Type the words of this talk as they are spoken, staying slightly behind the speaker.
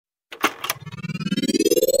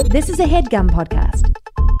This is a HeadGum podcast.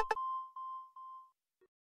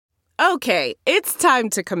 Okay, it's time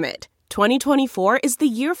to commit. 2024 is the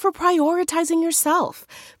year for prioritizing yourself.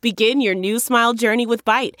 Begin your new smile journey with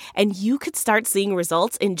Byte, and you could start seeing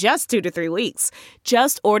results in just 2 to 3 weeks.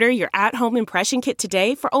 Just order your at-home impression kit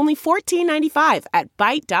today for only $14.95 at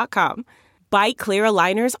Byte.com. Byte Clear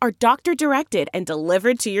aligners are doctor-directed and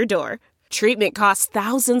delivered to your door. Treatment costs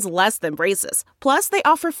thousands less than braces. Plus, they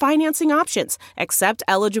offer financing options, accept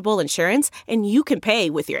eligible insurance, and you can pay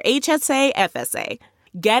with your HSA FSA.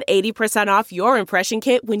 Get 80% off your impression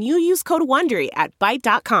kit when you use code WONDERY at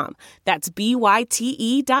Byte.com. That's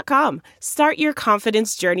BYTE.com. Start your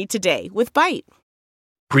confidence journey today with Byte.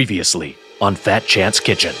 Previously on Fat Chance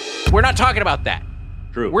Kitchen. We're not talking about that.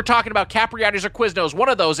 True. We're talking about Capriotti's or Quiznos. One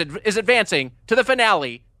of those is advancing to the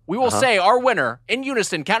finale. We will say our winner in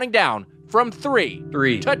unison, counting down from 3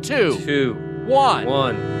 to 2, 1.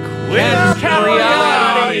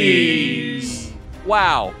 Capriotti's!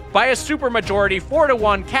 Wow. By a supermajority,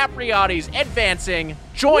 4-1, Capriotti's advancing,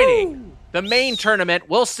 joining the main tournament.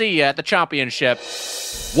 We'll see you at the championship.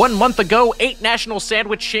 1 month ago, 8 national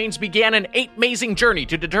sandwich chains began an 8-mazing journey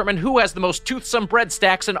to determine who has the most toothsome bread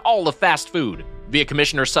stacks in all of fast food. Via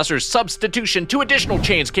Commissioner Susser's substitution, 2 additional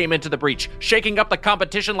chains came into the breach, shaking up the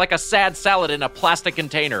competition like a sad salad in a plastic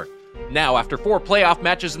container. Now, after 4 playoff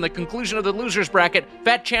matches and the conclusion of the losers bracket,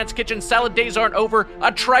 Fat Chance Kitchen salad days aren't over.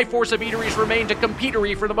 A triforce of eateries remain to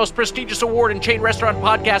competery for the most prestigious award in chain restaurant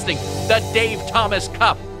podcasting, the Dave Thomas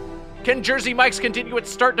Cup. Can Jersey Mike's continue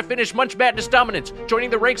its start-to-finish Munch Madness dominance, joining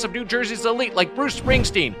the ranks of New Jersey's elite like Bruce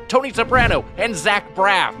Springsteen, Tony Soprano, and Zach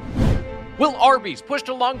Braff? Will Arbys, pushed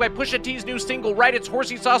along by Pusha T's new single, ride its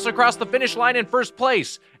horsey sauce across the finish line in first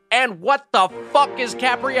place? And what the fuck is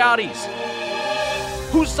Capriotti's?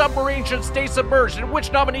 Whose submarine should stay submerged, and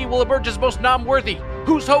which nominee will emerge as most nom-worthy?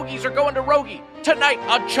 Whose hoagies are going to Rogie? Tonight,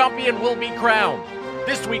 a champion will be crowned.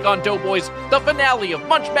 This week on Doughboys, the finale of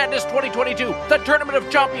Munch Madness 2022, the Tournament of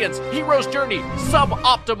Champions, Hero's Journey,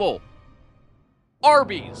 Suboptimal.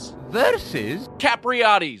 Arbys versus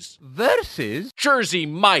Capriotti's versus Jersey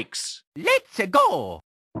Mike's. Let's go!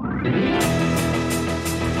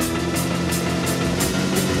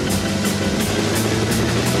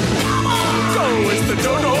 It's the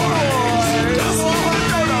Dodo Boys!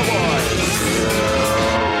 Dodo Boys!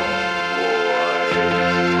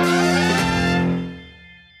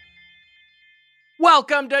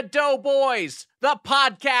 Welcome to Doughboys, the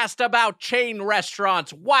podcast about chain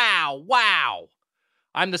restaurants. Wow.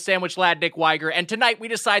 I'm the sandwich lad, Nick Weiger, and tonight we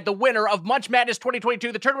decide the winner of Munch Madness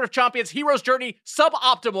 2022, the Tournament of Champions, Hero's Journey,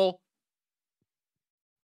 Suboptimal.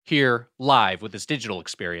 Here, live with this digital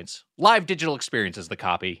experience. Live digital experience is the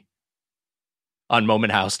copy on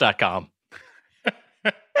momenthouse.com.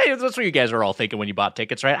 Hey, that's what you guys are all thinking when you bought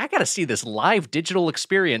tickets, right? I got to see this live digital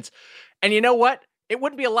experience. And you know what? It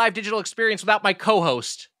wouldn't be a live digital experience without my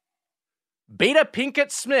co-host, Beta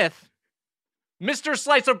Pinkett Smith, Mr.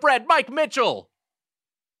 Slice of Bread, Mike Mitchell.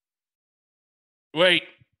 Wait.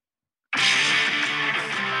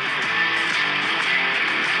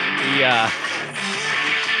 Yeah.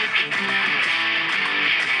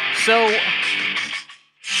 So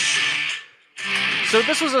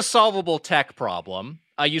this was a solvable tech problem.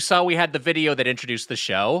 You saw we had the video that introduced the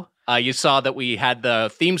show. You saw that we had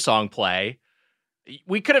the theme song play.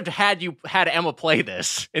 We could have had Emma play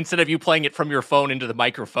this instead of you playing it from your phone into the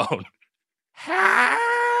microphone.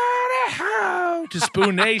 To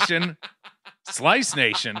Spoon Nation, Slice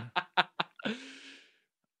Nation,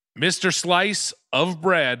 Mr. Slice of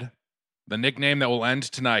Bread, the nickname that will end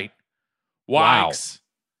tonight. Wags. Wow.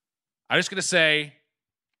 I'm just going to say,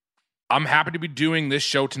 I'm happy to be doing this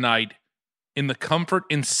show tonight in the comfort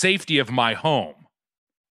and safety of my home.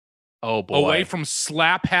 Oh, boy. Away from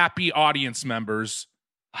slap-happy audience members,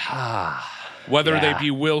 whether they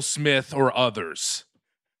be Will Smith or others.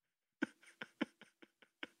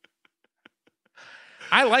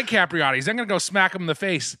 I like Capriotti's. I'm going to go smack him in the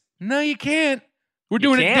face. No, you can't. We're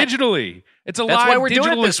doing it digitally. It's a live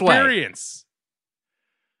digital experience.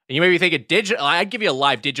 And you may be thinking, I'd give you a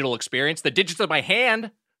live digital experience. The digits of my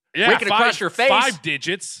hand. Yeah, waking across your face. 5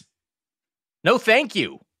 digits. No, thank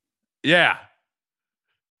you. Yeah.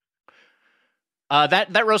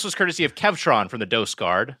 That roast was courtesy of Kevtron from the Dose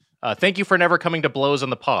Guard. Thank you for never coming to blows on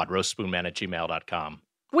the pod, roastspoonman@gmail.com.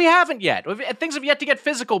 We haven't yet. Things have yet to get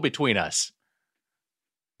physical between us.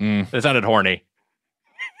 It sounded horny.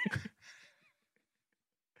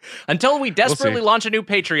 Until we desperately launch a new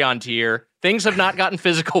Patreon tier, things have not gotten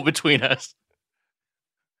physical between us.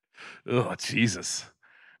 Oh, Jesus.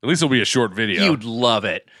 At least it'll be a short video. You'd love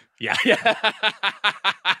it. Yeah.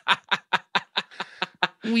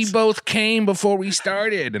 We both came before we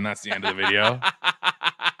started, and that's the end of the video.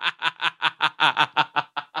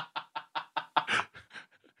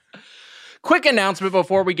 Quick announcement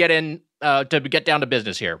before we get in to get down to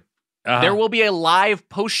business here. There will be a live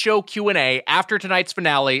post-show Q&A after tonight's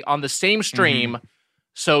finale on the same stream,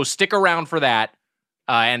 so stick around for that,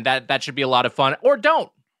 and that should be a lot of fun. Or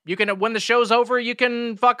don't. You can, when the show's over, you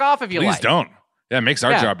can fuck off if you like. Please don't. Yeah, it makes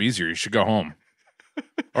our job easier. You should go home.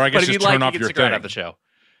 Or I guess just turn off your thing. Of the show.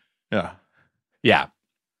 Yeah. Yeah.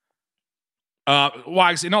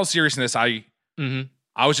 Wags, in all seriousness, I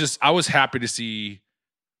was happy to see,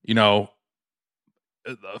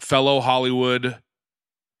 fellow Hollywood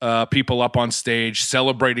people up on stage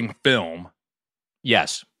celebrating film.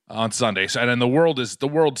 Yes. On Sunday. So, and then the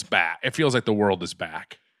world's back. It feels like the world is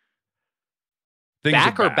back. Things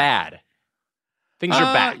back or bad? Things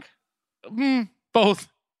are back. Both.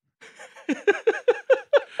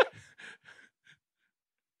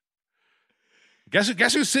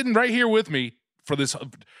 Guess who's sitting right here with me for this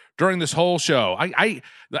during this whole show? I'm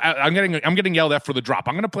getting yelled at for the drop.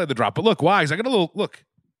 I'm going to play the drop. But look, Wise, I got a little look.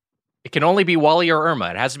 It can only be Wally or Irma.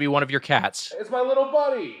 It has to be one of your cats. It's my little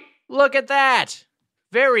buddy. Look at that.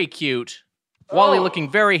 Very cute. Wally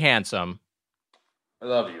looking very handsome. I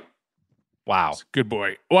love you. Wow. Good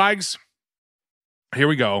boy. Wags, here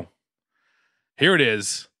we go. Here it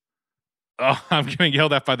is. Oh, I'm getting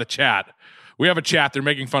yelled at by the chat. We have a chat. They're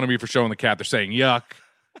making fun of me for showing the cat. They're saying, yuck.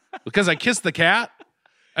 Because I kissed the cat?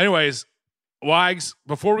 Anyways, Wags,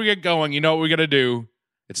 before we get going, you know what we got to do?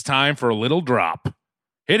 It's time for a little drop.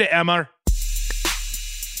 Hit it, Emma.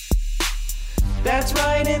 That's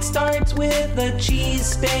right, it starts with a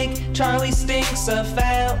cheesesteak. Charlie stinks, a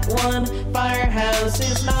fat one. Firehouse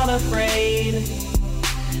is not afraid.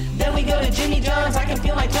 Then we go to Jimmy John's, I can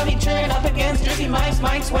feel my tummy churn. Up against Jersey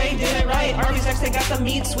Mike's way, did it right. Arbys next, they got the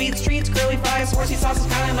meat, sweet treats, curly fries. Horsey sauce is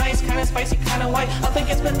kinda nice, kinda spicy, kinda white. Up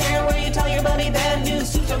against Panera, where you tell your buddy bad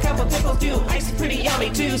news. Soups don't count, but pickles do. Ice is pretty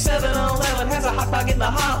yummy too. 7-Eleven has a hot dog in the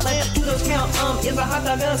hot land. Do those count? Is a hot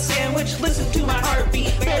dog a sandwich? Listen to my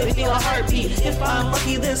heartbeat, barely feel a heartbeat. If I'm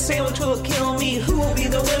lucky, this sandwich will kill me. Who will be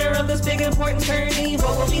the winner of this big important tourney?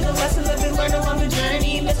 What will be the lessons that we learned along the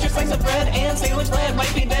journey? Mr. Slice of Bread and Sandwich Land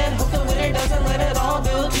might be dead. Hope the winner doesn't let it all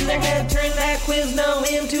go to their head. Turn that quiz no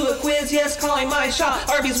into a quiz. Yes, calling my shot.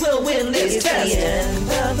 Arbys will win this test. It's the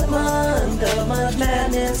end of the month of Munch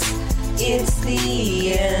Madness. It's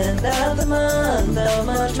the end of the month of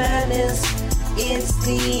Munch Madness. It's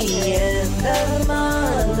the end of the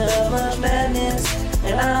month of Munch Madness.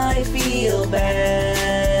 And I feel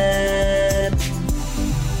bad.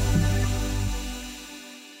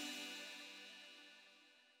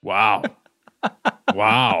 Wow.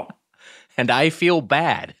 Wow. And I feel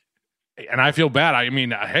bad. And I feel bad. I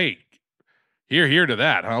mean, hey, here to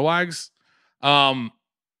that, huh, Wags? That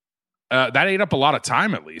ate up a lot of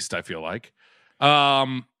time, at least, I feel like.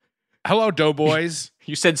 Hello, Doughboys.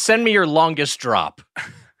 You said, send me your longest drop.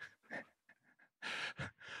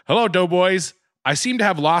 Hello, Doughboys. I seem to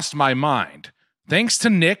have lost my mind. Thanks to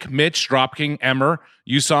Nick, Mitch, Dropking, Emmer,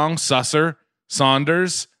 Yusong, Susser,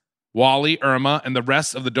 Saunders, Wally, Irma, and the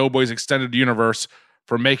rest of the Doughboys extended universe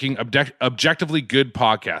for making objectively good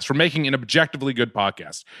podcast.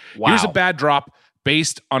 Wow. Here's a bad drop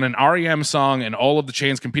based on an REM song and all of the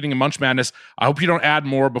chains competing in Munch Madness. I hope you don't add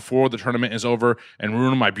more before the tournament is over and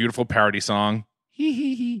ruin my beautiful parody song. Hee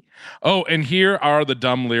hee hee. Oh, and here are the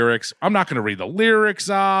dumb lyrics. I'm not going to read the lyrics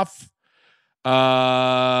off.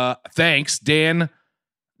 Thanks, Dan.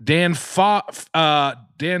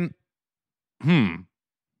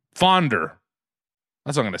 Fonder.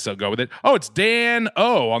 That's what I'm going to go with it. Oh, it's Dan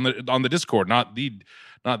O on the Discord, not the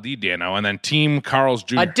Dano, and then Team Carl's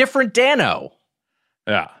Jr. A different Dano.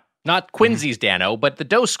 Yeah, not Quincy's Dano, but the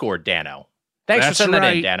Dough Scored Dano. Thanks for sending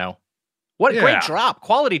that in, Dano. What a great drop,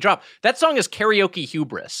 quality drop. That song is karaoke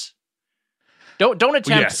hubris. Don't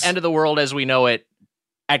attempt End of the World as we know it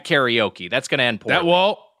at karaoke. That's going to end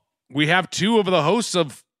poorly. We have two of the hosts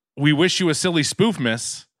of We Wish You a Silly Spoof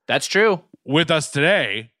Miss. That's true. With us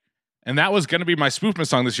today. And that was going to be my Spoofmas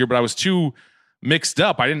song this year, but I was too mixed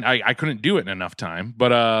up. I couldn't do it in enough time. But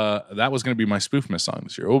that was going to be my Spoofmas song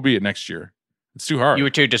this year. It will be it next year. It's too hard. You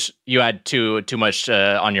had too much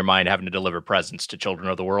on your mind having to deliver presents to children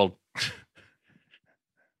of the world.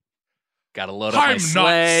 Got to load up my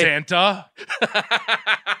sleigh. I'm not Santa.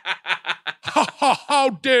 How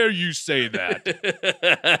dare you say that?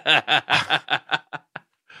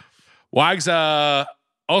 Wags,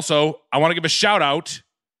 also, I want to give a shout out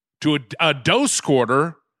to a dough scorter.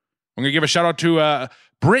 I'm going to give a shout out to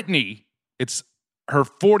Brittany. It's her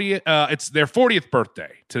 40th. It's their 40th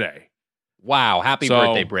birthday today. Wow! Happy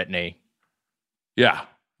birthday, Brittany. Yeah.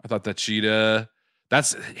 I thought that she'd,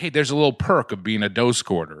 hey, there's a little perk of being a dose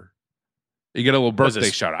quarter. You get a little birthday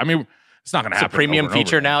shout out. I mean, it's not going to happen. It's a premium over and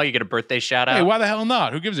feature over now. You get a birthday shout out. Hey, why the hell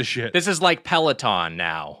not? Who gives a shit? This is like Peloton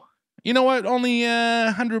now. You know what? Only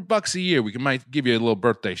 $100 a year. We might give you a little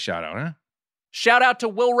birthday shout out, huh? Shout out to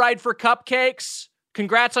Will Ride for Cupcakes.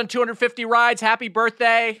 Congrats on 250 rides. Happy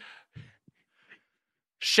birthday.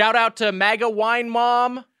 Shout out to MAGA Wine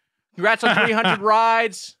Mom. Congrats on 300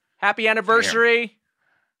 rides. Happy anniversary.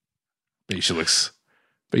 But she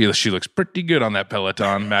looks pretty good on that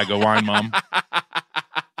Peloton, MAGA Wine Mom.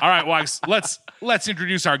 All right, Wags, let's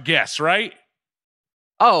introduce our guests, right?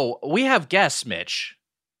 Oh, we have guests, Mitch.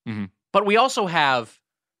 Mm-hmm. But we also have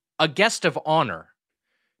a guest of honor.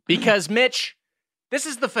 Because, Mitch, this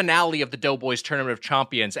is the finale of the Doughboys Tournament of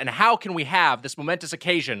Champions, and how can we have this momentous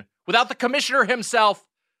occasion without the commissioner himself?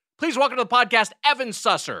 Please welcome to the podcast, Evan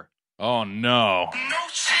Susser. Oh, no. No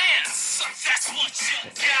chance. That's what you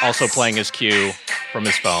got. Also playing his cue from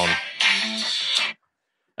his phone.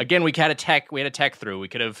 Again, we had a tech through. We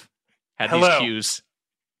could have had these cues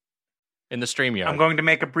in the StreamYard. I'm going to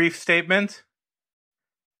make a brief statement,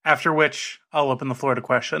 after which I'll open the floor to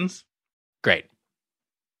questions. Great.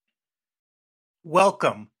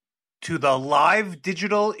 Welcome to the live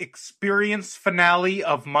digital experience finale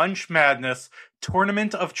of Munch Madness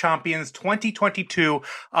Tournament of Champions 2022,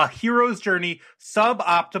 a hero's journey,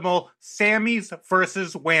 suboptimal Sammys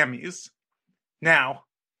versus Whammies. Now,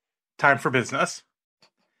 time for business.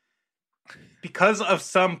 Because of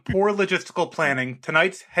some poor logistical planning,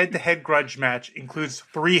 tonight's head-to-head grudge match includes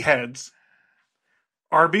 3 heads.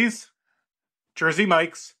 Arbys, Jersey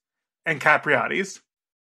Mike's, and Capriotti's.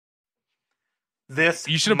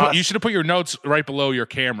 You should have put your notes right below your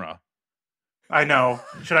camera. I know.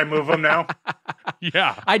 Should I move them now?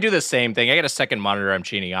 Yeah. I do the same thing. I got a second monitor I'm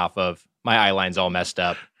cheating off of. My eye line's all messed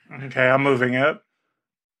up. Okay, I'm moving it.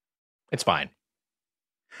 It's fine.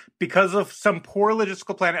 Because of some poor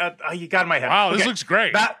logistical planning. You got in my head. Wow, this looks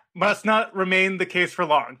great. That must not remain the case for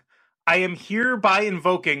long. I am hereby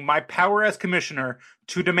invoking my power as commissioner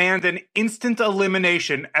to demand an instant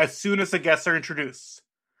elimination as soon as the guests are introduced.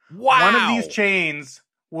 Wow. One of these chains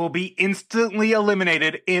will be instantly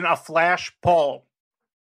eliminated in a flash poll.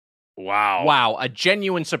 Wow. Wow, a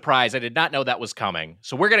genuine surprise. I did not know that was coming.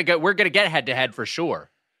 So we're going to get head to head for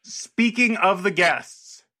sure. Speaking of the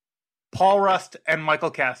guests, Paul Rust and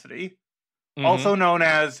Michael Cassady, also known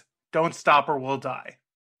as Don't Stop or We'll Die.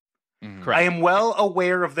 Mm-hmm. Correct. I am well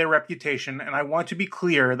aware of their reputation, and I want to be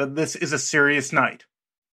clear that this is a serious night.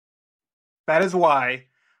 That is why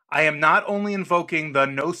I am not only invoking the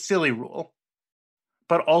no silly rule,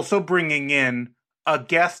 but also bringing in a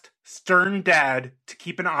guest stern dad to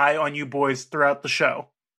keep an eye on you boys throughout the show.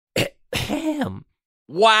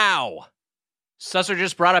 Wow. Susser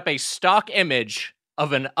just brought up a stock image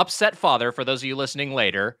of an upset father, for those of you listening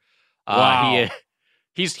later. Wow.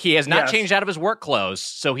 He has not changed out of his work clothes,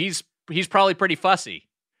 so he's probably pretty fussy.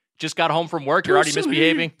 Just got home from work, you're already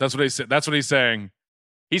misbehaving. That's what he's saying.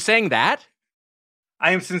 He's saying that?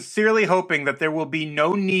 I am sincerely hoping that there will be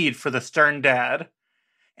no need for the stern dad,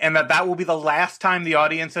 and that will be the last time the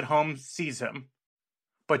audience at home sees him.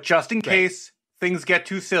 But just in case things get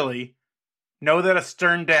too silly, know that a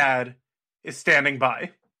stern dad is standing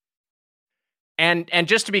by. And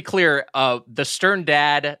just to be clear, the stern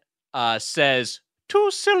dad says, too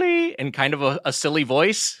silly, in kind of a silly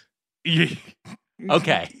voice.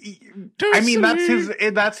 Okay. I mean,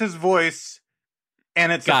 that's his voice,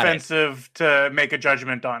 and it's offensive to make a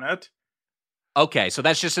judgment on it. Okay, so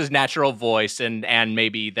that's just his natural voice, and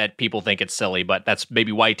maybe that people think it's silly, but that's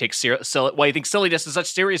maybe why he thinks silliness is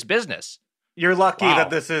such serious business. You're lucky that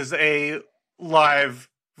this is a live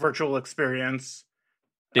virtual experience.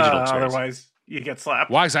 Digital experience. Otherwise, you get slapped.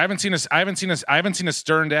 Why? Because I haven't seen a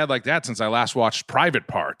stern dad like that since I last watched Private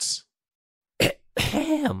Parts.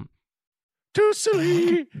 Too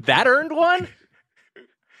silly. That earned one?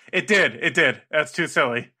 It did. That's too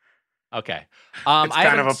silly. Okay. I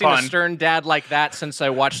haven't seen a stern dad like that since I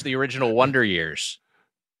watched the original Wonder Years.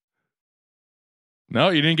 No,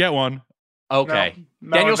 you didn't get one. Okay.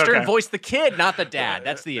 No, Daniel Stern voiced the kid, not the dad.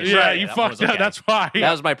 That's the issue. Yeah, you fucked up. That's why.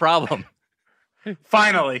 That was my problem.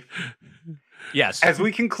 Finally. Yes. As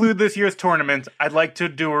we conclude this year's tournament, I'd like to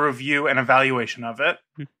do a review and evaluation of it.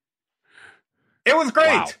 It was great.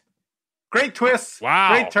 Wow. Great twists.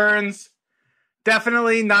 Wow. Great turns.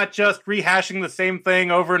 Definitely not just rehashing the same thing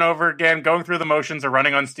over and over again, going through the motions or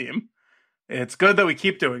running on Steam. It's good that we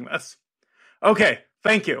keep doing this. Okay,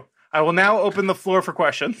 thank you. I will now open the floor for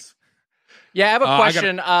questions. Yeah, I have a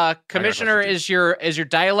question. Commissioner, is your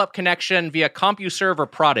dial-up connection via CompuServe or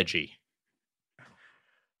Prodigy?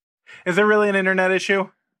 Is there really an internet issue?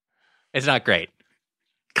 It's not great.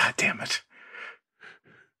 God damn it.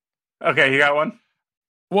 Okay, you got one?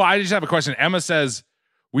 Well, I just have a question. Emma says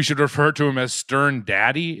we should refer to him as Stern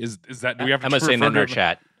Daddy. Is that, do we have to Emma's saying that in our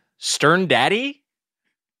chat. Stern Daddy?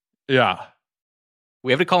 Yeah.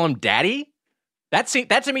 We have to call him Daddy? That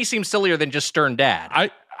to me seems sillier than just Stern Dad.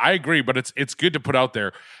 I agree, but it's good to put out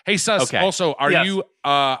there. Hey, Sus, Okay. also,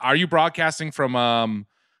 are you broadcasting from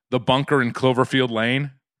the bunker in Cloverfield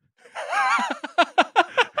Lane?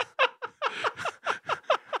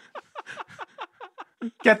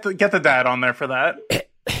 Get the dad on there for that.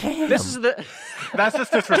 That's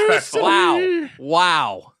just disrespectful.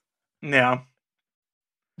 Wow. Yeah.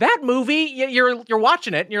 That movie, you're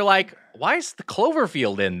watching it and you're like, why is the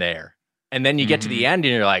Cloverfield in there? And then you get to the end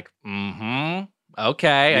and you're like,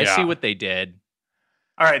 okay, I see what they did.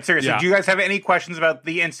 All right, seriously, do you guys have any questions about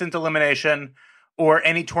the instant elimination or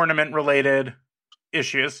any tournament-related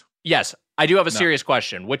issues? Yes, I do have a serious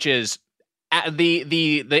question, which is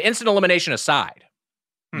the instant elimination aside.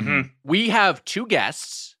 Mm-hmm. We have 2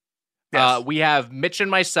 guests. Yes. We have Mitch and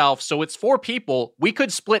myself, so it's 4 people. We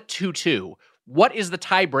could split 2-2. What is the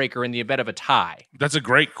tiebreaker in the event of a tie? That's a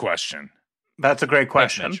great question. That's a great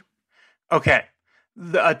question. Mitch. Okay.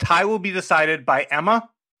 A tie will be decided by Emma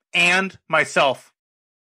and myself.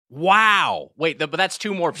 Wow. Wait, but that's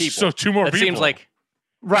 2 more people. So 2 more that people. Seems like,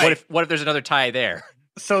 right. What if there's another tie there?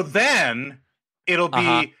 So then it'll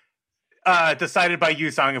be decided by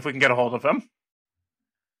Yusong if we can get a hold of him.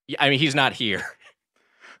 I mean, he's not here.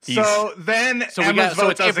 So then Emma's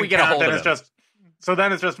vote doesn't count.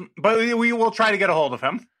 Then it's just, but we will try to get a hold of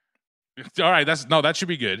him. All right, that should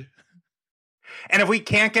be good. And if we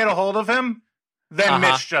can't get a hold of him, then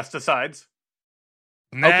Mitch just decides.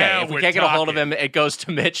 Okay, if we can't get a hold of him, it goes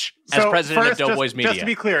to Mitch as president of Doughboys Media. Just to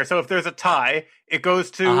be clear, so if there's a tie, it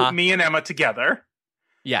goes to me and Emma together.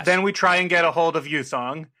 Yes. Then we try and get a hold of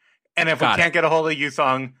Yusong. And if we can't get a hold of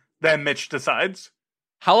Yusong, then Mitch decides.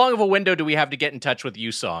 How long of a window do we have to get in touch with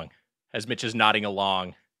Yusong? As Mitch is nodding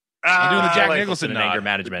along. I'm doing the Jack Nicholson nod. Anger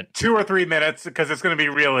management. 2 or 3 minutes, because it's going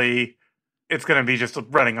to be just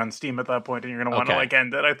running on Steam at that point, and you're going to want to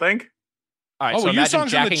end it, I think. All right, so imagine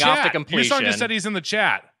jacking off to completion. Yusong just said he's in the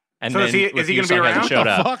chat. And so then is he going to be around? What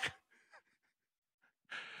the fuck?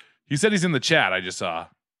 He said he's in the chat, I just saw.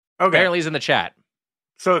 Okay. Apparently he's in the chat.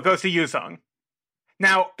 So it goes to Yusong.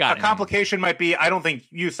 Now, complication might be, I don't think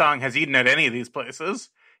Yusong has eaten at any of these places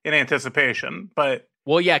in anticipation, but...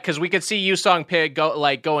 Well, yeah, because we could see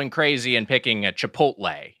Yusong going crazy and picking a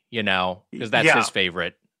Chipotle, because that's his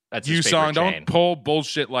favorite. That's his favorite chain. Don't pull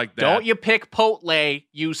bullshit like that. Don't you pick Potle,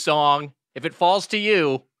 Yusong. If it falls to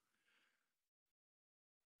you...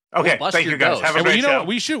 Okay, thank you guys. Have a great show.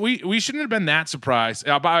 We shouldn't have been that surprised.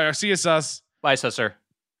 Bye. See you, Sus. Bye, Susser.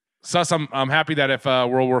 Sus, I'm happy that if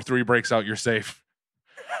World War III breaks out, you're safe.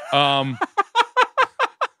 The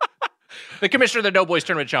commissioner of the Doughboys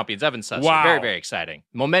Tournament Champions, Evan Susser. Wow. Very, very exciting.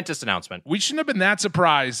 Momentous announcement. We shouldn't have been that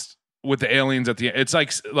surprised with the aliens at the end. It's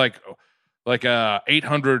like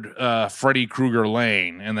 800 Freddy Krueger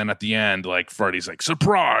Lane, and then at the end, like Freddy's like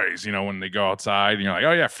surprise, when they go outside, and you're like,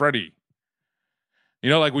 oh yeah, Freddy.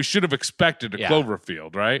 Like we should have expected a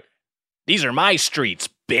Cloverfield, right? These are my streets,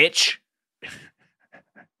 bitch.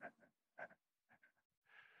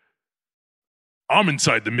 I'm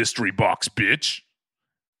inside the mystery box, bitch.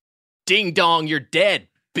 Ding dong, you're dead,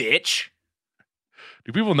 bitch.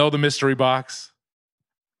 Do people know the mystery box?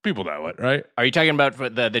 People know it, right? Are you talking about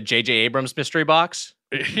the J.J. Abrams mystery box?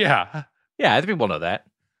 Yeah. Yeah, I think people know that.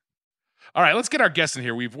 All right, let's get our guests in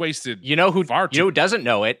here. We've wasted who doesn't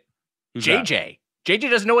know it? Who's JJ. That? JJ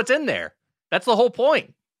doesn't know what's in there. That's the whole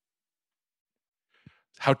point.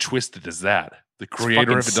 How twisted is that? The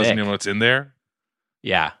creator, if it doesn't know what's in there?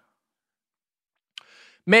 Yeah.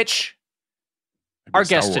 Mitch, our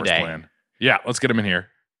guest today. Plan. Yeah, let's get him in here.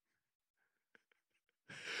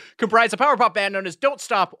 Comprise a power pop band known as Don't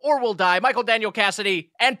Stop or We'll Die, Michael Daniel Cassady,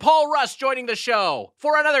 and Paul Russ joining the show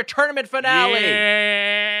for another tournament finale.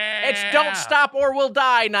 Yeah. It's Don't Stop or We'll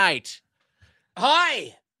Die night.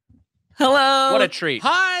 Hi. Hello. What a treat.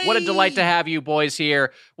 Hi. What a delight to have you boys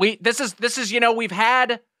here. This is we've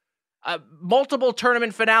had multiple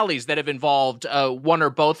tournament finales that have involved one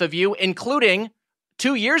or both of you, including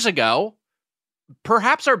 2 years ago,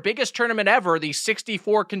 perhaps our biggest tournament ever, the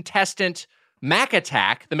 64 contestant Mac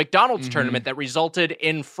Attack, the McDonald's tournament that resulted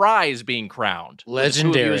in fries being crowned.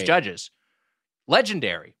 Legendary. 2 of you as judges.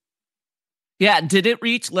 Legendary. Yeah, did it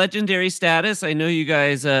reach legendary status? I know you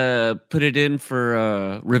guys put it in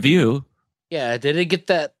for review. Yeah, did it get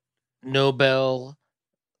that Nobel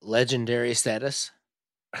legendary status?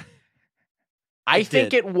 I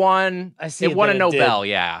think it won. I see it won a that it Nobel, did.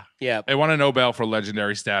 yeah. Yeah. It won a Nobel for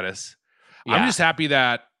legendary status. I'm just happy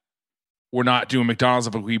that we're not doing McDonald's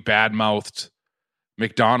if we bad-mouthed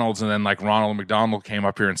McDonald's and then like Ronald McDonald came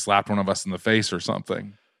up here and slapped one of us in the face or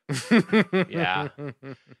something. Yeah. You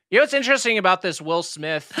know what's interesting about this Will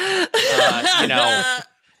Smith,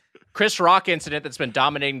 Chris Rock incident that's been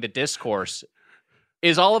dominating the discourse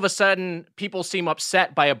is all of a sudden people seem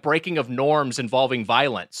upset by a breaking of norms involving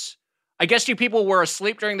violence. I guess you people were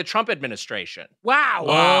asleep during the Trump administration. Wow.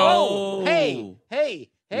 Whoa. Hey.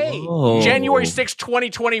 Whoa. January 6,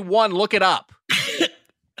 2021. Look it up.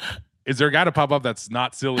 Is there a guy to pop up that's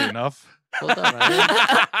not silly enough? Hold on.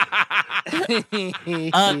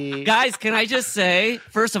 Guys, can I just say,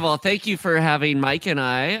 first of all, thank you for having Mike and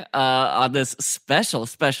I on this special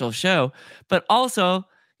show. But also,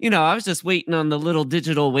 I was just waiting on the little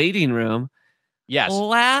digital waiting room. Yes.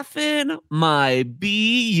 Laughing my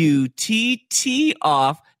butt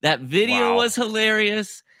off. That video was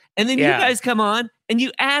hilarious. And then you guys come on and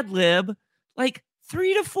you ad-lib like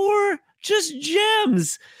 3 to 4 just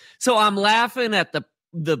gems. So I'm laughing at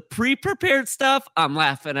the pre-prepared stuff. I'm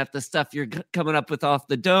laughing at the stuff you're coming up with off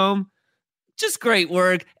the dome. Just great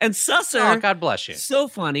work. And Susser. Oh, God bless you. So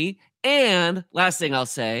funny. And last thing I'll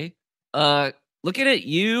say, looking at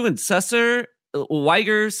you and Susser,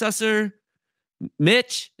 Weiger, Susser,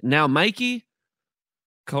 Mitch, now Mikey,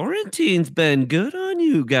 quarantine's been good on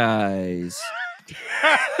you guys.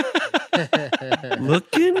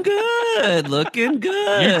 Looking good.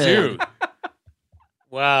 You too.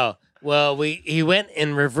 Wow. Well, he went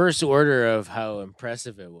in reverse order of how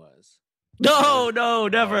impressive it was. No,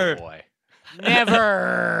 never. Oh, boy.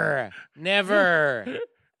 Never.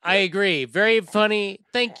 I agree. Very funny.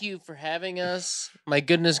 Thank you for having us. My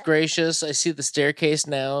goodness gracious. I see the staircase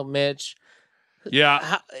now, Mitch.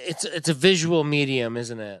 Yeah. It's a visual medium,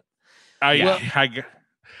 isn't it?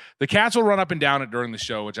 The cats will run up and down it during the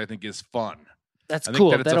show, which I think is fun. That's cool.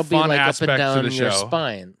 That'll be like up and down your show.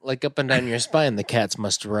 spine. Like up and down your spine, the cats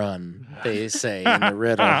must run, they say in the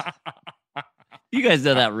riddle. You guys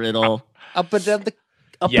know that riddle. Up and down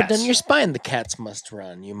your spine, the cats must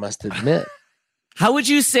run, you must admit. How would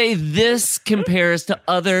you say this compares to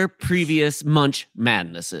other previous Munch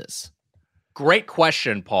madnesses? Great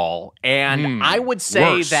question, Paul. And I would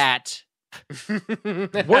say that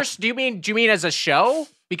worse. Do you mean as a show?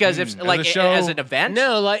 Because if like as an event?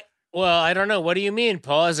 No, well, I don't know. What do you mean,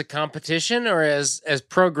 Paul? As a competition or as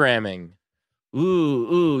programming?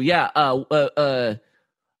 Yeah. The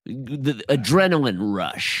adrenaline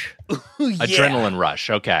rush. Adrenaline rush.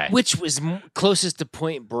 Okay. Which was closest to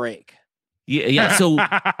Point Break. Yeah. So,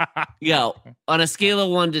 on a scale of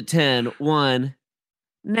 1 to 10, 1,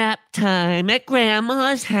 nap time at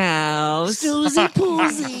Grandma's house. Susie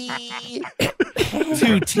Poozy.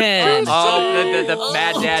 2, 10. Oh, the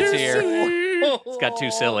mad dad's here. It's got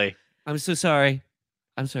too silly. I'm so sorry.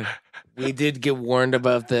 We did get warned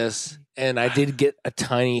about this, and I did get a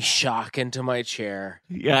tiny shock into my chair.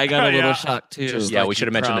 Yeah, I got a little shock too. We should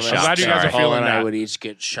have mentioned the shock. I'm glad you guys are feeling and that. I would each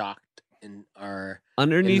get shocked in our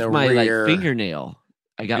underneath my fingernail.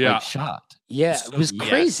 I got shocked. Yeah, it was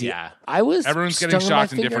crazy. Yeah. I was. Everyone's getting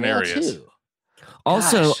shocked in different areas. Too.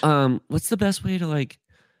 Also, what's the best way to like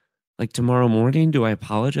tomorrow morning? Do I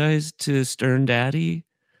apologize to Stern Daddy?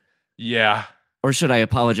 Yeah. Or should I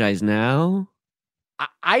apologize now?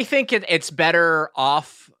 I think it's better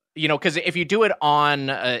off, because if you do it on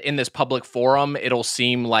in this public forum, it'll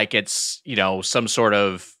seem like it's, some sort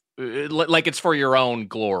of like it's for your own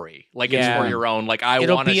glory, like it's for your own. Like I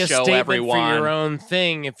want to show everyone for your own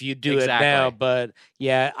thing if you do it now. But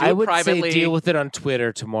I would say deal with it on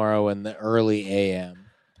Twitter tomorrow in the early AM.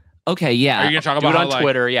 Okay, yeah. Are you gonna talk about do it on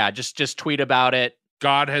Twitter? Yeah, just tweet about it.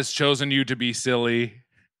 God has chosen you to be silly.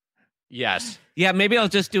 Yes. Yeah, maybe I'll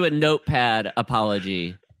just do a notepad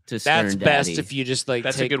apology to Stern That's Daddy. best if you just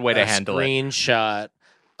that's take a good way to handle it. Screenshot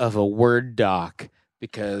of a Word doc,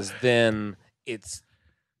 because then it's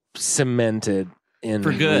cemented in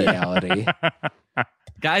For good. reality.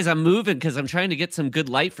 Guys, I'm moving because I'm trying to get some good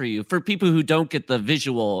light for you. For people who don't get the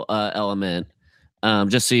visual element,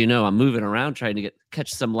 just so you know, I'm moving around trying to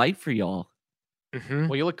catch some light for y'all. Mm-hmm.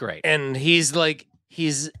 Well, you look great. And he's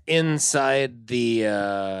inside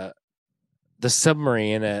the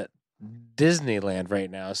submarine at Disneyland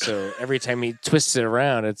right now. So every time he twists it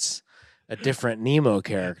around, it's a different Nemo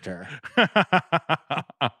character.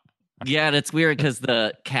 Yeah, and it's weird because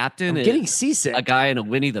the captain is getting seasick. A guy in a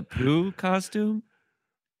Winnie the Pooh costume,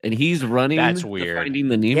 and he's running. That's weird. Finding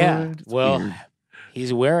the Nemo. Yeah, It's well, weird.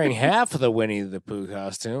 he's wearing half of the Winnie the Pooh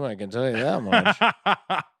costume. I can tell you that much.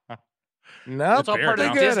 No, it's all part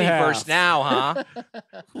of the Disney-verse now, huh?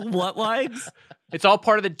 What, Wags? It's all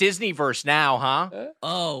part of the Disney-verse now, huh?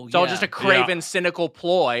 Oh, It's all just a craven, cynical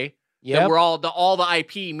ploy Yeah, where all the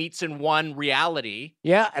IP meets in one reality.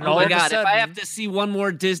 Yeah, and Oh all my of a God, sudden, if I have to see one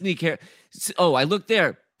more Disney character. Oh, I look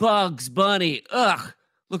there. Bugs Bunny. Ugh.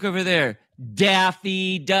 Look over there.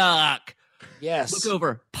 Daffy Duck. yes, Look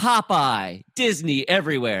over. Popeye. Disney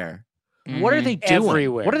everywhere. What are they doing?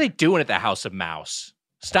 Everywhere. What are they doing at the House of Mouse?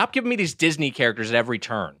 Stop giving me these Disney characters at every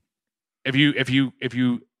turn. If you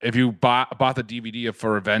bought the DVD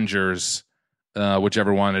for Avengers,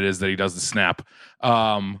 whichever one it is that he does the snap,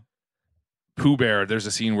 Pooh Bear. There's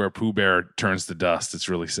a scene where Pooh Bear turns to dust. It's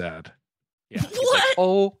really sad. Yeah. He's like,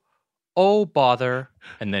 oh, bother,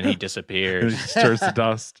 and then he disappears. He turns to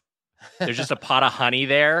dust. There's just a pot of honey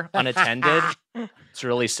there, unattended. It's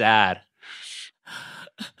really sad.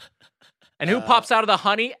 And who pops out of the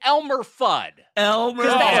honey? Elmer Fudd. Elmer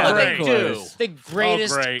That's what Fudd. they do. the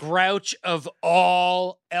greatest grouch of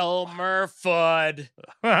all, Elmer Fudd.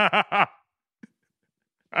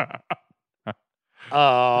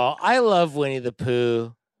 Oh, I love Winnie the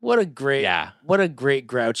Pooh. What a great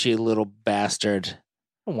grouchy little bastard.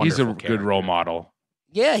 He's a good role model.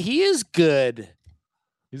 Yeah, he is good.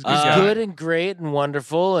 He's good and great and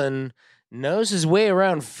wonderful and knows his way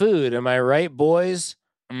around food. Am I right, boys?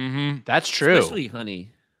 Mm-hmm. That's true. Especially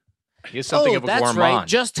honey. He's something of a that's gourmand. right.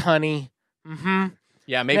 Just honey. Mm-hmm.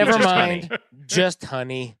 Yeah, maybe Never just mind. honey. Just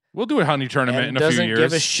honey. We'll do a honey tournament And in a few doesn't years.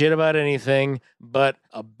 give a shit about anything but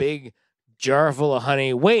a big jar full of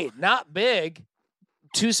honey. Wait, not big.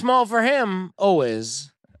 Too small for him.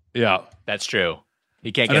 Always. Yeah, that's true.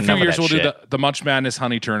 He can't in get a few enough years. of We'll that do the Munch Madness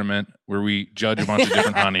honey tournament where we judge a bunch of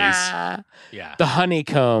different honeys. Yeah, the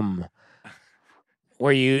honeycomb.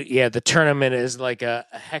 Where the tournament is like a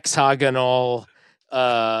hexagonal,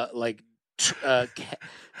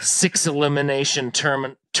 6 elimination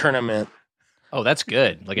tournament. Oh, that's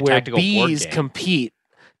good. Like a where tactical board bees game. compete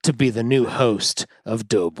to be the new host of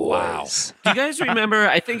Doughboys. Wow. Do you guys remember?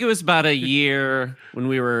 I think it was about a year when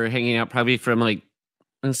we were hanging out, probably from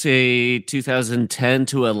let's say 2010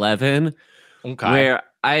 to 11, where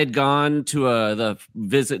I had gone to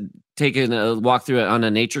taken a walk through on a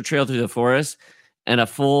nature trail through the forest, and a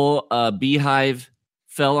full beehive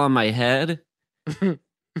fell on my head. Yeah,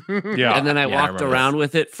 and then I walked around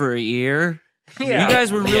with it for a year. Yeah. You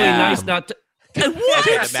guys were really nice not to. What?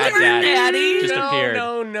 The Mad Dad Daddy? just appeared.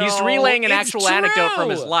 No. He's relaying an It's actual anecdote from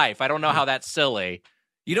his true. life. I don't know how that's silly.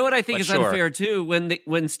 You know what I think But is sure. unfair too?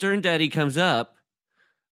 When Stern Daddy comes up,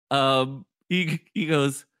 he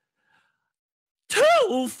goes,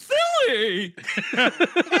 "Tell Philly,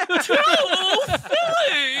 tell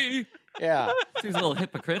Philly." Yeah, seems a little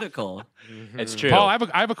hypocritical. It's true. Paul, I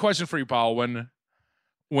have a question for you, Paul. When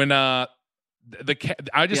I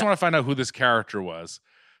just want to find out who this character was.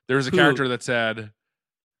 There was a character that said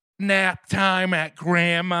nap time at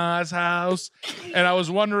grandma's house, and I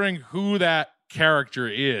was wondering who that character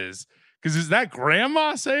is. Because is that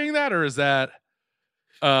grandma saying that, or is that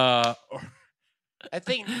I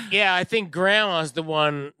think grandma's the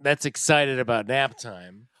one that's excited about nap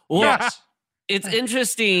time. Well, Yes. it's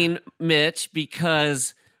interesting, Mitch,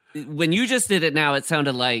 because when you just did it now, it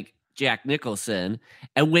sounded like Jack Nicholson.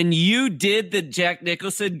 And when you did the Jack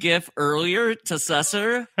Nicholson gif earlier to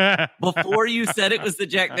Susser, before you said it was the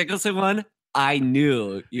Jack Nicholson one, I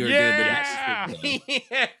knew you were doing the Jack Nicholson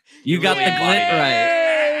one. You got the glint right.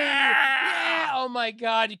 Yeah. Oh my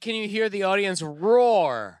God. Can you hear the audience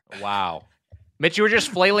roar? Wow. Mitch, you were just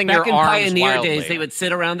flailing Back your in arms Pioneer wildly. days, they would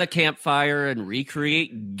sit around the campfire and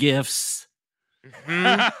recreate gifs.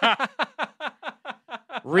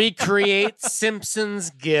 Recreate Simpsons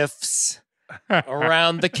gifs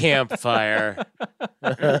around the campfire.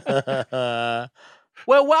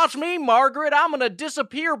 Well, watch me, Margaret. I'm going to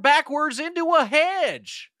disappear backwards into a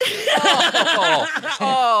hedge.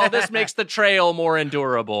 Oh, this makes the trail more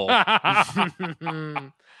endurable.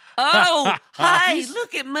 Oh, hey,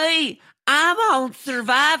 look at me. I'm on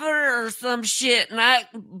Survivor or some shit, and I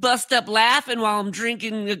bust up laughing while I'm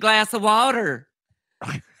drinking a glass of water.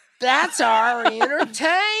 That's our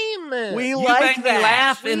entertainment. We You like make me that.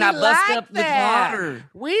 laugh, and I bust like up the that. water.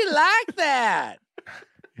 We like that.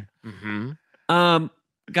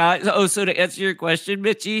 Guys, so to answer your question,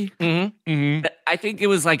 Mitchie, Mm-hmm. I think it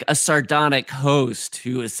was like a sardonic host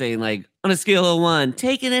who was saying, like, on a scale of 1,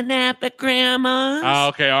 taking a nap at grandma's. Oh,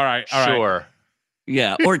 okay, all right. Sure.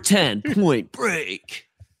 Yeah, or 10, Point Break.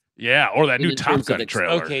 Yeah, or that new In Top terms of Gun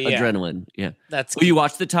trailer. Okay, yeah. Adrenaline. Yeah. That's Oh, you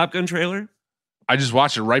watched the Top Gun trailer? I just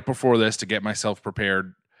watched it right before this to get myself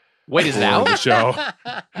prepared Wait, is it for out? the show.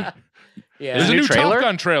 Yeah. There's a new new trailer? Top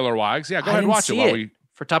Gun trailer, Wags. Yeah, go ahead and watch it while we...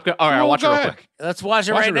 For Top Gun? All right, I'll watch it go real ahead. quick. Let's watch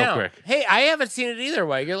it Watch right it real now. quick. Hey, I haven't seen it either,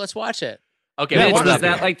 Weiger. Let's watch it. Okay, Yeah, let's watch do Is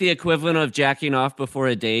that. that like the equivalent of jacking off before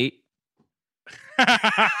a date?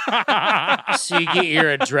 So you get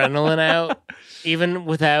your adrenaline out, even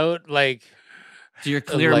without like. So you're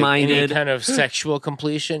clear-minded. Any kind of sexual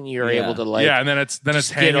completion, you're able to like. Yeah, and then it's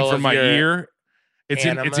hanging from my ear. It's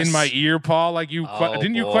in my ear, Paul. Like you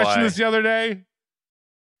didn't you question this the other day?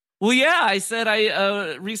 Well, yeah, I said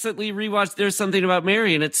I recently rewatched There's Something About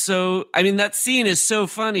Mary, and it's so. I mean, that scene is so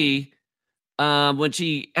funny when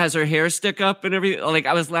she has her hair stick up and everything. Like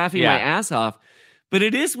I was laughing my ass off. But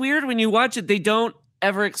it is weird when you watch it. They don't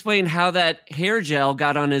ever explain how that hair gel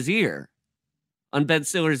got on his ear, on Ben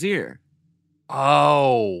Stiller's ear.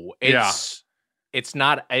 Oh, it's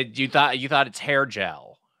not. You thought it's hair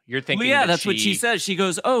gel. You're thinking. Well, yeah, that's what she says. She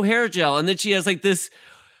goes, "Oh, hair gel," and then she has like this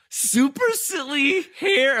super silly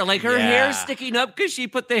hair, like her hair sticking up because she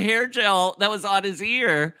put the hair gel that was on his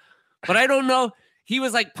ear. But I don't know. He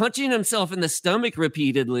was like punching himself in the stomach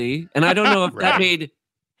repeatedly, and I don't know if that made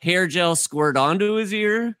hair gel squirt onto his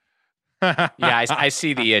ear. I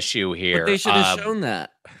see the issue here. But they should have shown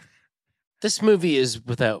that. This movie is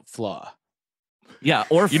without flaw. Yeah,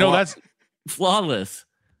 or that's flawless.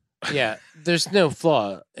 Yeah, there's no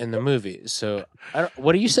flaw in the movie. So,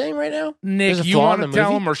 what are you saying right now, Nick? You want to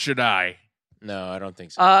tell him, or should I? No, I don't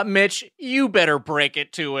think so. Mitch, you better break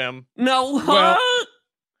it to him. No, well,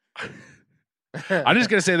 I'm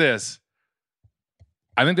just gonna say this.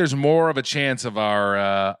 I think there's more of a chance of our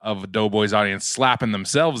of Doughboys audience slapping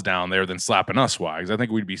themselves down there than slapping us, Wags. I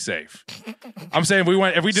think we'd be safe. I'm saying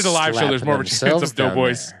if we did a live show, there's more of a chance of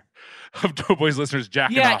Doughboys listeners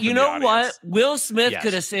jacking off. Yeah, you know what? Will Smith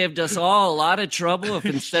could have saved us all a lot of trouble if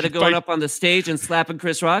instead of going up on the stage and slapping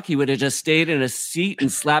Chris Rock, he would have just stayed in a seat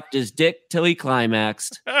and slapped his dick till he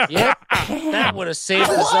climaxed. Yep, that would have saved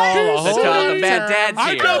us all. That's called the bad dad's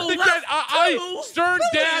I here. don't think that Stern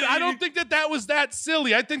Dad. I don't think that was that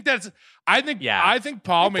silly. I think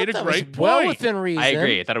Paul made a great point. Well within reason. I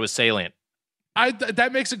agree. I thought it was salient.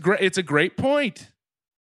 That makes it's a great point.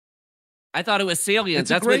 I thought it was salient.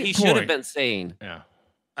 That's what he should have been saying. Yeah.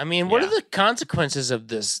 I mean, what are the consequences of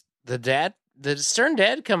this? The Stern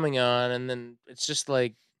Dad coming on, and then it's just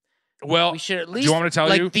like, well, we should at least. Do you want me to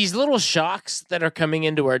tell you? These little shocks that are coming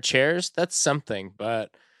into our chairs, that's something.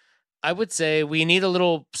 But I would say we need a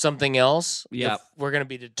little something else. Yeah, if we're going to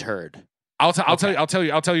be deterred. I'll tell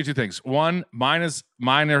you two things. One, my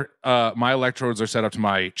electrodes are set up to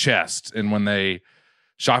my chest, and when they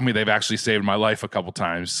shock me, they've actually saved my life a couple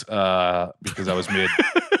times because I was mid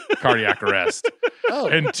cardiac arrest. Oh.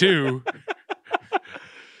 And two,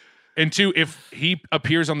 if he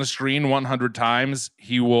appears on the screen 100 times,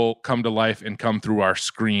 he will come to life and come through our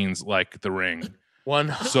screens like The Ring.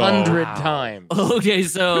 100 times. Okay,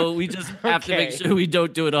 so we just have to make sure we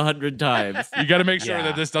don't do it 100 times. You got to make sure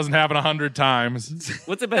that this doesn't happen 100 times.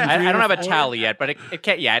 What's it been? I don't have a tally yet, but it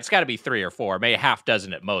can't. Yeah, it's got to be 3 or 4, maybe a half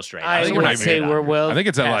dozen at most right now. I would say we're well. I think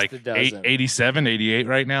it's at like 87, 88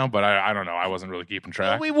 right now, but I don't know. I wasn't really keeping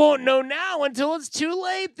track. Well, we won't know now until it's too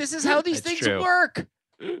late. This is how these things work.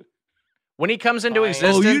 When he comes into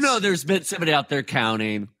existence, there's been somebody out there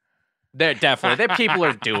counting. They're definitely. People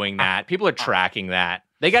are doing that. People are tracking that.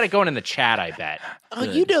 They got it going in the chat, I bet. Oh,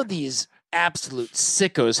 these absolute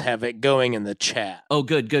sickos have it going in the chat. Oh,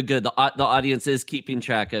 good. The audience is keeping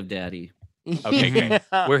track of Daddy. Okay.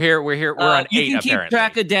 We're here. We're on 8, You can apparently. keep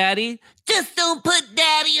track of Daddy. Just don't put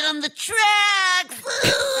Daddy on the tracks.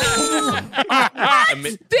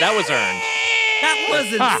 That was earned. That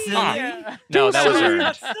wasn't silly. No, that was earned.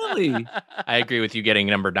 Not silly. I agree with you getting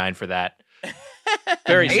number 9 for that.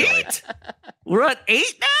 Very silly. 8? We're at 8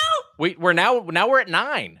 now? We're now at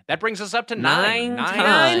 9. That brings us up to 9.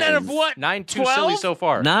 9 out of what? 9 too 12? silly so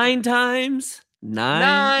far. 9 times.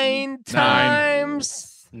 9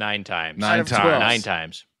 times. 9 times. 9 times. 9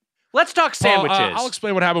 times. Let's talk sandwiches. I'll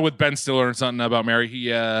explain what happened with Ben Stiller and something about Mary.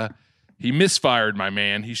 He misfired, my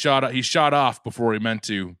man. He shot off before he meant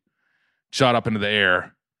to. Shot up into the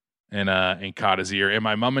air and caught his ear. And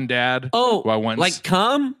my mom and dad. Oh, who I went like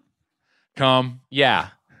cum? Yeah.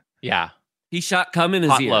 He shot cum in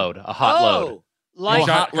his Hot ear. load. A hot load. Like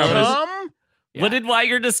hot load. cum? Yeah. What did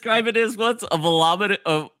Weiger describe it as? What's a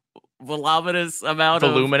voluminous amount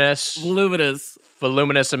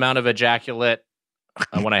Voluminous amount of ejaculate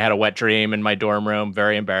when I had a wet dream in my dorm room.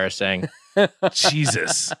 Very embarrassing.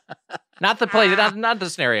 Jesus. Not the place, not the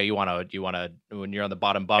scenario you want to when you're on the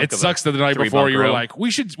bottom bunk. It sucks that the night before you were room. like,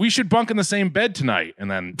 we should bunk in the same bed tonight,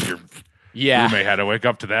 and then your roommate had to wake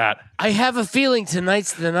up to that. I have a feeling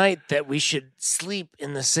tonight's the night that we should sleep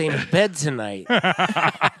in the same bed tonight.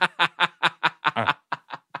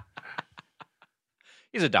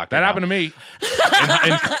 He's a doctor. That happened to me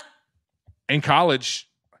in college.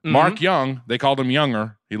 Mark Young, they called him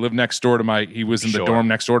Younger. He lived next door to he was in the dorm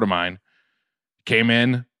next door to mine. Came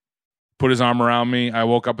in, put his arm around me. I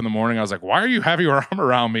woke up in the morning. I was like, why are you having your arm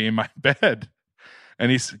around me in my bed?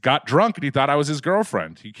 And he got drunk and he thought I was his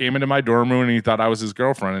girlfriend. He came into my dorm room and he thought I was his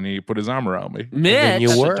girlfriend and he put his arm around me. Mitch,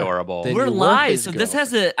 you were adorable. We're live, so this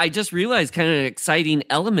has I just realized, kind of an exciting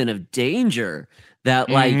element of danger that,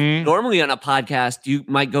 like, normally on a podcast, you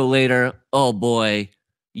might go later, oh boy,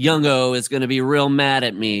 Youngo is going to be real mad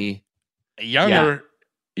at me. Younger,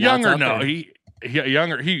 no. There.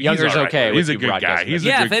 Younger's all okay. He's a good guy. He's a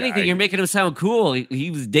good if anything, guy. you're making him sound cool. He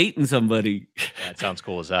was dating somebody. That sounds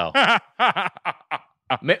cool as hell.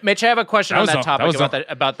 Mitch, I have a question on that topic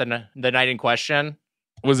about the night in question.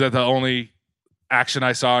 Was that the only action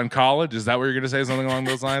I saw in college? Is that what you're going to say? Something along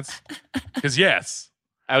those lines? Because yes.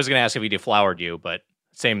 I was going to ask if he deflowered you, but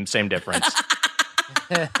same difference.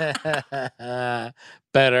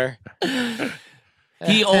 Better.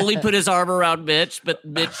 He only put his arm around Mitch, but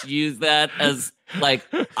Mitch used that as, like,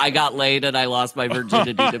 I got laid and I lost my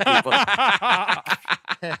virginity to people.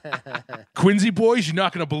 Quincy boys, you're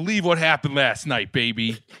not going to believe what happened last night,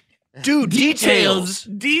 baby. Dude, details.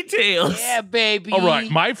 Yeah, baby. All right,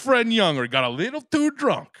 my friend Younger got a little too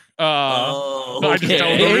drunk. Okay. I just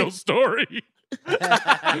tell the real story.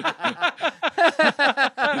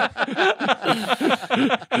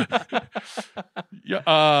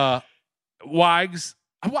 Wags.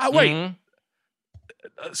 Wait.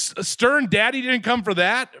 Stern Daddy didn't come for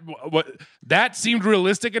that. What? That seemed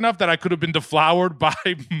realistic enough that I could have been deflowered by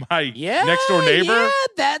my next door neighbor. Yeah,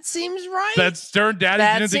 that seems right. That Stern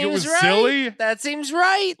Daddy didn't think it was silly. That seems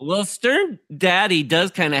right. Well, Stern Daddy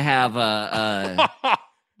does kind of have a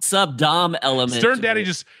sub-dom element. Stern Daddy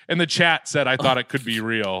just in the chat said, I thought it could be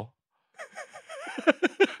real.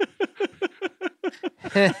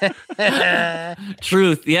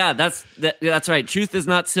 Truth. Yeah, that's right. Truth is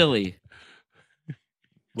not silly.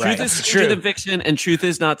 Right. Truth is stranger than fiction, and truth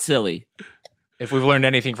is not silly. If we've learned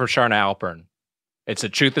anything from Sharna Alpern, it's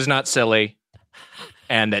that truth is not silly,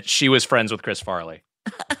 and that she was friends with Chris Farley.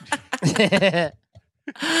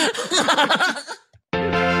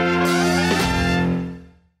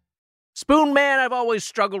 Spoon Man, I've always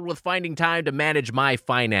struggled with finding time to manage my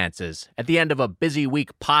finances. At the end of a busy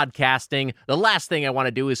week podcasting, the last thing I want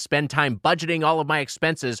to do is spend time budgeting all of my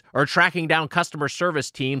expenses or tracking down customer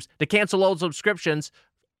service teams to cancel old subscriptions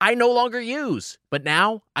I no longer use. But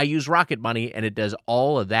now I use Rocket Money, and it does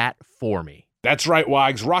all of that for me. That's right,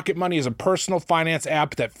 Wags. Rocket Money is a personal finance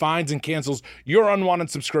app that finds and cancels your unwanted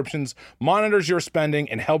subscriptions, monitors your spending,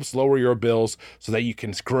 and helps lower your bills so that you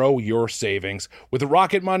can grow your savings. With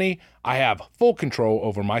Rocket Money, I have full control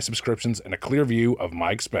over my subscriptions and a clear view of my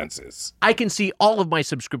expenses. I can see all of my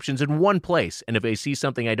subscriptions in one place, and if I see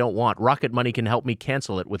something I don't want, Rocket Money can help me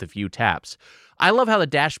cancel it with a few taps. I love how the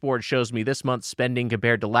dashboard shows me this month's spending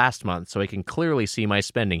compared to last month, so I can clearly see my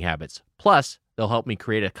spending habits. Plus, they'll help me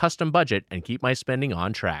create a custom budget and keep my spending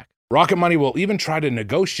on track. Rocket Money will even try to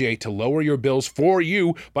negotiate to lower your bills for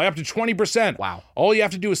you by up to 20%. Wow. All you have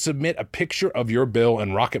to do is submit a picture of your bill,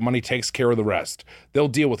 and Rocket Money takes care of the rest. They'll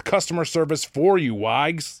deal with customer service for you,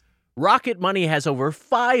 Wags. Rocket Money has over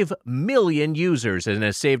 5 million users and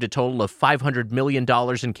has saved a total of $500 million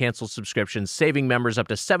in canceled subscriptions, saving members up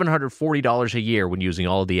to $740 a year when using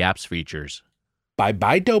all of the app's features.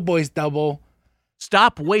 Bye-bye, Doughboys Double.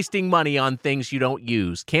 Stop wasting money on things you don't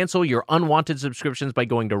use. Cancel your unwanted subscriptions by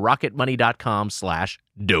going to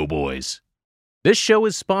rocketmoney.com/doughboys. This show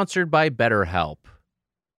is sponsored by BetterHelp.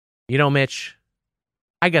 You know, Mitch,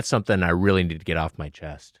 I got something I really need to get off my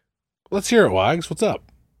chest. Let's hear it, Wags. What's up?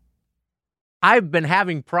 I've been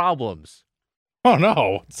having problems. Oh,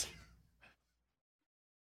 no.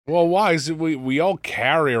 Well, Wags, we all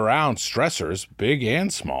carry around stressors, big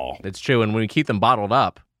and small. It's true, and when we keep them bottled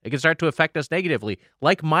up, it can start to affect us negatively,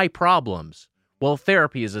 like my problems. Well,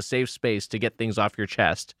 therapy is a safe space to get things off your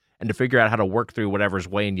chest and to figure out how to work through whatever's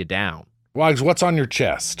weighing you down. Wags, what's on your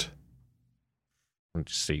chest?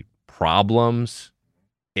 Let's see. Problems,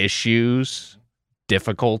 issues,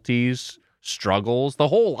 difficulties, struggles, the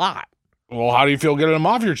whole lot. Well, how do you feel getting them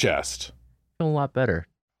off your chest? I feel a lot better.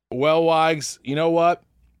 Well, Wags, you know what?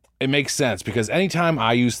 It makes sense because anytime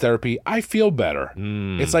I use therapy, I feel better.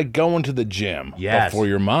 It's like going to the gym for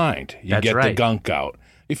your mind. You get the gunk out.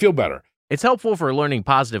 You feel better. It's helpful for learning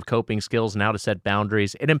positive coping skills and how to set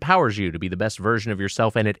boundaries. It empowers you to be the best version of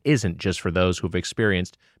yourself, and it isn't just for those who've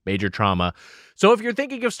experienced major trauma. So if you're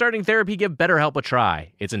thinking of starting therapy, give BetterHelp a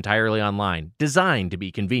try. It's entirely online, designed to be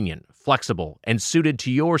convenient, flexible, and suited to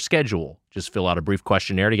your schedule. Just fill out a brief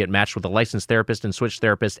questionnaire to get matched with a licensed therapist and switch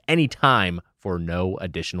therapists anytime for no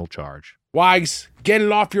additional charge. Wags, get it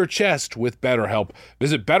off your chest with BetterHelp.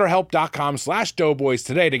 Visit BetterHelp.com/Doughboys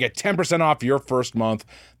today to get 10% off your first month.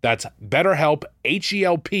 That's BetterHelp,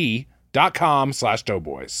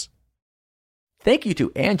 HELP.com/Doughboys. Thank you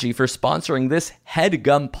to Angie for sponsoring this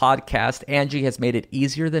HeadGum podcast. Angie has made it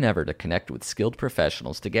easier than ever to connect with skilled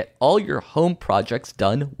professionals to get all your home projects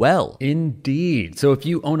done well. Indeed. So if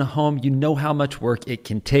you own a home, you know how much work it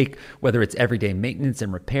can take, whether it's everyday maintenance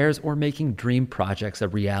and repairs or making dream projects a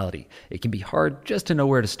reality. It can be hard just to know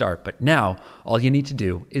where to start, but now all you need to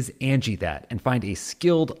do is Angie that and find a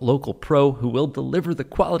skilled local pro who will deliver the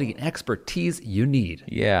quality and expertise you need.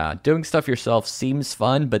 Yeah, doing stuff yourself seems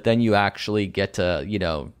fun, but then you actually get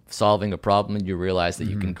to, solving a problem and you realize that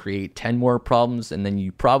you can create 10 more problems, and then you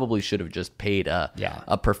probably should have just paid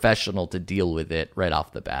a professional to deal with it right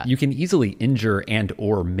off the bat. You can easily injure and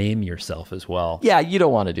or maim yourself as well. Yeah, you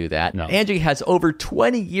don't want to do that. No. Angie has over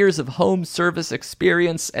 20 years of home service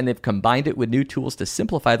experience, and they've combined it with new tools to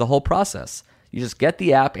simplify the whole process. You just get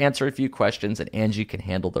the app, answer a few questions, and Angie can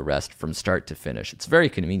handle the rest from start to finish. It's very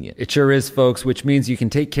convenient. It sure is, folks, which means you can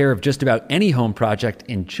take care of just about any home project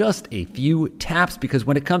in just a few taps, because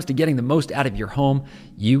when it comes to getting the most out of your home,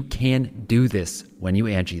 you can do this when you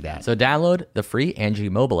Angie that. So download the free Angie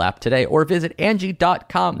mobile app today or visit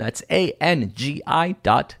Angie.com. That's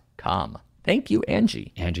ANGI.com. Thank you,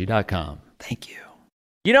 Angie. Angie.com. Thank you.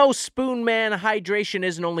 Spoon Man, hydration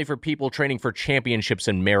isn't only for people training for championships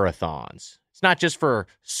and marathons. It's not just for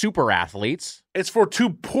super athletes. It's for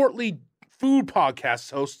two portly food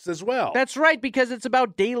podcast hosts as well. That's right, because it's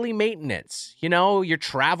about daily maintenance. You're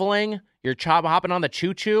traveling, you're hopping on the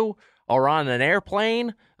choo-choo or on an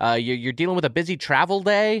airplane. You're dealing with a busy travel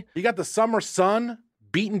day. You got the summer sun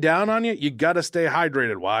beating down on you. You got to stay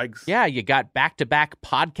hydrated, Wags. Yeah, you got back-to-back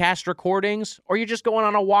podcast recordings, or you're just going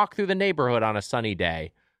on a walk through the neighborhood on a sunny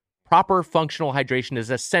day. Proper functional hydration is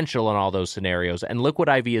essential in all those scenarios, and Liquid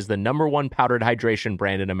IV is the #1 powdered hydration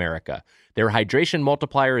brand in America. Their hydration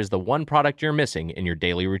multiplier is the one product you're missing in your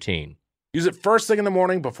daily routine. Use it first thing in the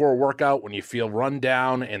morning before a workout, when you feel run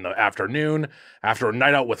down in the afternoon, after a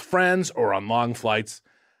night out with friends, or on long flights.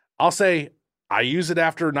 I'll say I use it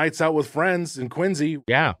after nights out with friends in Quincy.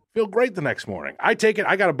 Yeah. Feel great the next morning. I take it.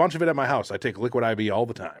 I got a bunch of it at my house. I take Liquid IV all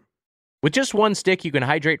the time. With just one stick, you can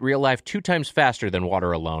hydrate real life 2 times faster than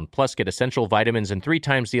water alone, plus get essential vitamins and 3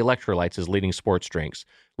 times the electrolytes as leading sports drinks.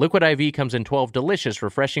 Liquid IV comes in 12 delicious,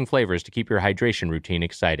 refreshing flavors to keep your hydration routine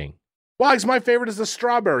exciting. Wags, my favorite is the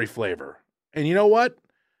strawberry flavor. And you know what?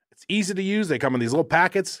 It's easy to use. They come in these little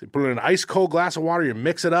packets. You put it in an ice cold glass of water, you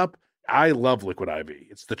mix it up. I love Liquid IV.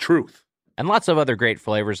 It's the truth. And lots of other great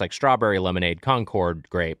flavors like strawberry lemonade, Concord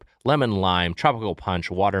grape, lemon lime, tropical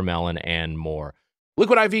punch, watermelon, and more.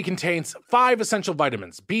 Liquid IV contains 5 essential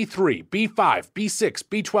vitamins: B3, B5, B6,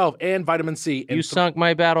 B12, and vitamin C. You sunk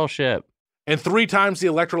my battleship. And 3 times the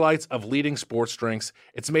electrolytes of leading sports drinks.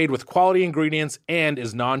 It's made with quality ingredients and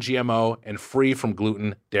is non-GMO and free from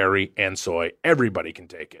gluten, dairy, and soy. Everybody can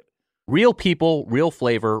take it. Real people, real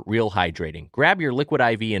flavor, real hydrating. Grab your Liquid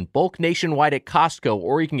IV in bulk nationwide at Costco,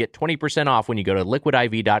 or you can get 20% off when you go to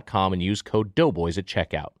liquidiv.com and use code Doughboys at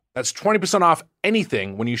checkout. That's 20% off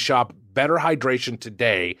anything when you shop Better Hydration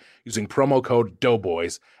today using promo code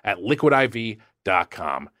Doughboys at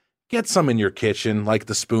liquidiv.com. Get some in your kitchen like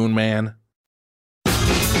the Spoon Man.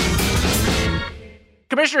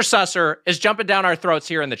 Commissioner Susser is jumping down our throats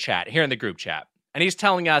here in the chat, here in the group chat. And he's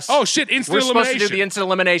telling us, oh shit, instant we're elimination. supposed to do the instant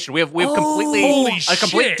elimination. We have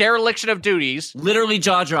complete dereliction of duties. Literally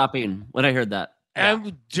jaw dropping when I heard that.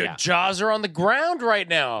 And jaws are on the ground right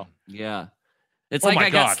now. Yeah. It's like I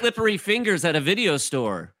got slippery fingers at a video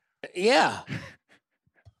store. Yeah.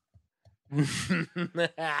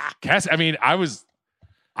 Cass, I was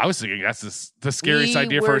thinking that's the scariest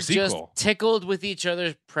idea for a sequel. We were just tickled with each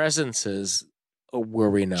other's presences. Were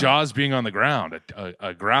we not? Jaws being on the ground,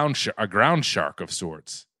 a ground shark of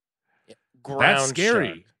sorts. That's scary.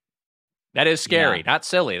 Shark. That is scary. Not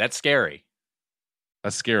silly. That's scary.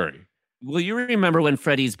 That's scary. Will you remember when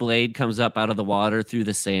Freddy's blade comes up out of the water through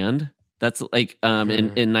the sand? That's like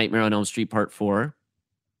in Nightmare on Elm Street Part 4.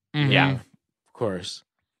 Mm-hmm. Yeah, of course.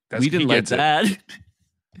 We didn't like that.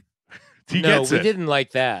 We didn't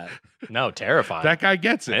like that. No, terrifying. That guy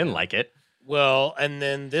gets it. I didn't like it. Well, and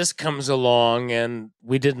then this comes along, and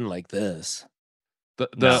we didn't like this.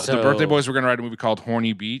 The birthday boys were going to write a movie called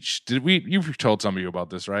Horny Beach. You've told some of you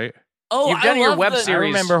about this, right? Oh, you've done your web series.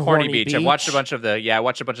 I remember Horny Beach. I've watched a bunch of the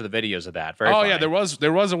videos of that. Very funny. Yeah, there was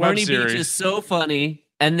a web Horny series. Beach is so funny.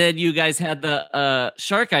 And then you guys had the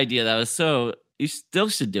shark idea. That was so. You still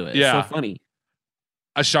should do it. Yeah. It's so funny.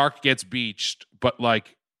 A shark gets beached, but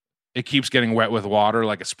like it keeps getting wet with water,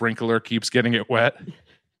 like a sprinkler keeps getting it wet.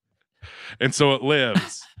 and so it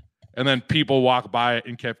lives. And then people walk by it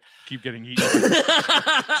and keep getting eaten.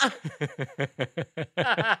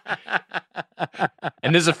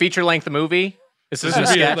 And this is a feature-length movie? This is a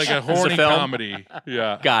sketch? like a horny comedy.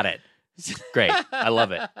 Yeah. Got it. Great. I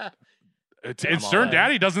love it. And Stern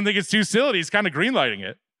Daddy doesn't think it's too silly. He's kind of greenlighting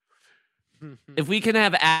it. If we can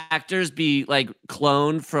have actors be like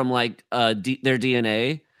cloned from like their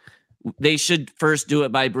DNA, they should first do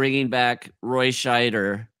it by bringing back Roy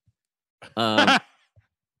Scheider, and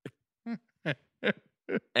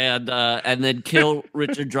then kill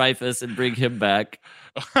Richard Dreyfuss and bring him back,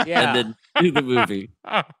 Yeah. and then do the movie.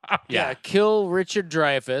 Yeah, kill Richard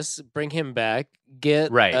Dreyfuss, bring him back, get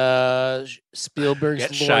Spielberg's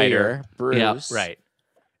Get lawyer, Scheider. Bruce. Yeah, right.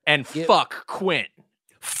 And fuck Quint.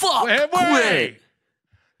 Fuck Quint.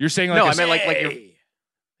 You're saying like no, a- I meant like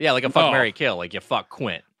you're, like a fuck, marry, kill. Like you fuck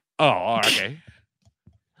Quint. Oh, okay.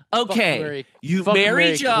 Okay, you fuck marry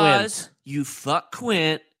Mary Jaws, you fuck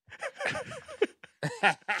Quint,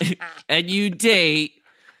 and you date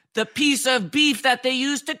the piece of beef that they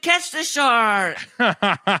used to catch the shark. That's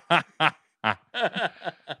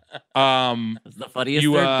the funniest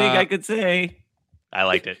third thing I could say. I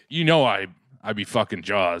liked it. You know I'd be fucking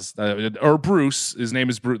Jaws. Or Bruce. His name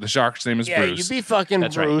is Bruce. The shark's name is Yeah, Bruce. you be fucking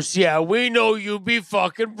That's right. Bruce. Yeah, we know you be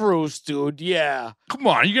fucking Bruce, dude. Yeah. Come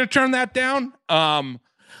on, you gonna turn that down?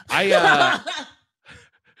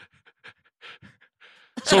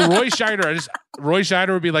 So Roy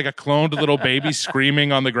Scheider would be like a cloned little baby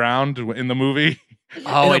screaming on the ground in the movie.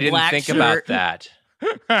 Oh, In a I didn't black think shirt. about that.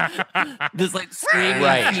 This like screaming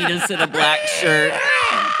Right. fetus in a black shirt.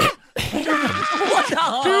 What the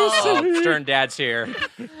Oh, Stern Dad's here.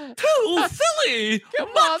 Too silly. Come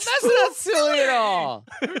on, that's not silly at all.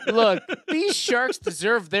 Look, these sharks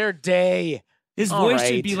deserve their day. His All voice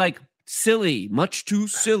right. should be like silly, much too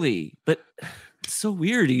silly. But it's so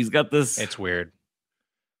weird. He's got this. It's weird.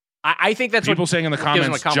 I think that's People what saying in the what gives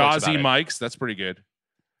him a comments, complex Jawsy about it. Mics. That's pretty good.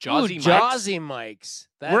 Jawsy Ooh, Mics? Jawsy Mics.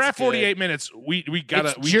 That's We're at good. 48 minutes. We gotta.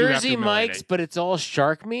 It's We do have to Jersey eliminate. Mics, but it's all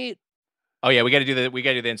shark meat. Oh yeah, we got to do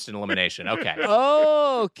the instant elimination. Okay.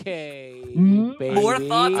 Okay. Baby. More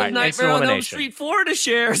thoughts All of right, next Nightmare on Elm elimination. Street 4 to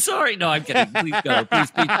share. Sorry. No, I'm kidding. Please go.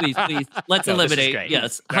 Please. Let's No, this is eliminate. great.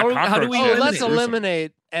 Yes. That How do we cockroach Oh, shit. let's eliminate?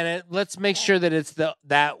 eliminate, and let's make sure that it's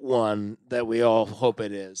that one that we all hope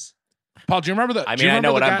it is. Paul, do you remember the? I do you mean, I know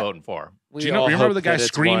remember what the I'm guy- voting for. We Do you know- all remember hope the guy that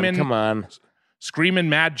it's one. screaming- Come on. Screaming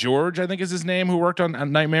Mad George, I think is his name, who worked on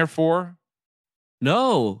Nightmare 4.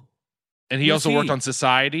 No. And he Who's also worked he? on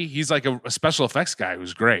Society. He's like a special effects guy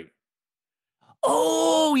who's great.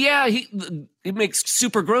 Oh, yeah. He makes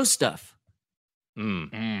super gross stuff.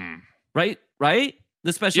 Mm. Right?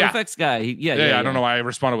 The special Yeah. effects guy. Yeah, I don't know why I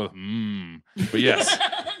responded with but yes.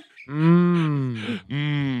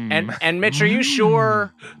 And Mitch, are you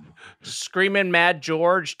sure Screamin' Mad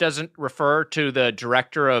George doesn't refer to the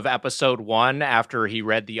director of episode 1 after he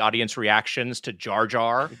read the audience reactions to Jar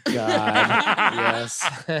Jar? God,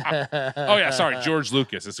 yes. Oh yeah, sorry, George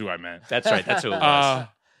Lucas is who I meant. That's right. That's who it was.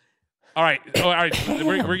 All right.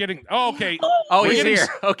 We're getting. Oh, okay. Oh, We're he's getting- here.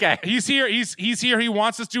 Okay. He's here. He's here. He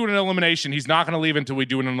wants us to do an elimination. He's not going to leave until we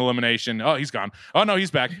do an elimination. Oh, he's gone. Oh no,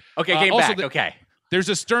 he's back. Okay, came also back. Okay. There's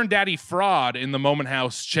a Stern Daddy fraud in the Moment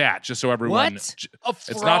House chat, just so everyone. What?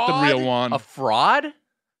 It's not the real one. A fraud?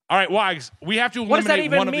 All right, Wags. We have to What does that eliminate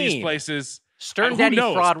even one of these mean? places. Stern Who Daddy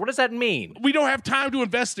knows? fraud. What does that mean? We don't have time to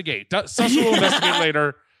investigate. Suss will investigate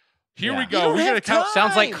later. Here we go. We're gonna count.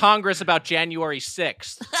 Sounds like Congress about January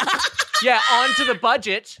 6th. Yeah, on to the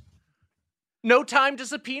budget. No time to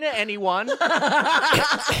subpoena anyone.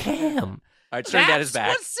 Damn. All right, Stern Dad is back.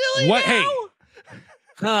 What's silly What? now? Hey.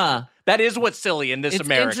 Huh. That is what's silly in this It's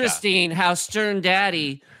America. interesting how Stern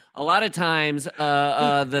Daddy, a lot of times,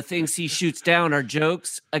 the things he shoots down are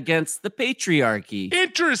jokes against the patriarchy.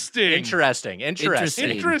 Interesting.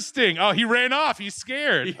 Oh, he ran off. He's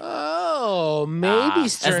scared. Oh, maybe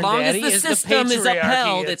Stern As long Daddy as the is system the is patriarchy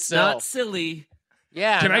upheld, it's not itself. silly.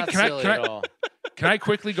 Yeah, Can I- not can I- silly can I- at all. Can I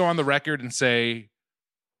quickly go on the record and say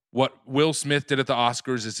what Will Smith did at the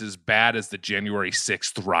Oscars is as bad as the January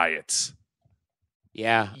 6th riots?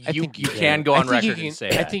 Yeah, I You think can go on record and say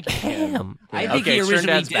I that. think you can. I think Okay, he Stern originally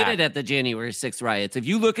Dad's did back. it at the January 6th riots. If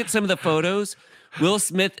you look at some of the photos, Will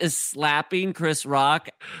Smith is slapping Chris Rock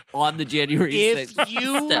on the January If 6th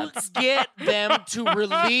you steps. get them to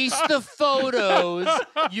release the photos,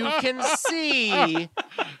 you can see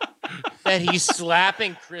that he's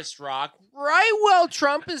slapping Chris Rock right while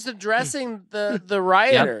Trump is addressing the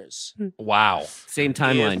rioters. Wow. Same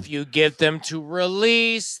timeline. If you get them to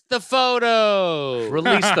release the photos.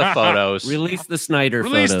 Release the photos. Release the Snyder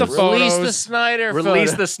Release photos. the photos. Release the Snyder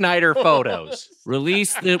Release photos. the Snyder photos.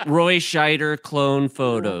 Release the Roy Scheider clone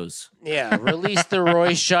photos. Yeah, release the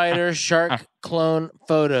Roy Scheider shark clone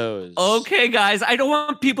photos. Okay, guys, I don't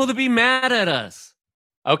want people to be mad at us.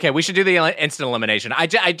 Okay, we should do the instant elimination. I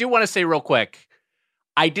do want to say real quick,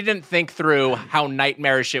 I didn't think through how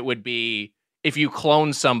nightmarish it would be if you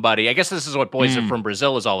clone somebody. I guess this is what Boys from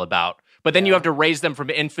Brazil is all about. But then you have to raise them from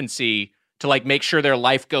infancy to like make sure their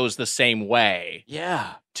life goes the same way.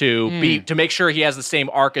 Yeah. To make sure he has the same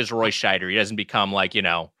arc as Roy Scheider. He doesn't become like,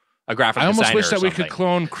 a graphic designer. I almost wish or that we something. could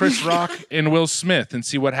clone Chris Rock and Will Smith and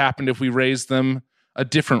see what happened if we raised them a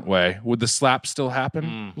different way. Would the slap still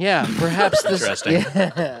happen? Yeah, perhaps this. Interesting.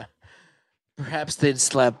 Yeah. Perhaps they'd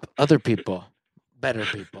slap other people, better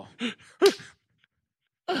people.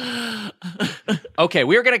 Okay,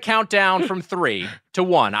 we're going to count down from 3 to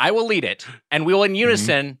 1. I will lead it, and we will in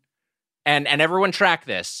unison, and everyone track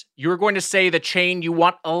this. You're going to say the chain you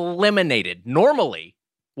want eliminated. Normally,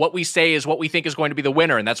 what we say is what we think is going to be the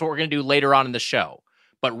winner, and that's what we're going to do later on in the show.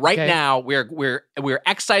 But right now, we're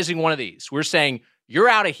excising one of these. We're saying you're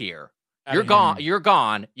out of here. You're gone. You're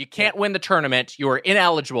gone. You can't win the tournament. You are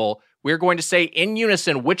ineligible. We're going to say in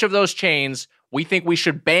unison which of those chains we think we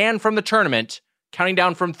should ban from the tournament, counting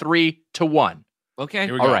down from 3 to 1. Okay.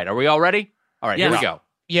 All right. Are we all ready? All right. Yes. Here we go.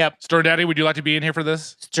 Yep. Stern Daddy, would you like to be in here for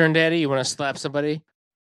this? Stern Daddy, you want to slap somebody?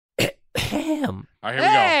 Ham. All right, here we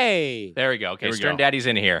go. Hey! There we go. Okay, Here we Stern go. Daddy's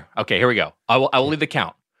in here. Okay, here we go. I will lead the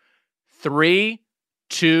count. 3,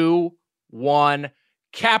 2, 1.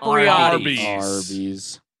 Capriotti.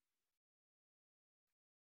 Arbys.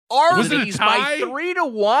 Was it a Arbys tie? by 3 to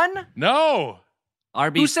 1? No.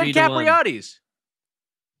 Arbys Who said 3 to 1. Capriotti's?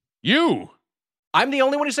 You. I'm the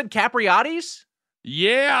only one who said Capriotti's?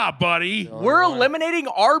 Yeah, buddy. We're eliminating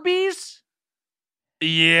Arbys?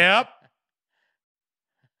 Yep.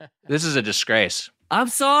 This is a disgrace. I'm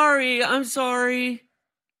sorry. I'm upset.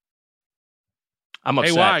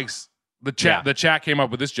 Hey, Wags. The chat came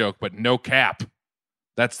up with this joke, but no cap.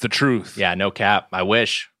 That's the truth. Yeah, no cap. I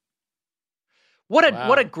wish. What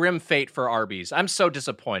a grim fate for Arbys. I'm so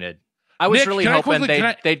disappointed. I was Nick, really can I hoping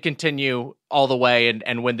quickly- they'd continue all the way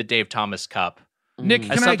and win the Dave Thomas Cup. Nick, As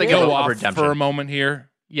can I something of go a off redemption. for a moment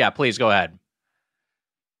here? Yeah, please go ahead.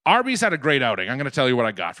 Arby's had a great outing. I'm going to tell you what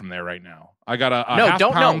I got from there right now. I got a No, half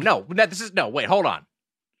don't. pound. No. Wait, hold on.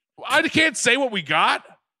 I can't say what we got.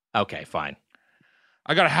 Okay, fine.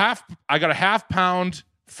 I got a half pound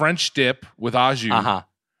French dip with au jus.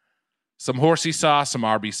 Some horsey sauce, some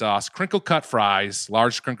Arby sauce, crinkle cut fries,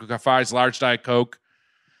 large crinkle cut fries, large Diet Coke,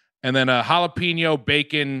 and then a jalapeno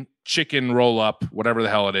bacon chicken roll up, whatever the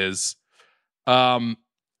hell it is.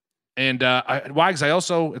 Wags,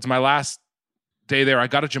 it's my last day there. I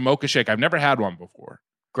got a Jamocha shake. I've never had one before.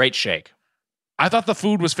 Great shake. I thought the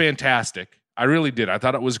food was fantastic. I really did. I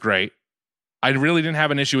thought it was great. I really didn't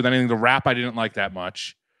have an issue with anything. The wrap I didn't like that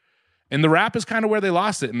much. And the wrap is kind of where they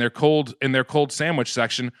lost it in their cold sandwich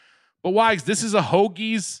section. But Wags, this is a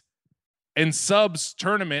hoagies and subs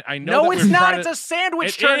tournament. I know. No, it's not. It's a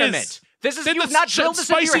sandwich tournament. This is you've not drilled this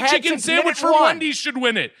into your head chicken since sandwich minute for 1. Wendy's should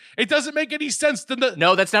win it. It doesn't make any sense.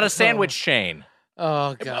 No, that's not a sandwich chain.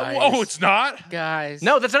 Oh, guys. Oh, it's not? Guys.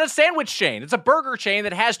 No, that's not a sandwich chain. It's a burger chain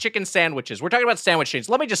that has chicken sandwiches. We're talking about sandwich chains.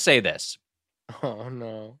 Let me just say this. Oh,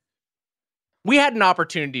 no. We had an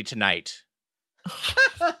opportunity tonight.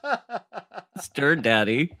 Stern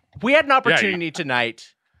Daddy. We had an opportunity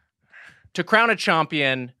tonight to crown a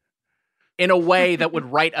champion in a way that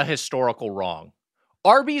would right a historical wrong.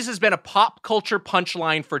 Arby's has been a pop culture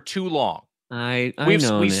punchline for too long.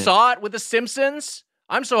 We saw it with The Simpsons.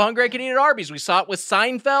 I'm so hungry I can eat at Arby's. We saw it with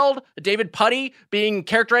Seinfeld, David Puddy being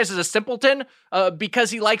characterized as a simpleton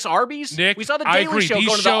because he likes Arby's. Nick, we saw the I Daily agree. Show These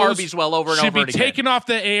going to the shows Arby's well over and should over be again. taken off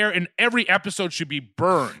the air, and every episode should be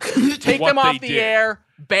burned. Take them off the air,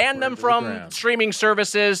 ban them from streaming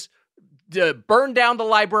services, burn down the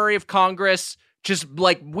Library of Congress. Just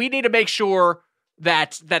like we need to make sure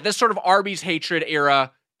that this sort of Arby's hatred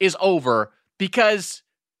era is over, because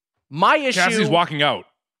my issue. Cassidy's walking out.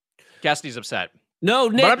 Cassidy's upset. No,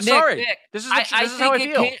 Nick. But I'm sorry. Nick. This is how I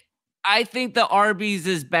feel. I think the Arby's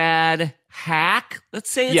is bad. Hack.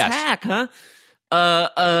 Let's say it's hack, huh?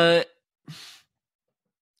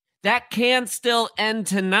 That can still end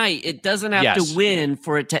tonight. It doesn't have to win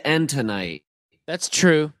for it to end tonight. That's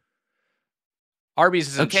true. Arby's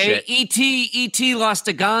isn't shit. E.T. lost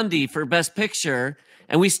to Gandhi for Best Picture,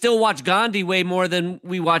 And we still watch Gandhi way more than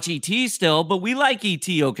we watch E.T. still, but we like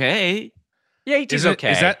E.T. okay. Yeah, E.T.'s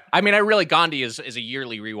okay. Is that? I mean, Gandhi is a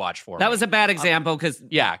yearly rewatch for me. That was a bad example because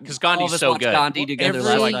Gandhi's so good. Gandhi together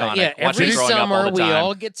last night. Yeah, every summer we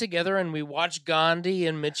all get together and we watch Gandhi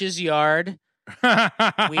in Mitch's yard.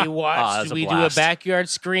 We do a backyard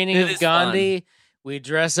screening of Gandhi. Fun. We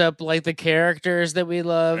dress up like the characters that we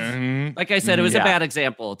love. Mm-hmm. Like I said, it was a bad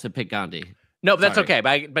example to pick Gandhi. No, but that's okay.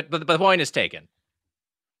 But the point is taken.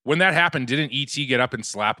 When that happened, didn't E.T. get up and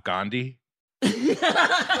slap Gandhi?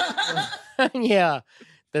 Yeah,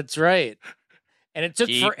 that's right. And it took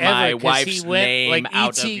forever because he went like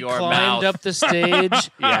E.T. climbed up the stage.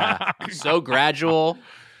 Yeah, so gradual.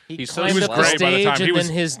 He climbed up the stage, and then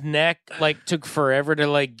his neck like took forever to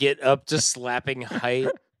like get up to slapping height.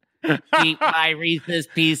 Keep my Reese's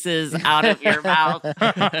Pieces out of your mouth.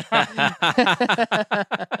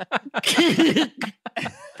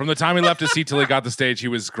 From the time he left his seat till he got the stage, he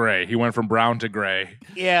was gray. He went from brown to gray.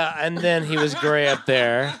 Yeah, and then he was gray up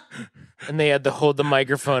there. And they had to hold the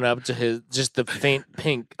microphone up to the faint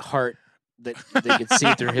pink heart that they could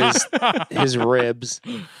see through his ribs.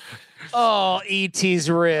 Oh,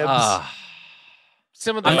 E.T.'s ribs.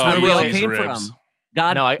 Some of the That's where we all came ribs. from.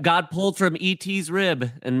 God pulled from E.T.'s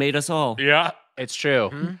rib and made us all. Yeah, it's true.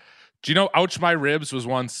 Mm-hmm. Do you know Ouch My Ribs was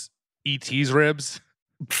once E.T.'s ribs?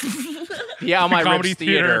 The Ow My Ribs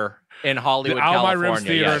Theater in Hollywood, the Ow My California. Ribs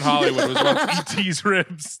Theater in Hollywood was once E.T.'s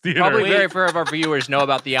Ribs Theater. Probably very few of our viewers know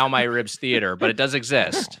about the Ow My Ribs Theater, but it does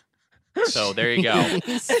exist. So there you go.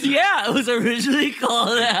 Yeah, it was originally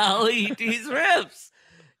called Al E.T.'s Ribs.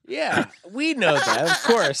 Yeah, we know that, of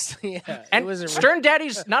course. Yeah, and Stern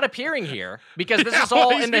Daddy's not appearing here because this is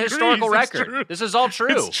all in the historical record. This is all true.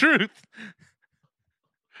 It's truth.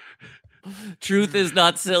 Truth is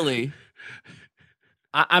not silly.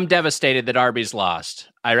 I'm devastated that Arbys lost.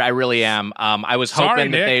 I really am. I was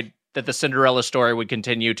hoping that the Cinderella story would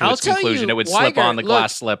continue to its conclusion. It would slip on the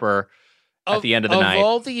glass slipper at the end of the night. Of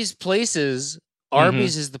all these places,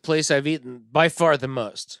 Arbys is the place I've eaten by far the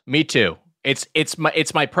most. Me too. It's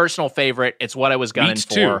my personal favorite. It's what I was gunning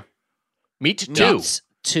for. Meat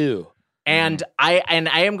too. And I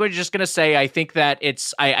am just going to say I think that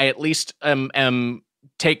I at least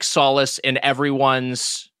take solace in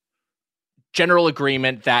everyone's general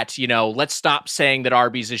agreement that, let's stop saying that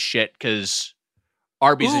Arbys is shit because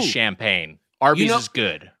Arbys is champagne. Arbys is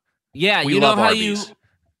good. Yeah, we you know love how Arbys.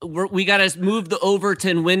 we got to move the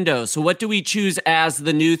Overton window. So what do we choose as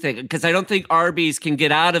the new thing? Because I don't think Arbys can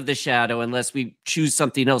get out of the shadow unless we choose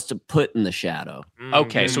something else to put in the shadow.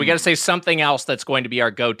 Okay, so we got to say something else that's going to be our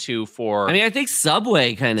go-to for. I mean, I think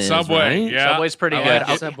Subway kind of Subway, is, right? yeah. Subway's pretty I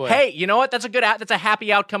good. Subway. Hey, you know what? That's a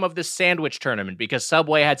happy outcome of this sandwich tournament because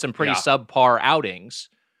Subway had some pretty subpar outings.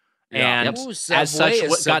 Yeah. And as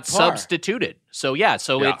such, got substituted. So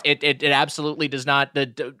it absolutely does not.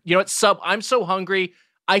 I'm so hungry.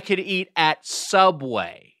 I could eat at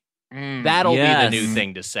Subway. That'll be the new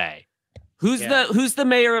thing to say. Who's the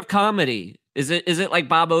mayor of comedy? Is it like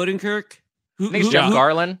Bob Odenkirk? I think it's Jeff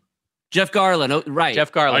Garlin. Jeff Garlin, oh, right?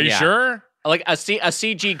 Jeff Garlin. Are you sure? Like a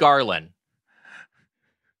CG Garlin.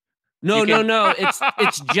 No.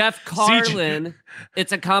 It's Jeff Carlin.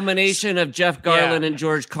 It's a combination of Jeff Garlin and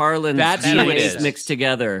George Carlin. That's who it is mixed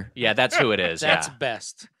together. Yeah, that's who it is. That's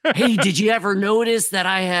best. Hey, did you ever notice that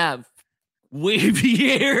I have wavy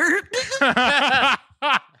hair?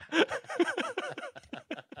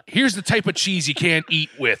 Here's the type of cheese you can't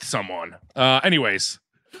eat with someone. Anyways.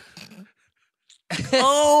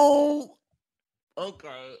 Oh,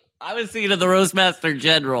 okay. I was thinking of the Roastmaster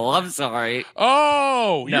General. I'm sorry.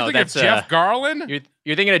 Oh, you're thinking of Jeff Garlin?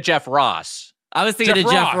 You're thinking of Jeff Ross. I was thinking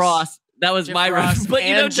of Jeff Ross. That was my Ross. But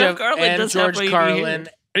Jeff Garlin does George have Carlin.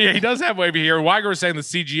 Yeah, he does have wavy hair. Weiger was saying the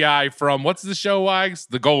CGI from what's the show, Wags?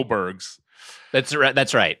 The Goldbergs. That's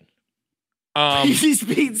right. He's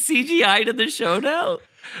being CGI'd in the show now.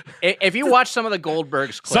 If you watch some of the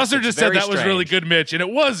Goldbergs clips, Susser just said that was really good, Mitch, and it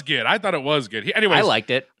was good. I thought it was good. Anyways, I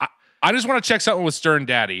liked it. I just want to check something with Stern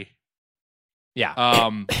Daddy. Yeah.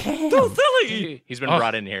 So silly. He's been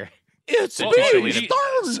brought in here. It's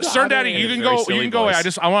Stern Daddy. You can go.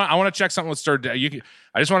 I want to check something with Stern Daddy.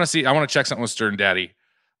 I want to check something with Stern Daddy.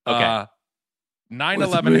 Okay.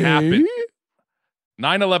 9/11 happened.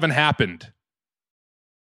 9/11 happened.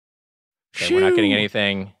 Okay, we're not getting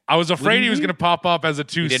anything. I was afraid he was going to pop up as a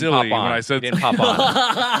too silly when I said he didn't pop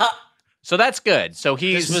on. So that's good. So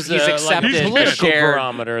he's accepted like the shared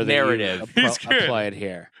barometer narrative. He's good. Applied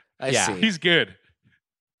here. I see. He's good.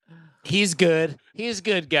 He's good. He's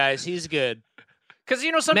good, guys. He's good. Because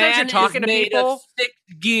sometimes you're talking to people. Of 6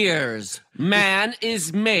 gears. Man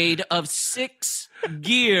is made of 6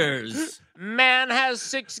 gears. Man has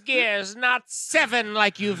 6 gears, not 7,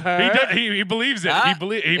 like you've heard. He believes it.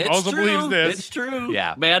 He also believes this. It's true.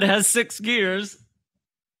 Yeah. Man has 6 gears.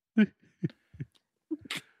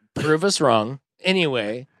 Prove us wrong.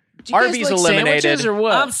 Anyway, do you Arby's guys like eliminated. sandwiches or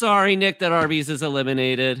what? I'm sorry, Nick, that Arby's is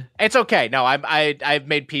eliminated. It's okay. No, I've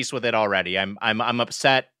made peace with it already. I'm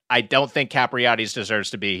upset. I don't think Capriotti's deserves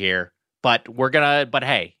to be here, but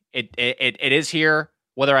hey, it is here,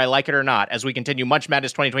 whether I like it or not, as we continue Munch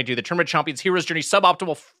Madness 2022, the Tournament Champions Heroes Journey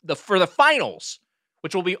suboptimal for the finals,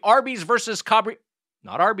 which will be Arbys versus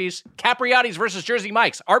Capriotti's versus Jersey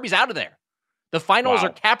Mike's. Arby's out of there. The finals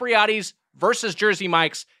are Capriotti's versus Jersey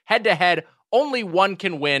Mike's head to head. Only one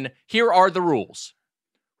can win. Here are the rules.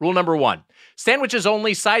 Rule number 1, sandwiches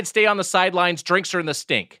only, sides stay on the sidelines, drinks are in the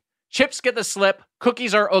stink. Chips get the slip,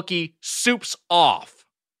 cookies are ookie, soup's off.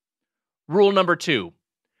 Rule number 2,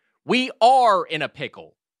 we are in a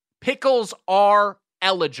pickle. Pickles are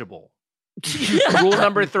eligible. Rule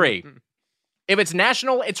number 3, if it's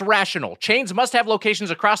national, it's rational. Chains must have locations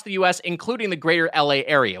across the U.S., including the greater L.A.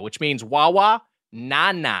 area, which means Wawa,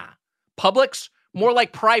 nah. Publix, more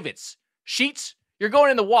like privates. Sheets, you're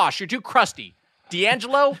going in the wash. You're too crusty.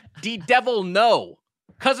 D'Angelo, D-Devil, no.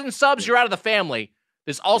 Cousin Subs, you're out of the family.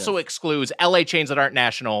 This also excludes LA chains that aren't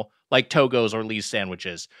national, like Togo's or Lee's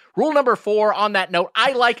Sandwiches. Rule number 4, on that note,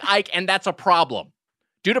 I like Ike, and that's a problem.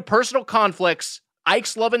 Due to personal conflicts,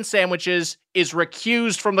 Ike's Love and Sandwiches is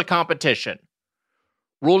recused from the competition.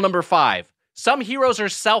 Rule number 5, some heroes are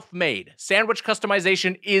self-made. Sandwich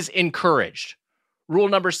customization is encouraged. Rule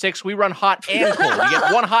number 6, we run hot and cold. You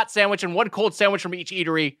get 1 hot sandwich and 1 cold sandwich from each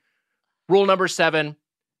eatery. Rule number 7,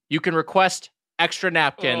 you can request extra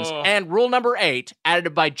napkins. And rule number 8,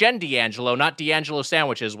 added by Jen D'Angelo, not D'Angelo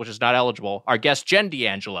Sandwiches, which is not eligible, our guest Jen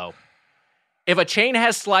D'Angelo. If a chain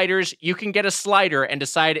has sliders, you can get a slider and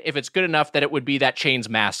decide if it's good enough that it would be that chain's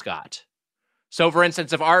mascot. So, for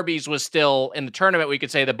instance, if Arby's was still in the tournament, we could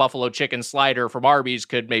say the buffalo chicken slider from Arby's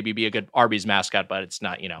could maybe be a good Arby's mascot, but it's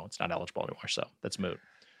not, it's not eligible anymore. So that's moot.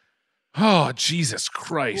 Oh, Jesus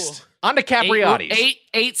Christ. On to Capriotti's.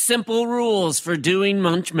 Eight simple rules for doing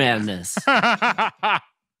Munch Madness.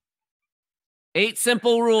 8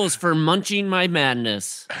 simple rules for munching my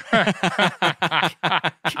madness. All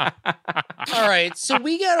right, so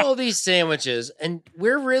we got all these sandwiches, and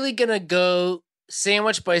we're really going to go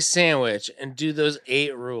sandwich by sandwich and do those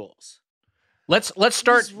 8 rules. Let's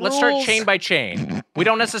start chain by chain. We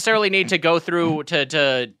don't necessarily need to go through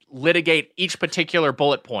to litigate each particular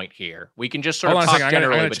bullet point here. We can just sort of talk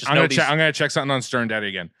generally. I'm going to check something on Stern Daddy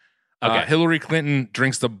again. Okay. Hillary Clinton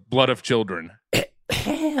drinks the blood of children.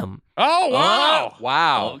 Damn. Oh, wow.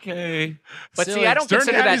 Wow. Okay. But see, I don't Stern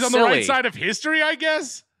consider Daddy's that on silly. the right side of history, I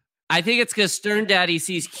guess. I think it's because Stern Daddy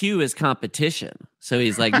sees Q as competition. So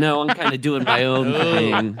he's like, no, I'm kind of doing my own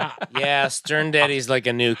thing. Yeah, Stern Daddy's like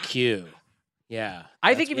a new Q. Yeah.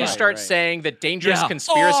 I think if you start saying that dangerous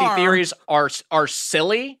conspiracy theories are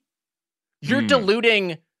silly, you're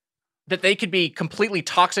diluting that they could be completely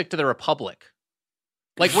toxic to the Republic.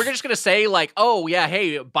 Like, we're just going to say, like, oh, yeah,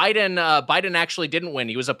 hey, Biden actually didn't win.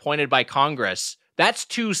 He was appointed by Congress. That's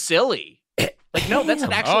too silly. Like, no, that's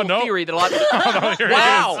an actual theory that a lot of people...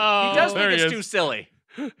 Wow, he does think it's too silly.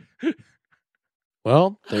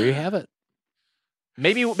 Well, there you have it.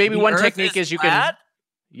 Maybe one technique is you flat? can...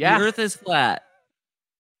 Yeah. The Earth is flat.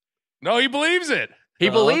 No, he believes it. He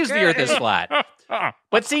believes the Earth is flat.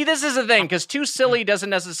 But see, this is the thing, because too silly doesn't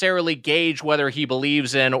necessarily gauge whether he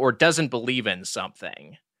believes in or doesn't believe in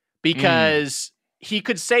something. Because he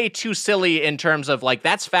could say too silly in terms of, like,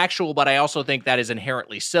 that's factual, but I also think that is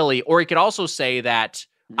inherently silly. Or he could also say that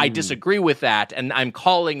I disagree with that, and I'm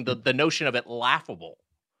calling the notion of it laughable.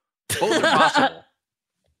 Both are possible.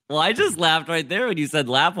 Well, I just laughed right there when you said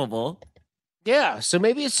laughable. Yeah, so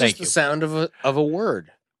maybe it's just the sound of a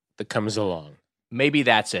word that comes along. Maybe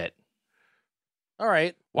that's it. All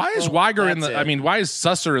right. Why is Weiger why is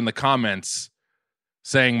Susser in the comments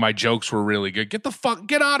saying my jokes were really good? Get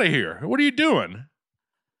out of here. What are you doing?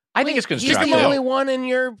 I think it's constructive. He's the only one in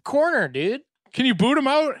your corner, dude. Can you boot him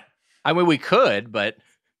out? I mean, we could, but...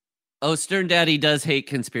 Oh, Stern Daddy does hate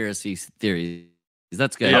conspiracy theories.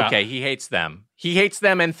 That's good. Yeah. Okay, he hates them. He hates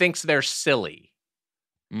them and thinks they're silly.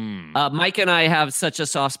 Mike and I have such a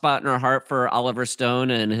soft spot in our heart for Oliver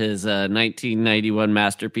Stone and his 1991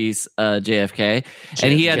 masterpiece, JFK.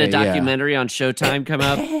 And he had a documentary on Showtime come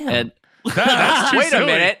up. And that's wait silly. A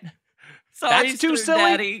minute. Sorry, that's too Stern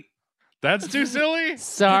silly. Daddy. That's too silly.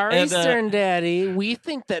 Sorry, Stern Daddy. We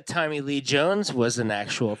think that Tommy Lee Jones was an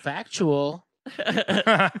actual factual.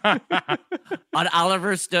 On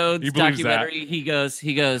Oliver Stone's documentary, he goes,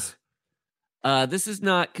 this is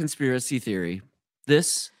not conspiracy theory.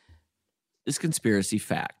 This is conspiracy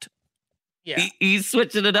fact. Yeah. He's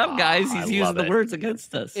switching it up, guys. I He's using love the it. words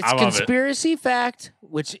against us. It's conspiracy fact,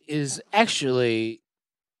 which is actually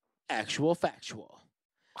actual factual.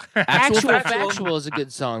 Actual factual is a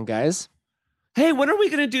good song, guys. Hey, when are we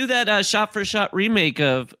going to do that shot for shot remake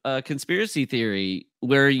of Conspiracy Theory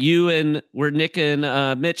where Nick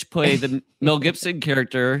and Mitch play the Mel Gibson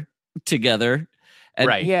character together? And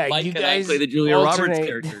Right. Yeah, Mike you and guys I play the Julia alternate. Roberts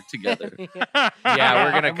character together. Yeah,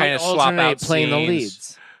 we're gonna kind of swap out playing scenes. the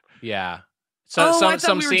leads. Yeah. I Some thought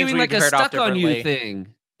we were scenes doing we like a heard off stuck on you differently.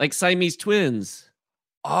 thing, like Siamese twins.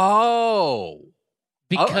 Oh,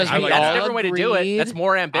 Because I we mean, that's a all different way to do it. agreed. That's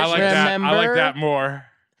more ambitious. I like that. I like Remember? that more.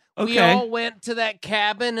 We all went to that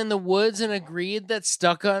cabin in the woods and agreed that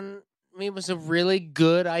Stuck on Me was a really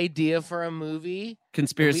good idea for a movie.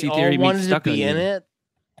 Conspiracy we Theory all wanted meets to Stuck on be You. in it.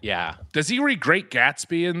 Yeah. Does he read Great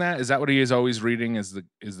Gatsby in that? Is that what he is always reading? Is the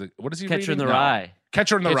what is he reading? Catcher in the No. Rye.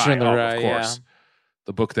 Catcher in the Catcher Rye. in the Oh, Rye, of course.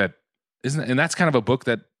 The book that isn't, and that's kind of a book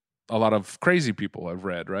that a lot of crazy people have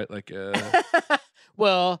read, right? Like,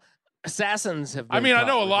 Well, assassins have. I been mean, I caught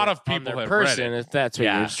know a with lot it of on people their have read person, it. if that's what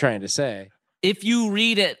Yeah. you're trying to say. If you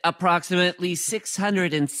read it approximately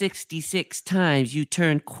 666 times, you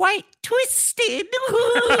turn quite twisted.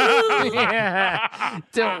 Yeah.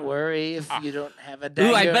 Don't worry if you don't have a dagger.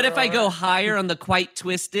 Ooh, I bet if I or- go higher on the quite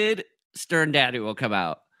twisted, Stern Daddy will come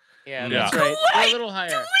out. Yeah, Yeah. that's right. Go a little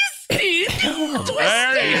higher. there he He's is.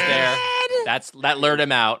 there. That lured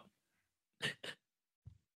him out.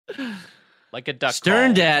 Like a duck. Stern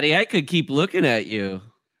call. Daddy, I could keep looking at you.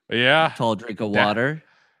 Yeah. Tall drink of water.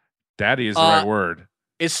 Daddy is the right word.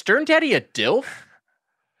 Is Stern Daddy a dilf?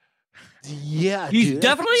 Yeah, He dude.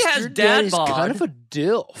 definitely has Stern dad Daddy's bod. kind of a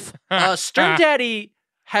dilf. Stern Daddy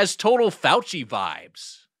has total Fauci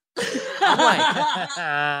vibes.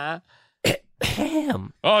 I'm like,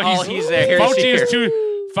 Damn. Oh, he's there. Here, Fauci see is here.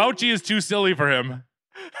 Fauci is too silly for him.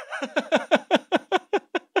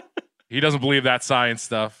 He doesn't believe that science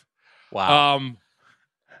stuff. wow.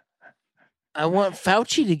 I want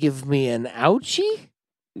Fauci to give me an ouchie.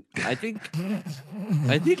 I think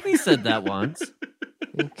we said that once.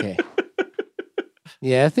 Okay.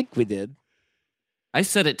 Yeah, I think we did. I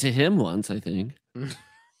said it to him once, I think.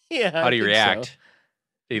 Yeah. How do you react?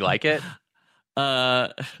 Did he like it?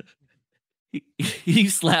 He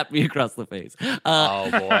slapped me across the face.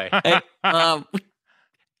 Oh boy. Hey,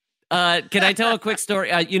 can I tell a quick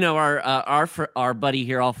story? Our buddy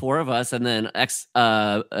here, all four of us, and then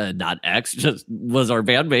not X, just was our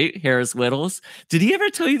bandmate, Harris Whittles. Did he ever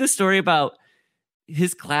tell you the story about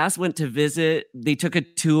his class went to visit? They took a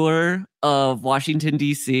tour of Washington,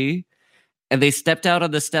 D.C., and they stepped out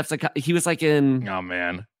on the steps. He was like in Oh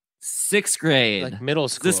man. 6th grade. Like middle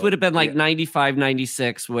school. This would have been like 95,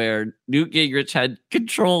 96, where Newt Gingrich had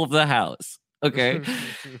control of the house. Okay.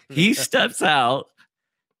 He steps out.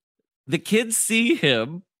 The kids see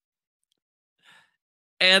him.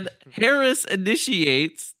 And Harris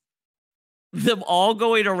initiates them all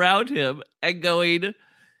going around him and going,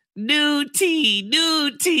 new tea,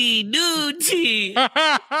 new tea, new tea.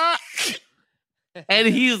 And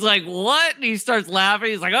he's like, what? And he starts laughing.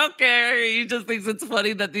 He's like, okay. He just thinks it's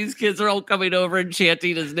funny that these kids are all coming over and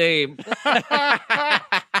chanting his name.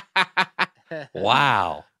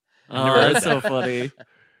 Wow. Oh, that's so funny.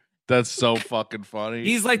 That's so fucking funny.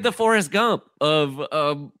 He's like the Forrest Gump of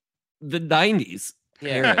the 90s.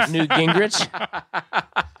 Yeah. Newt Gingrich.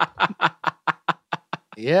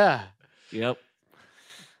 Yeah. Yep.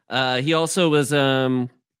 He also was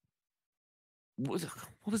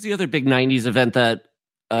what was the other big 90s event that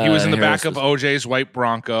he was in the Harris back of was- OJ's white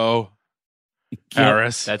Bronco.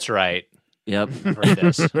 Harris. That's right. Yep. I've heard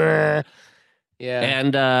this. Yeah.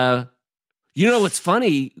 And you know what's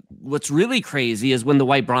funny? What's really crazy is when the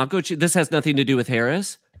white Bronco this has nothing to do with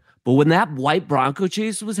Harris, but when that white Bronco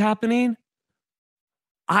chase was happening,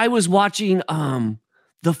 I was watching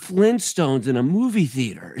the Flintstones in a movie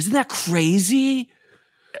theater. Isn't that crazy?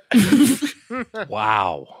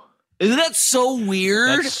 Wow. Isn't that so weird?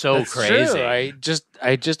 That's so That's crazy. true.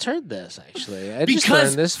 I just heard this actually. I just Because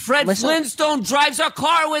learned this Fred myself. Flintstone drives a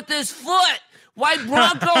car with his foot. White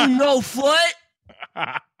Bronco, no foot.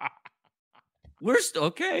 We're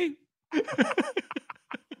okay.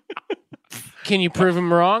 Can you prove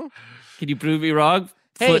him wrong? Can you prove me wrong?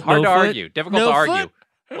 Hey, Foot, Hard no to foot? argue. Difficult No to argue.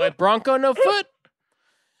 foot? White Bronco, no foot?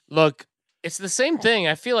 Look, it's the same thing.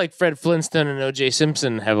 I feel like Fred Flintstone and O.J.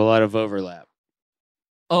 Simpson have a lot of overlap.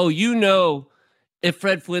 Oh, you know, if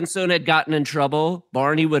Fred Flintstone had gotten in trouble,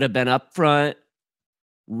 Barney would have been up front,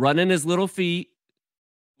 running his little feet.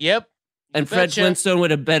 Yep. And Fred betcha. Flintstone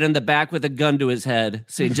would have been in the back with a gun to his head,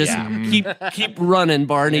 saying, "Just keep running,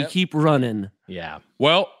 Barney. Yep. Keep running." Yeah.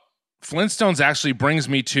 Well, Flintstones actually brings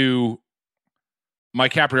me to my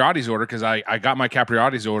Capriotti's order because I got my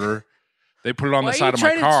Capriotti's order. They put it on the side of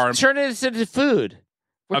my car. Turn it into food.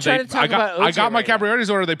 We're trying to talk about OJ I got my right now. Capriotti's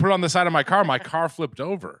order. They put it on the side of my car. My car flipped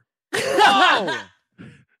over. Oh,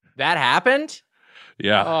 that happened?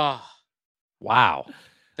 Yeah. Oh, Wow.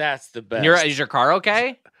 that's the best. Is your car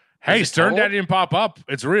okay? Hey, Is it Stern totaled? Daddy didn't pop up.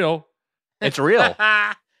 It's real. It's real.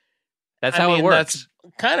 That's how it works.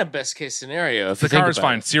 That's kind of best case scenario. If The you think car is about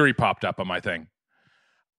fine. it. Siri popped up on my thing.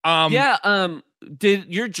 Did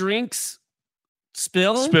your drinks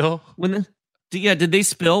spill? Spill? Did they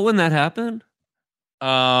spill when that happened?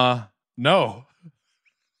 No.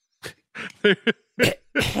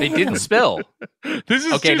 They didn't spill. This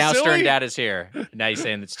is okay. too Now silly. Stern Dad is here. Now he's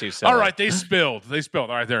saying it's too silly. All right, they spilled. All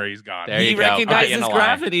right, there he's gone. There He you go. recognizes Okay,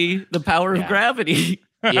 gravity, the power of gravity.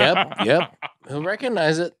 Yep. He'll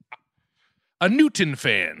recognize it. A Newton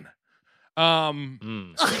fan. Oh,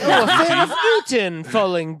 a fan of Newton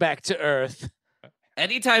falling back to Earth.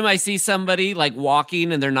 Anytime I see somebody like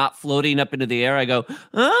walking and they're not floating up into the air, I go,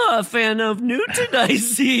 "Oh, a fan of Newton, I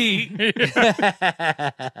see."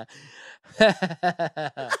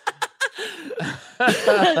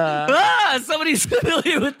 Somebody's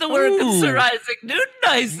familiar with the work of Sir Isaac Newton,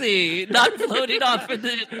 I see. Not floating off in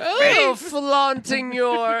the Oh, flaunting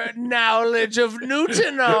your knowledge of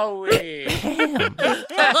Newton, are we?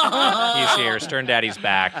 He's here. Stern Daddy's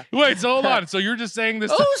back. Wait, so hold on. So you're just saying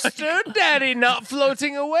this? Oh, Stern Daddy, not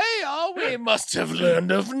floating away, are we? Must have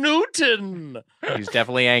learned of Newton. He's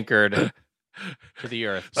definitely anchored to the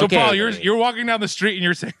earth. So Okay. Paul, you're walking down the street and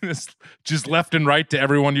you're saying this just left and right to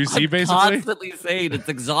everyone you see, basically. constantly saying it's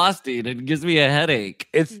exhausting. It gives me a headache.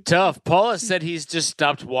 It's tough. Paula said he's just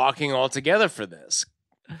stopped walking altogether for this.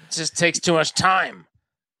 It just takes too much time.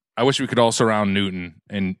 I wish we could all surround Newton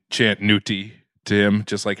and chant Newty to him,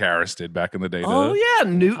 just like Harris did back in the day. Oh yeah,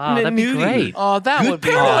 Newton that'd and be Newton. great. Oh, that Good would be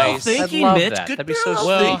parallel nice. thinking, I'd love Mitch. that. Good That'd be so parallel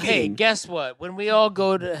Well, thinking. hey, guess what? When we all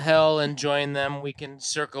go to hell and join them, we can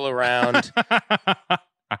circle around.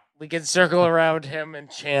 We can circle around him and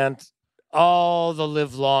chant all the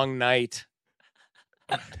live long night.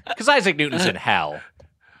 Because Isaac Newton's in hell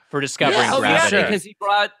for discovering Oh yeah, gravity. because he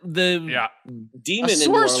brought the demon A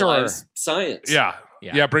into our sorcerer. lives. Science. Yeah.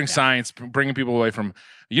 Bring science, bringing people away from.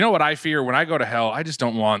 You know what I fear when I go to hell? I just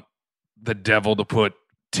don't want the devil to put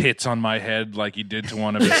tits on my head like he did to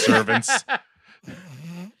one of his servants.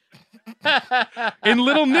 In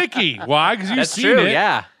Little Nicky. Why? Because you've That's seen true. it.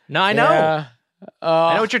 Yeah. No, I know. Yeah.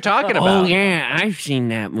 I know what you're talking Oh about. yeah, I've seen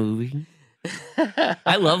that movie.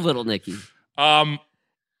 I love Little Nicky.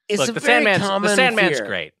 It's Look, a the very Sandman's common the Sandman's fear.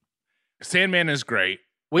 great. Sandman is great.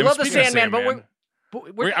 We And love the speaking of Sandman, but Sandman,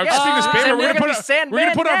 we're I'm speaking of Sandman, we're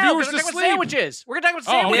gonna put our viewers to We're sleep. sandwiches. We're gonna talk about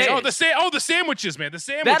Oh, sandwiches. okay. The sandwiches, man. The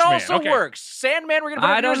sandwich That man. also Okay. works. Sandman, we're gonna put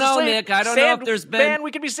our I don't viewers to know, sleep. Nick. I don't know if there's been- Man,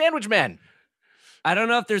 we could be sandwich men. I don't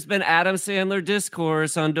know if there's been Adam Sandler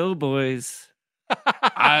discourse on Doughboys.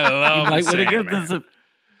 I love Might the wanna give Sandman. this a-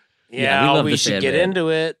 Yeah, we love we the should get Sandman. into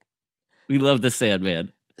it. We love the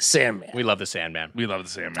Sandman. Sandman. We love the Sandman. We love the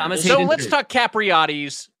Sandman. Thomas So Hayden let's Church. talk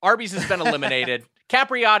Capriotti's. Arby's has been eliminated.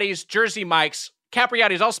 Capriotti's, Jersey Mike's,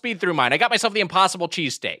 Capriotti's. I'll speed through mine. I got myself the Impossible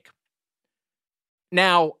cheesesteak.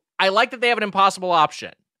 Now, I like that they have an Impossible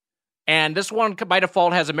option. And this one, by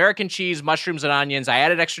default, has American cheese, mushrooms, and onions. I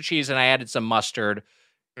added extra cheese and I added some mustard.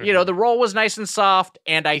 You know, the roll was nice and soft,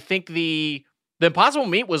 and I think the Impossible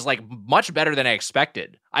meat was like much better than I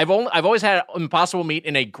expected. I've always had Impossible meat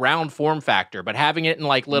in a ground form factor, but having it in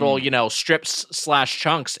like little, strips /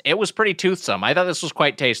 chunks, it was pretty toothsome. I thought this was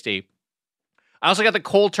quite tasty. I also got the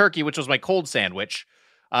cold turkey, which was my cold sandwich.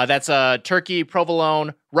 That's a turkey,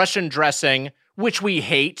 provolone, Russian dressing, which we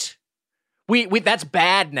hate. We that's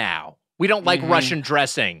bad now. We don't like Russian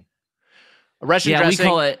dressing. Russian dressing. we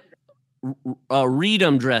call it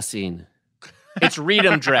Reedum dressing. It's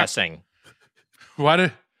Reedum dressing.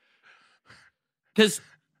 What? Because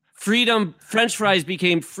French fries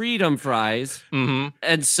became freedom fries. Mm-hmm.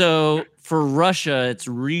 And so for Russia, it's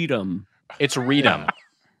Reedum. It's Reedum.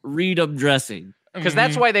 Reedum dressing. Because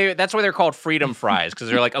that's why they're called freedom fries. Because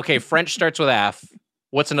they're like, okay, French starts with F.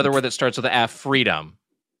 What's another word that starts with F? Freedom.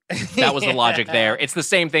 That was the logic there. It's the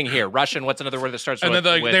same thing here. Russian. What's another word that starts And with?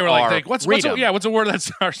 then with they were R? like, what's a word that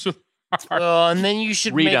starts with R? Well, and then you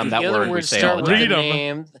should Reedum, make that the other word we word say start all with the the time.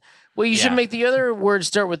 name. Well, you should Yeah. make the other word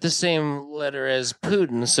start with the same letter as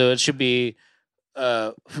Putin, so it should be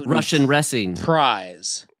Russian dressing.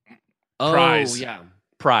 prize. Oh, Prize. yeah.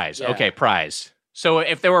 Prize. Yeah. Okay, prize. So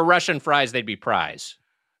if there were Russian fries, they'd be prize.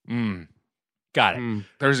 Got it.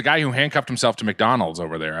 There's a guy who handcuffed himself to McDonald's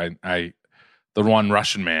over there. The one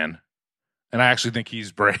Russian man, and I actually think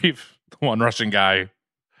he's brave. The one Russian guy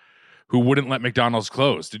who wouldn't let McDonald's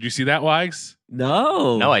close. Did you see that, Wags?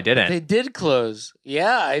 No, I didn't. They did close.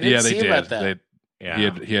 Yeah, I didn't see about that.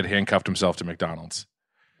 He had handcuffed himself to McDonald's.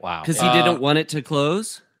 Wow. Because he didn't want it to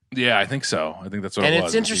close? Yeah, I think so. I think that's what it was. And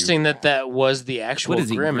it's interesting that was the actual What is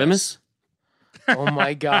he, Grimace. Oh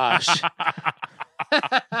my gosh.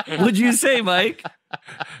 What'd you say, Mike?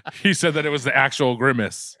 He said that it was the actual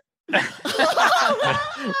Grimace.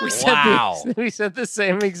 We said the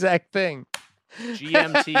same exact thing.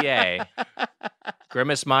 GMTA.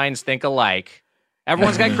 Grimace minds think alike.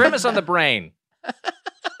 Everyone's got Grimace on the brain.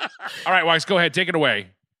 All right, Wags, go ahead. Take it away.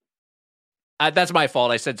 That's my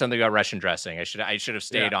fault. I said something about Russian dressing. I should have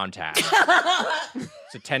stayed on task.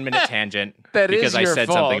 It's a 10-minute tangent because I said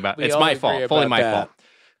something about it's my fault. Fully my fault.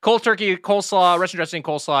 Cold turkey, coleslaw, Russian dressing,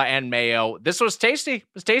 coleslaw, and mayo. This was tasty. It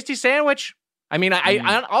was a tasty sandwich. I mean,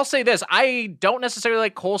 I'll say this. I don't necessarily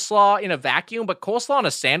like coleslaw in a vacuum, but coleslaw in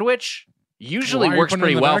a sandwich usually works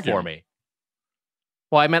pretty well for me.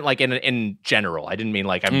 Well, I meant like in general. I didn't mean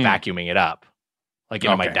like I'm vacuuming it up. Like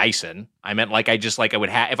my Dyson. I meant like I would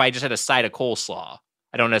have if I just had a side of coleslaw.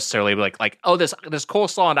 I don't necessarily like this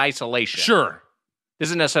coleslaw in isolation. Sure. This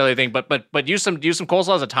isn't necessarily a thing, but use some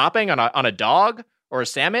coleslaw as a topping on a dog or a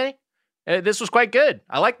salmon. This was quite good.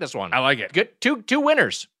 I like this one. I like it. Good. Two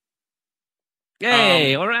winners.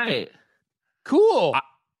 Yay! All right. Cool.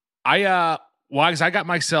 Wags, I got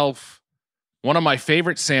myself one of my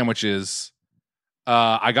favorite sandwiches.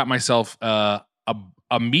 I got myself a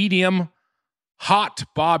medium hot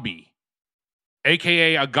Bobby,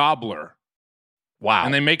 aka a gobbler. Wow!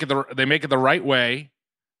 And they make it the right way.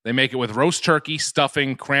 They make it with roast turkey,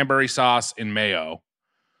 stuffing, cranberry sauce, and mayo.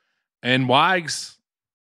 And Wags,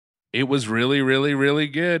 it was really, really, really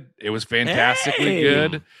good. It was fantastically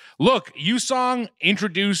good. Look, Yusong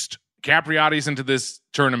introduced Capriotti's into this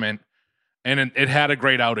tournament, and it had a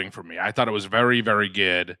great outing for me. I thought it was very, very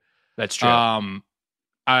good. That's true.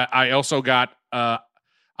 I also got, I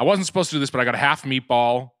wasn't supposed to do this, but I got a half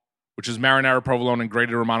meatball, which is marinara, provolone, and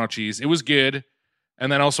grated Romano cheese. It was good.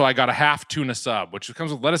 And then also I got a half tuna sub, which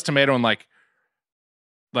comes with lettuce, tomato, and like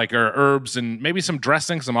herbs and maybe some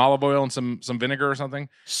dressing, some olive oil, and some vinegar or something.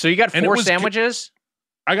 So you got 4 sandwiches?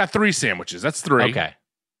 I got 3 sandwiches. That's 3. Okay.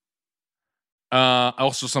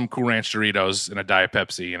 Also some Cool Ranch Doritos and a Diet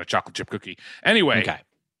Pepsi and a chocolate chip cookie. Anyway,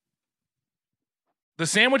 the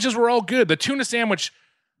sandwiches were all good. The tuna sandwich,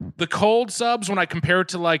 the cold subs, when I compare it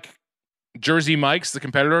to like Jersey Mike's, the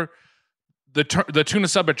competitor, the tuna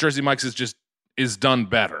sub at Jersey Mike's is done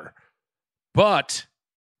better. But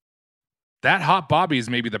that hot Bobby is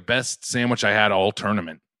maybe the best sandwich I had all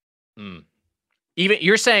tournament. Even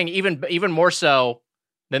you're saying even more so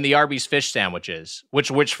than the Arbys fish sandwiches,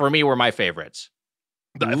 which for me were my favorites.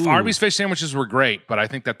 The Arbys fish sandwiches were great, but I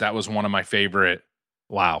think that was one of my favorite.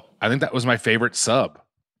 Wow. I think that was my favorite sub.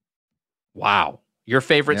 Wow. Your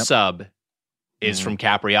favorite sub is from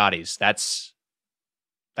Capriotti's. That's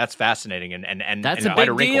fascinating and that's and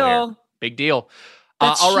a big deal. Here. Big deal.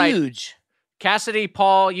 That's all right. huge. Cassady,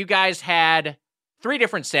 Paul, you guys had 3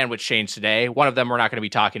 different sandwich chains today. One of them we're not going to be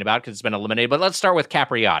talking about because it's been eliminated, but let's start with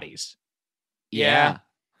Capriotti's. Yeah.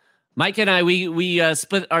 Mike and I, we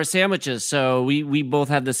split our sandwiches, so we both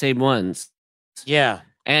had the same ones. Yeah.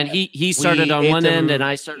 And he started on one end, and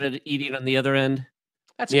I started eating on the other end.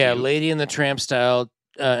 That's cute. Lady in the Tramp style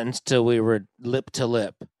until we were lip to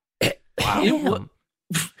lip. Wow.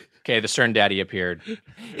 Okay, the Stern Daddy appeared.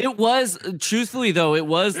 It was, truthfully though, it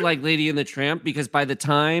was like Lady and the Tramp, because by the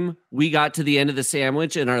time we got to the end of the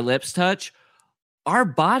sandwich and our lips touch, our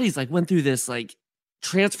bodies like went through this like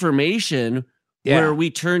transformation where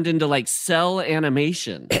we turned into like cell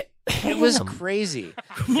animation. It was crazy.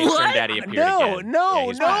 Okay, Stern Daddy appeared again.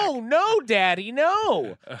 No, Daddy,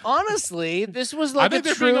 no. Honestly, this was like a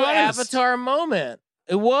true Avatar moment.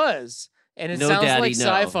 It was. And it sounds like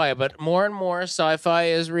sci-fi, but more and more sci-fi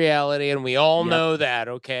is reality, and we all know that,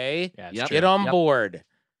 okay? Yeah, Get on board.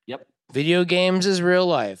 Yep. Video games is real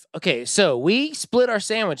life. Okay, so we split our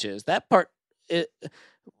sandwiches. That part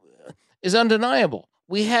is undeniable.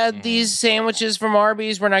 We had these sandwiches from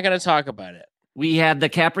Arbys. We're not going to talk about it. We had the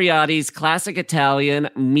Capriotti's classic Italian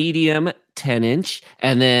medium 10-inch,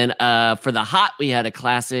 and then for the hot, we had a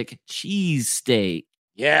classic cheesesteak.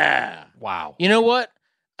 Yeah. Wow. You know what?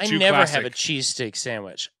 I Too never classic. have a cheesesteak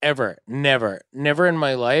sandwich. Ever. Never in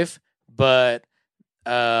my life. But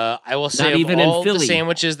I will say, Not even of in all the Philly.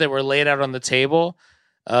 sandwiches that were laid out on the table,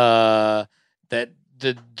 that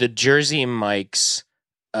the Jersey Mike's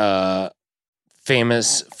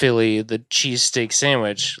famous Philly, the cheesesteak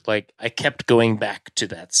sandwich, like I kept going back to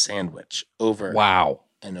that sandwich over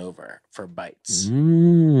and over for bites.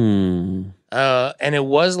 Mm. And it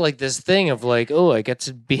was like this thing of like, oh, I get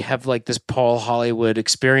to have like this Paul Hollywood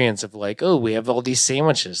experience of like, oh, we have all these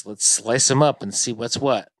sandwiches. Let's slice them up and see what's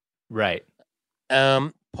what. Right.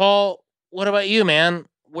 Paul, what about you, man?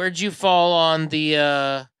 Where'd you fall on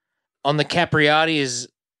the Capriotti's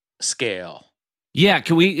scale? Yeah,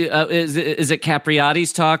 can we? Is it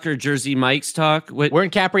Capriotti's talk or Jersey Mike's talk? We're in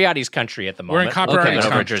Capriotti's country at the moment. We're in Capriotti's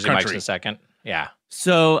over Jersey country. Mike's in a second. Yeah.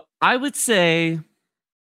 So I would say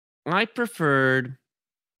I liked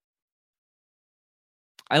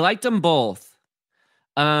them both.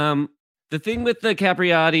 The thing with the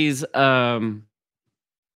Capriotti's,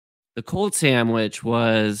 the cold sandwich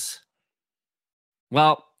was,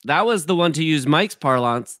 well, that was the one, to use Mike's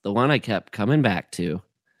parlance, the one I kept coming back to.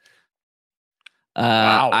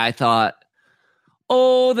 Wow. I thought,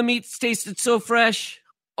 oh, the meat tasted so fresh.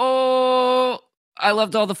 Oh, I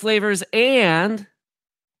loved all the flavors. And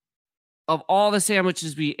of all the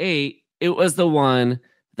sandwiches we ate, it was the one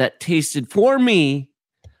that tasted, for me,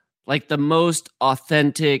 like the most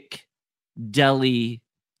authentic deli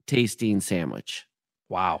tasting sandwich.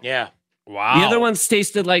 Wow. Yeah. Wow. The other ones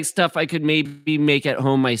tasted like stuff I could maybe make at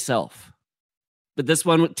home myself. But this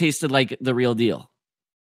one tasted like the real deal.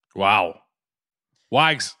 Wow.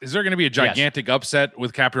 Wags, is there going to be a gigantic upset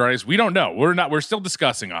with Capriotti's? We don't know. We're still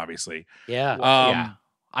discussing, obviously. Yeah. Yeah.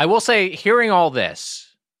 I will say, hearing all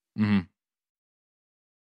this,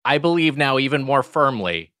 I believe now even more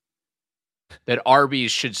firmly that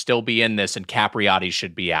Arbys should still be in this and Capriotti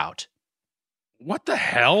should be out. What the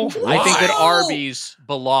hell? I think that Arbys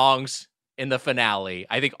belongs in the finale.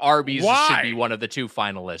 I think Arbys should be one of the two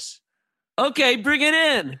finalists. Okay, bring it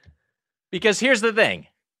in. Because here's the thing.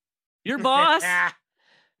 Your boss?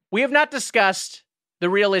 We have not discussed the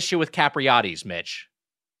real issue with Capriotti's, Mitch.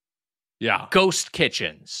 Yeah. Ghost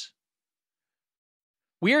kitchens.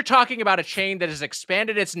 We are talking about a chain that has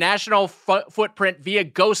expanded its national footprint via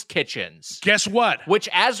ghost kitchens. Guess what? Which,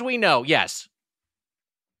 as we know, yes.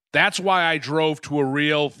 That's why I drove to a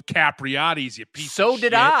real Capriotti's, you piece of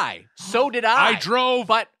shit. So did I. I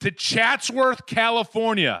drove to Chatsworth,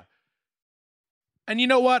 California. And you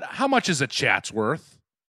know what? How much is a Chatsworth?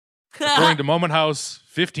 According to Moment House,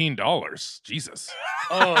 $15. Jesus.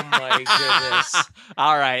 Oh my goodness.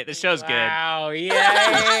 All right, the show's good. Wow,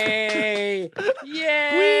 yay!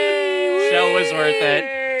 Yay! Show was worth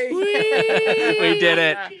it. We did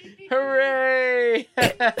it. Hooray!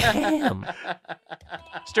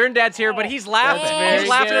 Stern Dad's here, but he's laughing. That's He's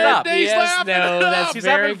laughing good. it up. He's laughing it up. That's He's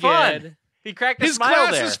very having fun. good. He cracked a His smile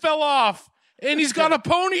there. glasses fell off, and he's got a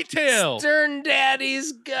ponytail. Stern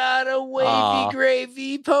Daddy's got a wavy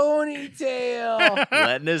gravy ponytail.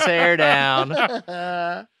 Letting his hair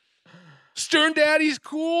down. Stern Daddy's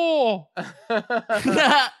cool.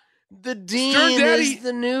 The dean Stern Daddy is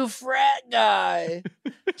the new frat guy.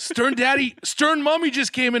 Stern Mummy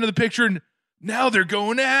just came into the picture, and now they're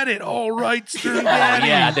going at it. All right, Stern Daddy.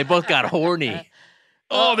 Yeah, they both got horny.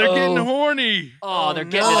 Oh, they're getting horny. Oh, they're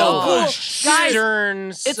getting it over. Guys, Stern,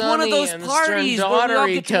 it's one of those Sonny, and parties Stern where we all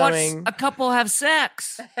Daughtery get to watch coming. a couple have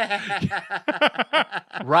sex.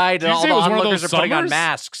 Right, Did you all say the it was one of onlookers those are putting on summers?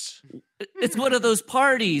 masks. It's one of those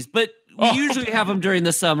parties, but we usually have them during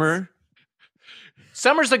the summer.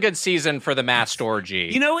 Summer's a good season for the masked orgy.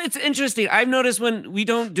 You know, it's interesting. I've noticed when we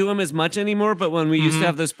don't do them as much anymore, but when we used to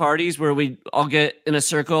have those parties where we'd all get in a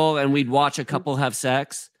circle and we'd watch a couple have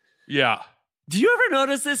sex. Yeah. Do you ever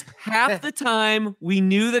notice this? Half the time we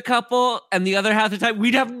knew the couple, and the other half the time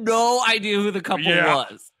we'd have no idea who the couple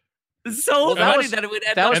was. It's so funny that it would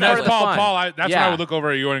end up. And that's Paul. That's when Yeah. I would look over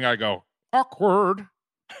at you and I go, awkward.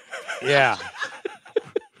 Yeah.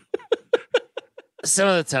 Some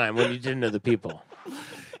of the time when you didn't know the people.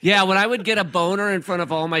 Yeah, when I would get a boner in front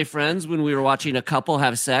of all my friends when we were watching a couple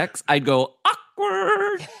have sex, I'd go,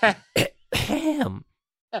 awkward.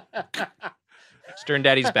 Stern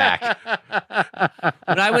Daddy's back.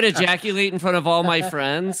 When I would ejaculate in front of all my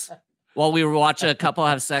friends while we were watching a couple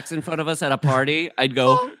have sex in front of us at a party, I'd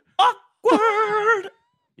go, awkward.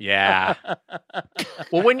 Yeah.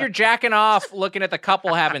 Well, when you're jacking off looking at the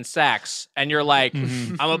couple having sex and you're like,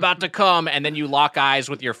 I'm about to come, and then you lock eyes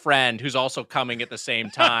with your friend who's also coming at the same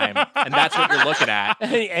time, and that's what you're looking at.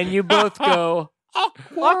 And you both go,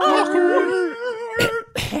 awkward.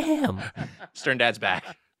 Stern Dad's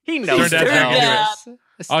back. He knows Stern Dad's that.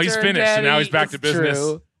 Oh, he's finished, so now he's back to business.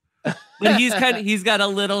 True. But he's got a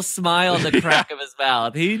little smile in the crack of his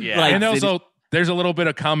mouth. And also, there's a little bit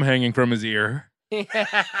of cum hanging from his ear.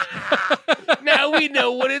 Now we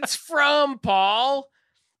know what it's from, Paul.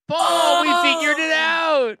 Paul, we figured it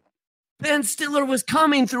out. Ben Stiller was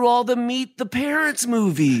coming through all the Meet the Parents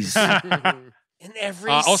movies. In every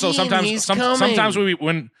also, scene, he's coming. sometimes when we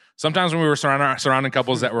were surrounding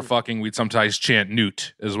couples that were fucking, we'd sometimes chant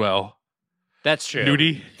 "newt" as well. That's true.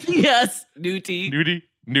 Nudie. Yes, nudie. Nudie.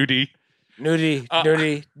 Nudie. Nudie.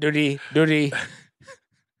 Nudie.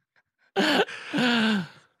 Nudie.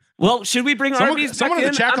 Well, should we bring Arbys someone back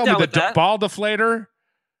in the chat I'm called me down the with that. ball deflator.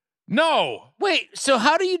 No. Wait, so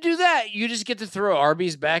how do you do that? You just get to throw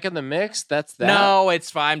Arbys back in the mix? That's that? No, it's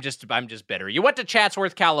fine. I'm just bitter. You went to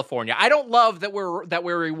Chatsworth, California. I don't love that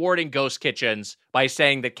we're rewarding ghost kitchens by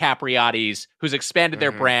saying that Capriotti's, who's expanded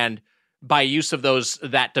their brand by use of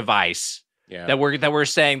that device. Yeah. That we're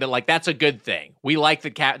saying that like that's a good thing. We like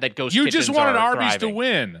that ghost kitchens. You just wanted are Arbys to thriving.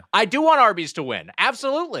 win. I do want Arbys to win.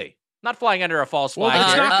 Absolutely. Not flying under a false flag. Well,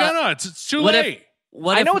 it's here. not gonna. It's too late.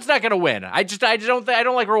 I know it's not going to win. I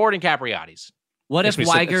don't like rewarding Capriotti's. What if Makes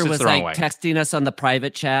me sit- Weiger sits was the wrong like way. texting us on the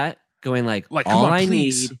private chat, going like come all on, I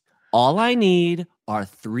please." all I need are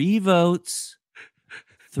 3 votes.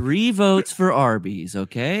 3 votes for Arbys,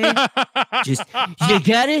 okay? Just, you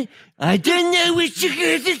got it? I don't know what you're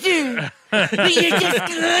going to do, but you just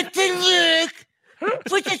got to look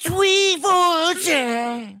for the 3 votes.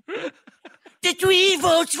 The 3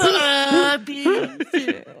 votes for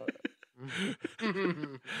Arbys.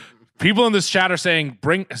 People in this chat are saying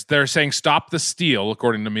they're saying stop the steal,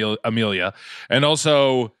 according to Amelia. And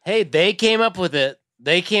also, hey, they came up with it.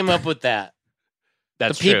 They came up with that.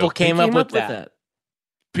 That's the people true. came up with that.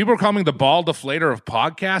 People are calling me the ball deflator of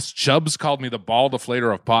podcasts. Chubbs called me the ball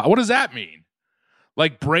deflator of pod. What does that mean?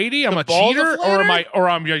 Like Brady, I'm a cheater, or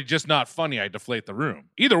I'm just not funny. I deflate the room.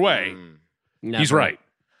 Either way, he's right.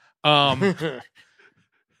 I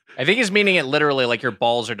think he's meaning it literally, like your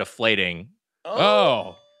balls are deflating.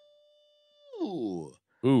 Oh. Ooh.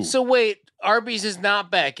 So wait, Arbys is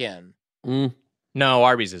not back in. No,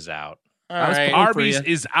 Arbys is out. All right. Arbys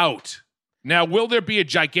is out. Now, will there be a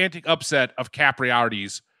gigantic upset of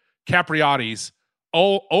Capriotti's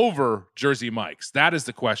all over Jersey Mike's? That is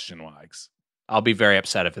the question, Wags. I'll be very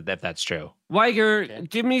upset if that's true. Weiger,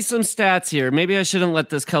 give me some stats here. Maybe I shouldn't let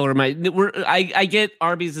this color my. I get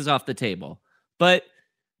Arbys is off the table, but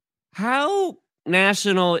how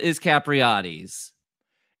national is Capriotti's?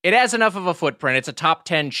 It has enough of a footprint. It's a top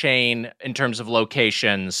 10 chain in terms of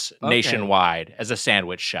locations nationwide as a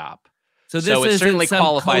sandwich shop. So it certainly some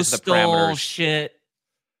qualifies the coastal parameters. Shit.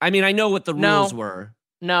 I mean, I know what the rules were.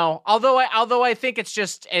 No, although I think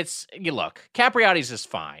you look, Capriotti's is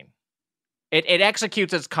fine. It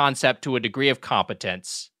executes its concept to a degree of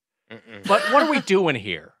competence. But what are we doing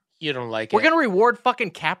here? You don't like We're going to reward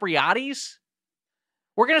fucking Capriotti's?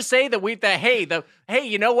 We're going to say that hey,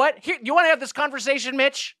 you know what? Here, you want to have this conversation,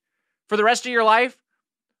 Mitch, for the rest of your life?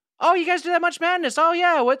 Oh, you guys do that much madness? Oh,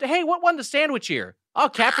 yeah. What won the sandwich here? Oh,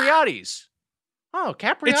 Capriotti's. Oh,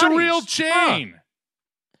 Capriotti's. It's a real chain.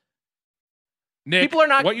 Nick, people are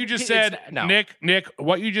not. What you just said, no. Nick,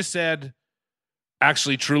 what you just said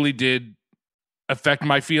actually truly did affect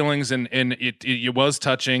my feelings, and it was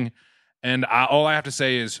touching. And all I have to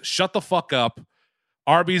say is shut the fuck up.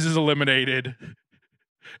 Arbys is eliminated.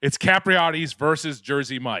 It's Capriotti's versus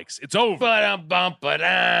Jersey Mike's. It's over.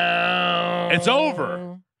 It's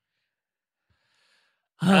over.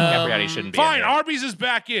 Capriotti shouldn't be fine. in there. Arbys is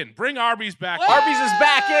back in. Bring Arbys back in. Arbys is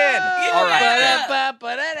back in. All right.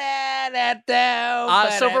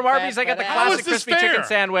 So from Arbys, I got the classic crispy chicken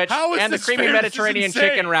sandwich and the creamy Mediterranean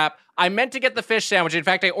chicken wrap. I meant to get the fish sandwich. In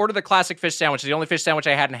fact, I ordered the classic fish sandwich. It's the only fish sandwich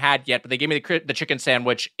I hadn't had yet, but they gave me the chicken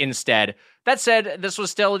sandwich instead. That said, this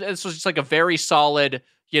was just like a very solid,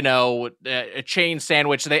 a chain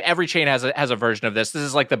sandwich. Every chain has a version of this. This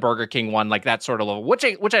is like the Burger King one, like that sort of level, which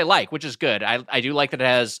I like, which is good. I do like that it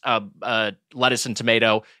has lettuce and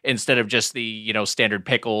tomato instead of just the standard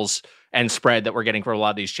pickles and spread that we're getting from a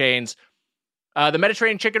lot of these chains. The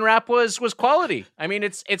Mediterranean chicken wrap was quality. I mean,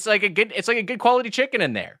 it's like a good quality chicken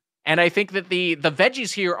in there. And I think that the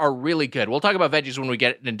veggies here are really good. We'll talk about veggies when we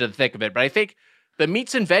get into the thick of it, but I think the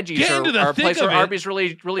meats and veggies are a place where Arbys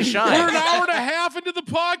really shine. We're an hour and a half into the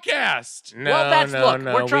podcast.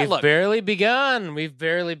 We've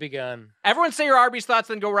barely begun. Everyone say your Arbys thoughts,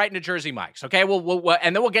 then go right into Jersey Mike's. Okay,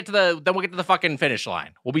 and then we'll get to the fucking finish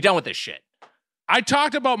line. We'll be done with this shit. I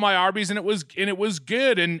talked about my Arbys and it was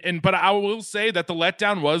good, but I will say that the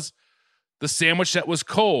letdown was the sandwich that was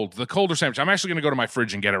cold, the colder sandwich. I'm actually going to go to my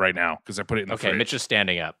fridge and get it right now because I put it in the fridge. Okay, Mitch is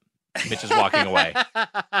standing up. Mitch is walking away.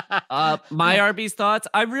 My Arbys thoughts.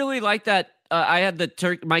 I really like that. I had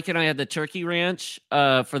the Mike and I had the turkey ranch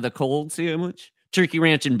for the cold sandwich. Turkey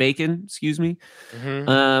ranch and bacon. Excuse me.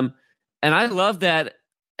 Mm-hmm. And I love that.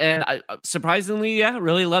 And I surprisingly,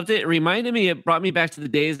 really loved it. It brought me back to the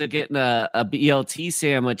days of getting a BLT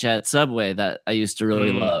sandwich at Subway that I used to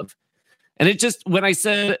really love. And it just, when I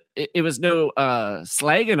said it was no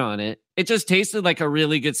slagging on it, it just tasted like a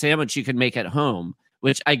really good sandwich you could make at home,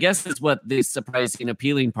 which I guess is what the surprising,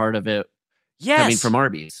 appealing part of it coming from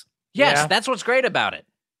Arby's. Yes, that's what's great about it.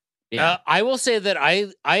 Yeah. I will say that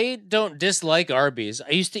I don't dislike Arby's. I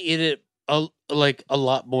used to eat it a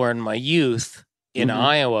lot more in my youth in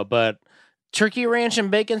Iowa, but turkey ranch and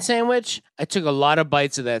bacon sandwich, I took a lot of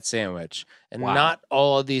bites of that sandwich, and not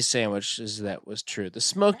all of these sandwiches that was true.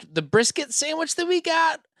 The brisket sandwich that we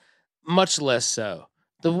got, much less so.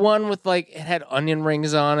 The one with it had onion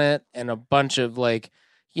rings on it and a bunch of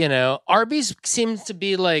Arby's seems to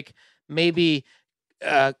be maybe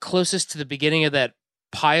closest to the beginning of that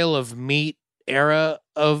pile of meat era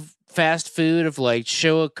of fast food of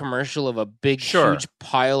show a commercial of a big huge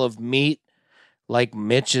pile of meat like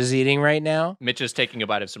Mitch is eating right now. Mitch is taking a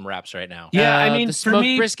bite of some wraps right now. Yeah, I mean, the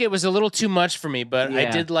smoked brisket was a little too much for me, but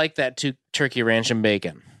I did like that turkey ranch and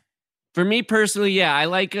bacon. For me personally, I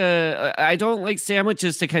like I don't like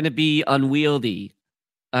sandwiches to kind of be unwieldy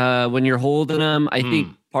when you're holding them. I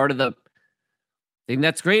think part of the thing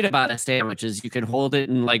that's great about a sandwich is you can hold it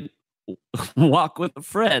and walk with a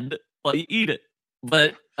friend while you eat it.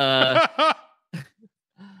 But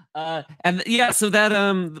and so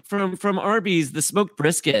that from Arby's, the smoked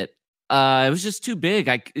brisket, it was just too big.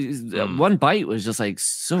 One bite was just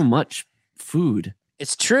so much food.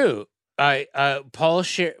 It's true. Paul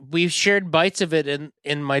we've shared bites of it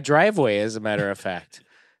in my driveway, as a matter of fact.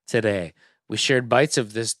 Today we shared bites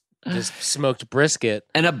of this smoked brisket,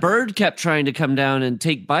 and a bird kept trying to come down and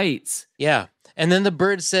take bites. Yeah, and then the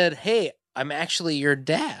bird said, "Hey, I'm actually your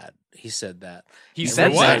dad." He said that. He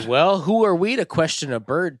said that. Well, who are we to question a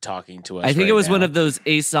bird talking to us? I think it was one of those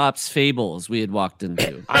Aesop's fables we had walked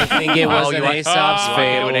into. I think it was an Aesop's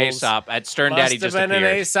fable. An Aesop at Stern Daddy just appeared. Must have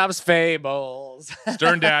been an Aesop's fables.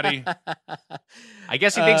 Stern Daddy. I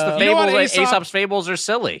guess he thinks the Aesop's fables are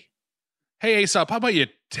silly. Hey, Aesop, how about you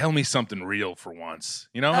tell me something real for once?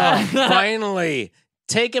 Finally,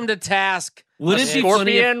 take him to task. Would it be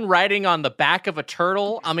scorpion riding on the back of a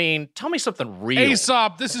turtle? I mean, tell me something real.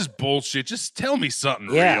 Aesop, this is bullshit. Just tell me something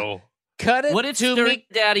real. Cut it. What if to Stern me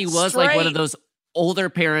Daddy was straight. one of those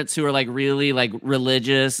older parents who are really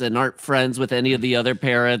religious and aren't friends with any of the other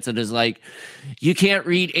parents and is you can't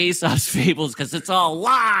read Aesop's fables because it's all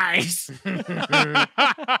lies. You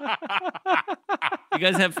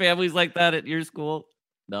guys have families like that at your school?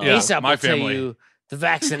 No. Yeah, Aesop will tell you the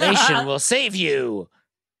vaccination will save you.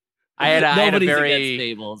 I had a very against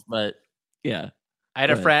fables, but yeah. I had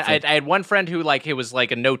a friend. I had one friend who it was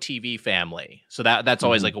a no TV family, so that's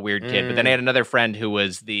always a weird kid. But then I had another friend who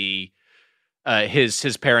was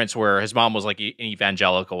his parents were, his mom was an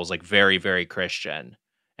evangelical, was very, very Christian,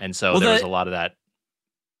 and so there was a lot of that.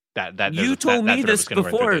 That you told me this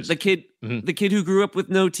before. The kid who grew up with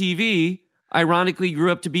no TV, ironically,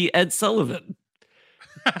 grew up to be Ed Sullivan.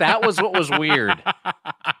 That was what was weird.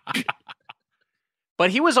 But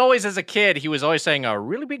he was always, as a kid, he was always saying a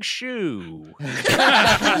really big shoe. It's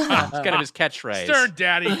kind of his catchphrase. Stern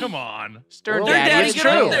Daddy, come on. Stern Daddy, it's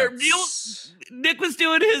true. Nick was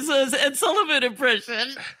doing his Ed Sullivan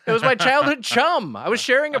impression. It was my childhood chum. I was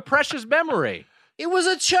sharing a precious memory. It was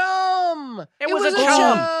a chum. It was a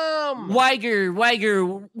chum. Weiger,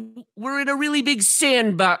 we're in a really big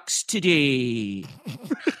sandbox today.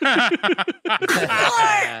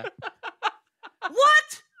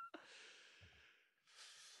 What?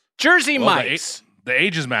 Jersey Mike's. The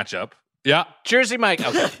ages match up. Yeah. Jersey Mike.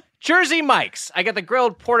 Okay. Jersey Mike's. I got the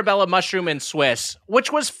grilled portobello mushroom and Swiss,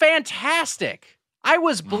 which was fantastic. I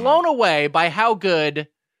was blown away by how good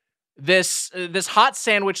this hot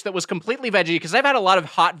sandwich that was completely veggie, because I've had a lot of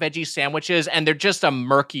hot veggie sandwiches and they're just a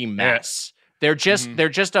murky mess. Yeah. They're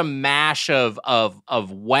just a mash of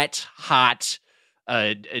wet, hot,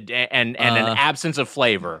 and an absence of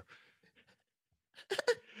flavor.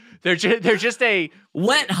 They're just a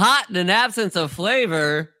wet, hot, and an absence of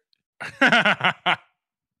flavor.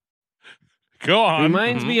 Go on.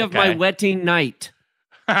 Reminds me of my wetting night.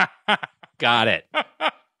 Got it.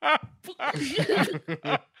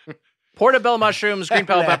 Portobello mushrooms, green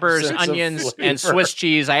bell peppers, onions, and Swiss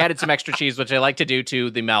cheese. I added some extra cheese, which I like to do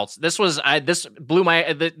to the melts. This blew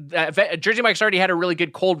my. Jersey Mike's already had a really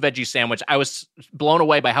good cold veggie sandwich. I was blown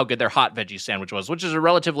away by how good their hot veggie sandwich was, which is a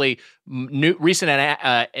relatively recent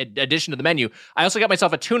addition to the menu. I also got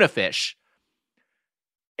myself a tuna fish.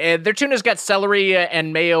 Their tuna's got celery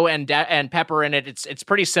and mayo and pepper in it. It's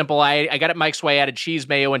pretty simple. I got it Mike's way. I added cheese,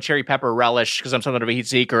 mayo, and cherry pepper relish because I'm something of a heat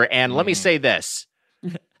seeker. And let me say this.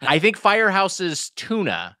 I think Firehouse's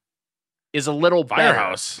tuna is a little better.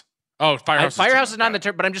 Firehouse. Oh, Firehouse. Firehouse is not in the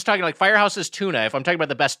tournament, but I'm just talking like Firehouse's tuna. If I'm talking about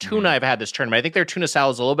the best tuna I've had this tournament, I think their tuna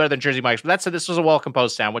salad is a little better than Jersey Mike's. But that said, this was a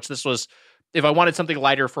well-composed sandwich. This was, if I wanted something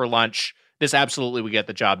lighter for lunch, this absolutely would get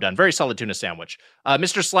the job done. Very solid tuna sandwich.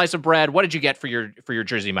 Mr. Slice of Bread, what did you get for your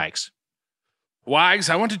Jersey Mike's? Wags,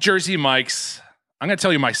 I went to Jersey Mike's. I'm going to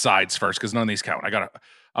tell you my sides first because none of these count. I got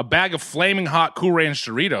a bag of flaming hot Cool Ranch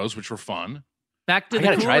Doritos, which were fun. Back to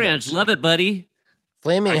the Cool Ranch. Love it, buddy.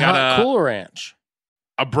 Flaming hot Cool Ranch.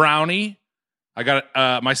 A brownie. I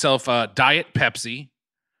got myself a Diet Pepsi.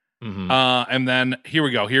 And then here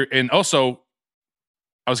we go. And also,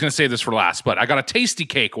 I was going to save this for last, but I got a tasty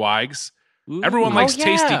cake, Wags. Ooh. Everyone likes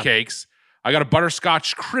tasty cakes. I got a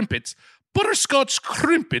butterscotch crimpets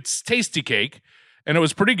tasty cake, and it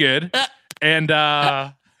was pretty good. And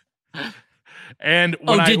when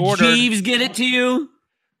I ordered, did Jeeves get it to you?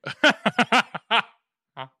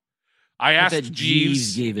 I asked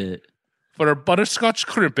Jeeves gave it for a butterscotch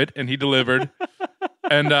crimpet, and he delivered.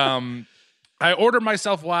 And I ordered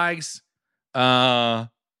myself, Wags, a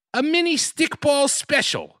mini stickball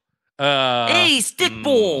special. Hey,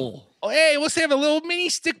 stickball. Hey, let's have a little mini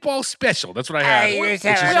stickball special. That's what I had. We all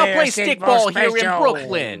play stickball here in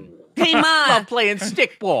Brooklyn. Hey, Ma. Love playing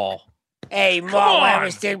stickball. Hey, Ma, have a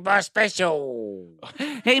stickball special.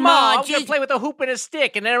 Hey, Ma, Ma, I'm going to play with a hoop and a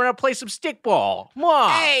stick, and then I'm going to play some stickball.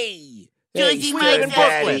 Ma. Hey. Jersey Mike's in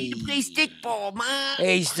Brooklyn. You play stickball, Ma.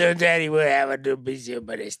 Hey, Stone Daddy, we'll have a new busy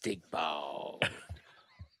about a stickball.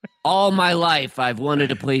 All my life, I've wanted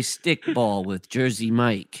to play stickball with Jersey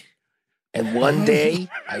Mike. And one day,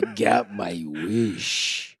 I got my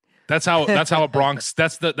wish. That's how a Bronx.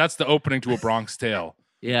 That's the opening to a Bronx Tale.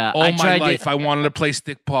 Yeah, all my life, I wanted to play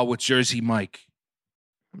stickball with Jersey Mike.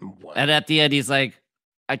 And at the end, he's like,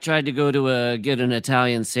 I tried to go to get an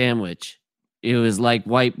Italian sandwich. It was like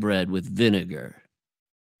white bread with vinegar.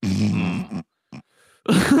 What?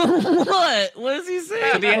 What does he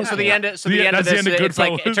say? So the end of this, it's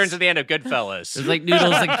like it turns to the end of Goodfellas. It's like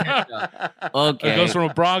noodles and ketchup. Okay. It goes from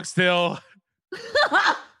a Bronx Tale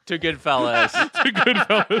to Goodfellas.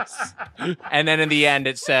 And then in the end,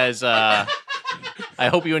 it says, I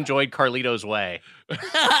hope you enjoyed Carlito's Way.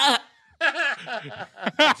 It's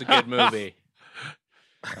a good movie.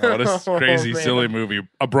 Oh, this is crazy, silly movie.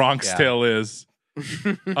 A Bronx Tale is.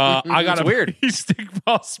 I got a weird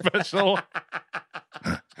stickball special.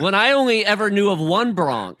 When I only ever knew of one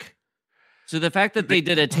Bronx. So the fact that they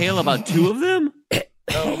did a tale about two of them?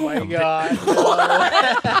 Oh my God.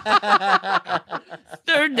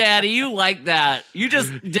 Third Daddy, you like that. You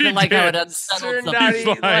just didn't like how it unsettled Third Daddy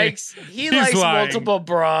likes lying. multiple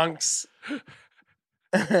Bronx.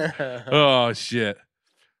 Oh shit.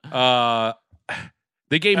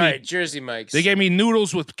 They gave me Jersey Mike's. They gave me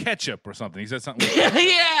noodles with ketchup or something. He said something.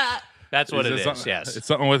 Yeah. That's what it is. Yes. It's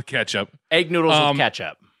something with ketchup. Egg noodles with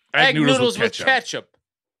ketchup. Egg noodles with ketchup.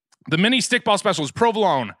 The mini stickball special is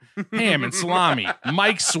provolone, ham, and salami.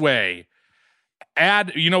 Mike's Way.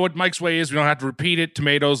 Add, you know what Mike's Way is? We don't have to repeat it.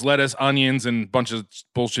 Tomatoes, lettuce, onions, and a bunch of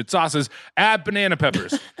bullshit sauces. Add banana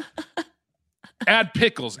peppers. Add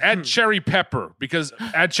pickles. Add cherry pepper.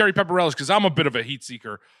 Add cherry pepper relish because I'm a bit of a heat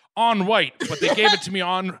seeker. On white, but they gave it to me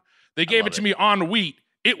on. They gave it to me on wheat.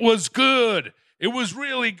 It was good. It was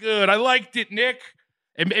really good. I liked it, Nick.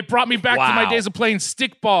 It brought me back to my days of playing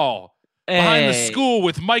stickball behind the school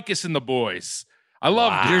with Micus and the boys. I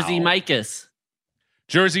loved it. Jersey Micus.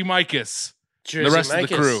 The rest of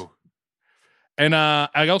the crew. And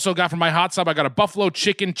I also got from my hot sub, I got a buffalo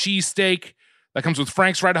chicken cheesesteak that comes with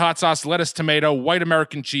Frank's Red Hot Sauce, lettuce, tomato, white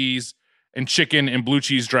American cheese, and chicken and blue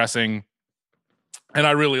cheese dressing. And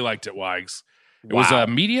I really liked it, Wags. It was a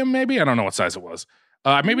medium, maybe? I don't know what size it was.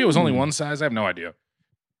 Maybe it was only one size. I have no idea.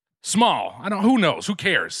 Small. Who knows? Who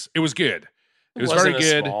cares? It was good. It was very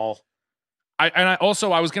good. Small. I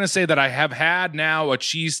was going to say that I have had now a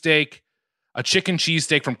cheesesteak, a chicken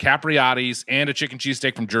cheesesteak from Capriotti's and a chicken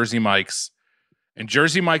cheesesteak from Jersey Mike's. And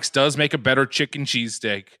Jersey Mike's does make a better chicken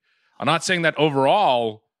cheesesteak. I'm not saying that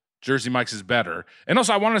overall Jersey Mike's is better. And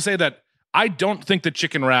also I want to say that I don't think the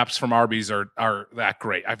chicken wraps from Arbys are that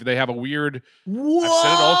great. They have a weird. Whoa! I've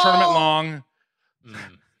said it all tournament long.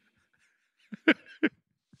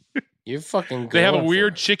 You're fucking. They have a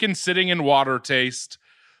weird chicken sitting in water taste,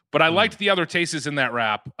 but I liked the other tastes in that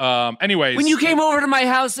wrap. Anyways, when you came over to my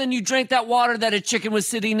house and you drank that water that a chicken was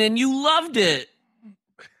sitting in, you loved it.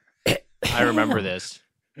 I remember this.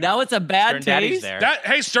 Now it's a bad Stern taste. Daddy's there.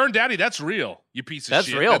 Hey, Stern Daddy, that's real. You piece of shit.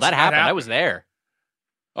 That's real. That happened. I was there.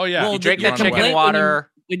 Oh yeah, well, you drank that chicken water.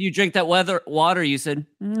 When you drink that water, you said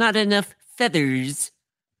not enough feathers.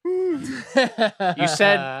 You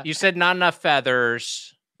said not enough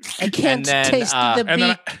feathers. I can't taste the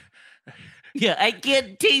beak. Yeah, I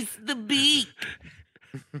can't taste the beak.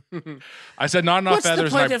 I said not enough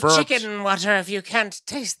feathers and I burped. chicken water if you can't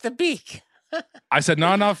taste the beak? I said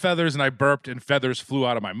not enough feathers and I burped and feathers flew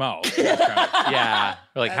out of my mouth. Yeah.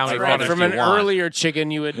 Like how many feathers From do an you want? earlier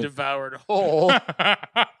chicken you had devoured whole.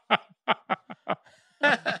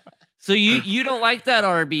 So you don't like that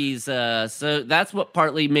Arby's, so that's what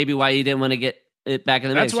partly maybe why you didn't want to get it back in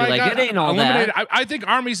the mix. You're like, it ain't all that. I think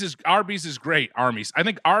Arby's is great. I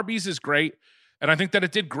think Arby's is great, and I think that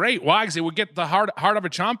it did great. Wags, it would get the heart of a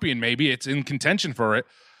champion. Maybe it's in contention for it,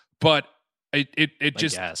 but it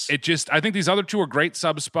just I think these other two are great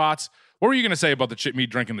sub spots. What were you going to say about me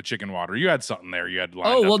drinking the chicken water? You had something there. You had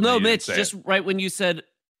lined oh well, up no, Mitch. Just right when you said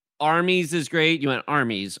Arby's is great, you went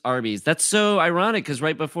Arby's. That's so ironic because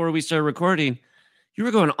right before we started recording, you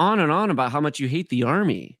were going on and on about how much you hate the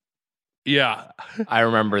Army. Yeah, I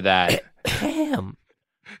remember that. Damn.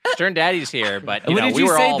 Stern Daddy's here, but what did we you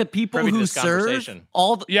were say? all The people privy to who this serve, conversation.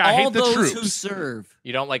 I hate the those troops who serve.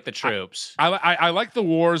 You don't like the troops. I like the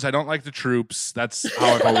wars. I don't like the troops. That's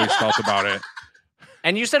how I've always felt about it.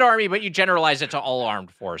 And you said Army, but you generalized it to all armed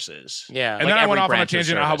forces. Yeah. And then I went off on a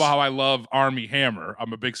tangent about how I love Army Hammer.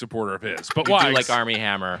 I'm a big supporter of his. But you Wags, do like Army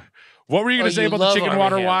Hammer. What were you going to say about the chicken Army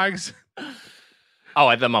water, Hammer. Wags? Oh,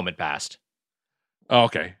 at the moment passed. Oh,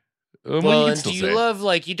 okay. Well, and do you love,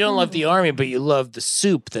 like, you don't love the Army, but you love the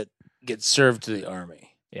soup that gets served to the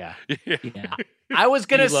Army. Yeah. Yeah. I was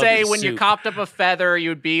going to You love say the when you soup. copped up a feather,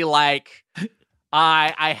 you'd be like,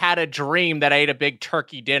 I had a dream that I ate a big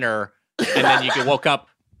turkey dinner, and then you woke up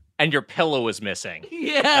and your pillow was missing.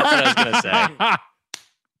 Yeah. That's what I was going to say.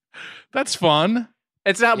 That's fun.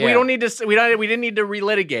 It's not. Yeah. We don't need to. We didn't need to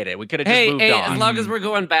relitigate it. We could have just moved on. As long as we're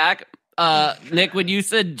going back, Nick, when you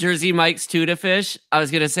said Jersey Mike's tuna fish, I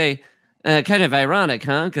was gonna say, kind of ironic,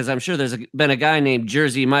 huh? Because I'm sure there's been a guy named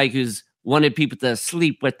Jersey Mike who's wanted people to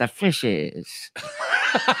sleep with the fishes.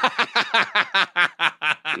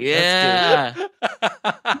 Yeah,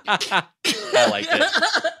 I like it.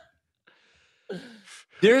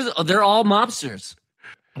 They're all mobsters.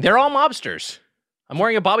 They're all mobsters. I'm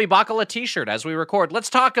wearing a Bobby Bacala t-shirt as we record. Let's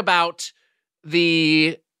talk about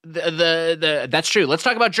the that's true. Let's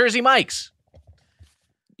talk about Jersey Mike's.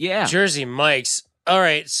 Yeah. Jersey Mike's. All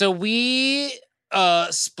right. So we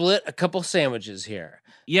split a couple sandwiches here.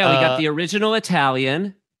 Yeah, we got the original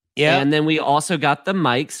Italian. Yeah. And then we also got the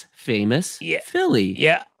Mike's famous Philly.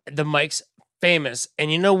 Yeah. The Mike's famous.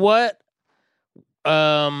 And you know what?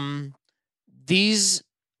 These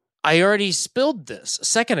I already spilled this a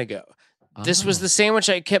second ago. This was the sandwich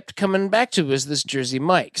I kept coming back to, was this Jersey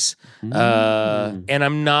Mike's. And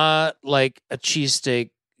I'm not like a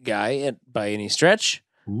cheesesteak guy by any stretch.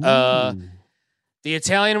 The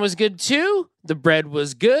Italian was good too. The bread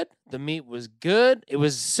was good. The meat was good. It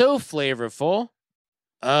was so flavorful.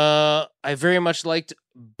 I very much liked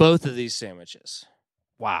both of these sandwiches.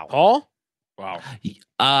 Wow. Paul? Wow.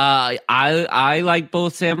 I like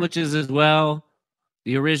both sandwiches as well.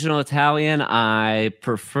 The original Italian I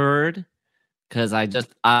preferred because I just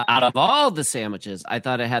out of all the sandwiches, I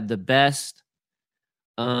thought it had the best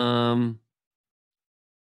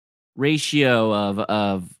ratio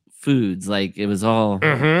of foods. Like it was all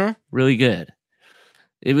really good.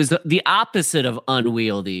 It was the opposite of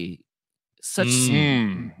unwieldy. Such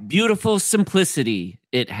beautiful simplicity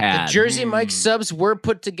it had. The Jersey Mike's subs were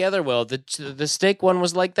put together well. The steak one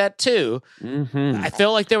was like that too. I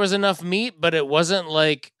felt like there was enough meat, but it wasn't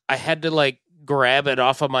like I had to like grab it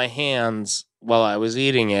off of my hands while I was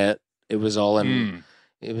eating it. It was all in.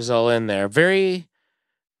 It was all in there. Very,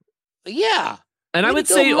 yeah. And I would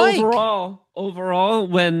say overall,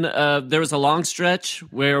 when there was a long stretch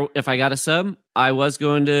where if I got a sub, I was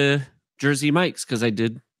going to Jersey Mike's because I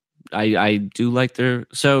do like their.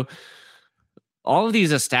 So all of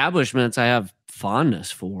these establishments I have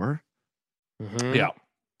fondness for. Yeah.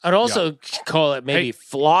 I'd also call it maybe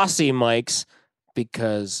Flossy Mike's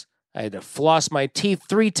because I had to floss my teeth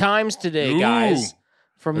 3 times today, guys,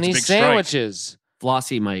 from these sandwiches.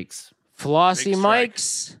 Flossy Mike's. Flossy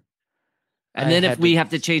Mike's. And then if we have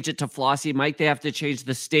to change it to Flossy Mike, they have to change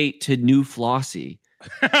the state to New Flossy.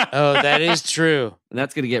 Oh, that is true. And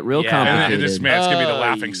that's going to get real complicated. This man's going to be the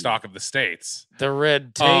laughing stock of the states. The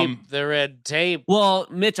red tape. The red tape. Well,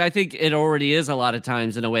 Mitch, I think it already is a lot of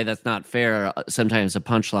times in a way that's not fair. Sometimes a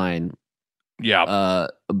punchline. Yeah.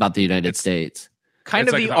 About the United States. Kind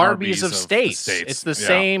of like the Arby's of states. It's the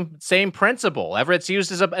same principle. It's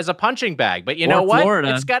used as a punching bag. But you know what?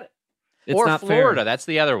 Florida. It's not Florida. Fair. That's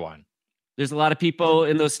the other one. There's a lot of people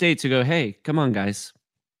in those states who go, hey, come on, guys.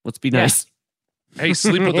 Let's be nice. Hey,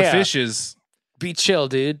 sleep with the fishes. Be chill,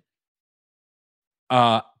 dude.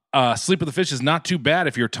 Sleep with the Fish is not too bad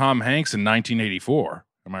if you're Tom Hanks in 1984.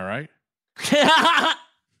 Am I right?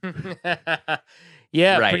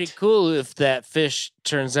 Yeah, Right. pretty cool if that fish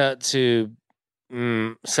turns out to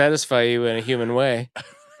satisfy you in a human way.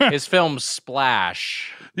 His film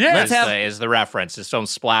Splash is the reference. His film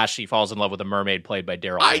Splash, he falls in love with a mermaid played by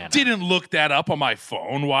Daryl I Hannah. didn't look that up on my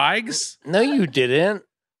phone, Wags. No, you didn't.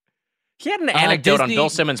 He had an anecdote on Disney- Bill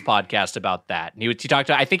Simmons' podcast about that. And he talked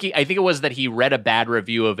to, I think it was that he read a bad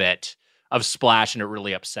review of Splash, and it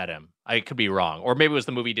really upset him. I could be wrong. Or maybe it was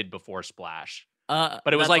the movie he did before Splash. But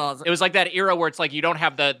it was like awesome. it was like that era where it's like you don't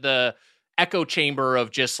have the echo chamber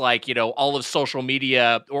of just like, all of social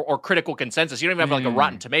media or critical consensus. You don't even have like a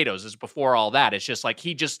Rotten Tomatoes. It's before all that. It's just like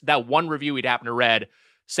that one review he'd happened to read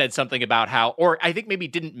said something about how, or I think maybe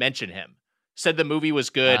didn't mention him. Said the movie was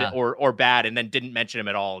good or bad, and then didn't mention him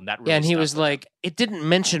at all. And that really And he stuck was with him. like, it didn't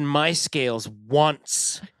mention my scales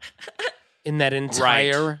once in that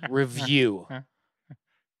entire review.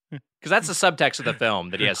 Because that's the subtext of the film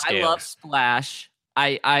that he has scales. I love Splash.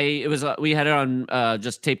 We had it on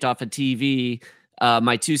just taped off a TV.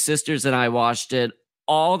 My two sisters and I watched it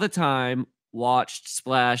all the time. Watched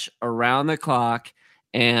Splash around the clock,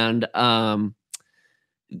 and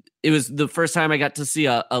it was the first time I got to see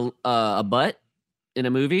a butt in a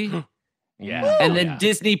movie. Yeah, and then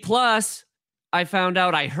Disney Plus, I found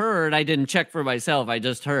out. I didn't check for myself. I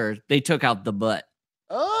just heard they took out the butt.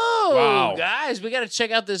 Oh, Wow. guys, we got to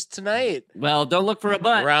check out this tonight. Well, don't look for a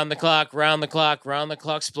butt. Round the clock, round the clock, round the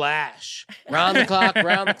clock, splash. Round the clock,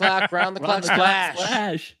 round the clock, round the clock, splash.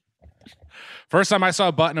 Splash. First time I saw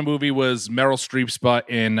a butt in a movie was Meryl Streep's butt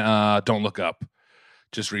in Don't Look Up,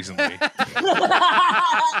 just recently.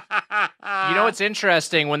 What's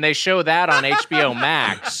interesting? When they show that on HBO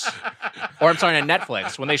Max, or I'm sorry, on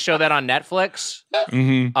Netflix, when they show that on Netflix,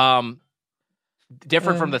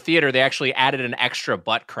 different from the theater, they actually added an extra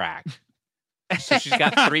butt crack. So she's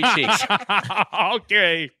got 3 cheeks.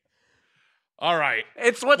 Okay. All right.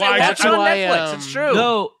 It's what's Why- that's that's on why, Netflix. It's true.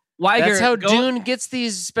 No, Weiger, That's how Dune gets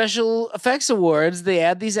these special effects awards. They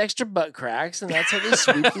add these extra butt cracks, and that's how they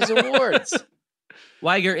sweep these awards.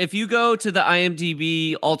 Weiger, if you go to the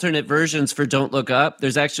IMDb alternate versions for Don't Look Up,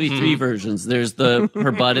 there's actually 3 versions. There's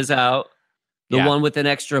her butt is out, the one with an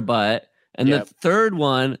extra butt, and the third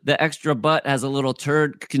one, the extra butt has a little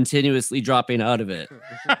turd continuously dropping out of it.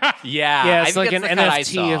 Yeah, it's I like think an that's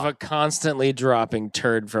the cut I NFT of saw. a constantly dropping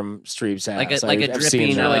turd from Streep's ass. Like a I've seen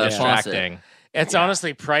dripping, that. really Yeah. distracting. It's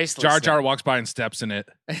honestly priceless. Jar Jar walks by and steps in it.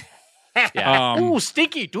 Yeah. Ooh,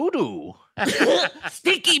 stinky doo-doo.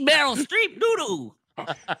 Stinky Meryl Streep doo-doo.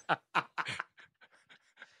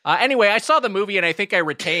 Anyway, I saw the movie, and I think I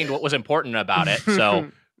retained what was important about it. So,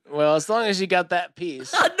 Well, as long as you got that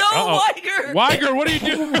piece. Weiger! Weiger, what are you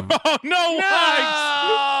doing? Oh,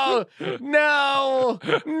 no, Wags! No!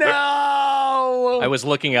 No! I was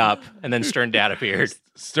looking up, and then Stern Dad appeared.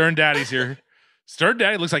 Stern Daddy's here. Stern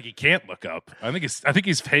Daddy looks like he can't look up. I think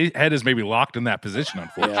his head is maybe locked in that position,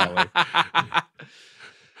 unfortunately.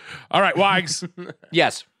 All right, Wags.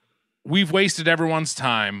 Yes. We've wasted everyone's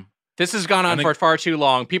time. This has gone on for far too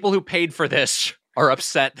long. People who paid for this are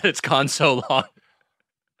upset that it's gone so long.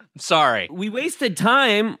 I'm sorry. We wasted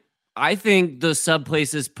time. I think the sub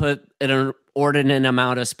places put an inordinate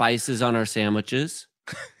amount of spices on our sandwiches.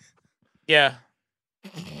 Yeah.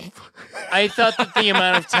 I thought that the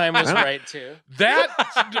amount of time was right, too.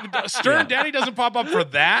 That Stern Daddy doesn't pop up for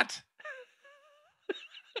that.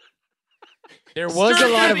 There was Stern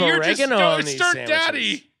a lot Daddy, of you're just- oregano no, on it's these Stern sandwiches.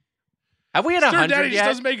 Daddy. Have we had Stern 100 Daddy yet? just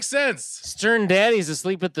doesn't make sense. Stern Daddy's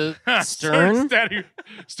asleep at the stern.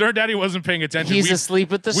 Stern Daddy wasn't paying attention. He's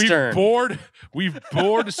asleep at the stern. We've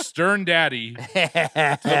bored Stern Daddy to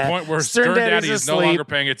the point where Stern Daddy's Daddy is no asleep. longer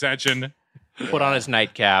paying attention. Put on his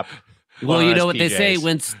nightcap. Well, Put you on know his what they say, PJs.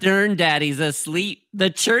 when Stern Daddy's asleep, the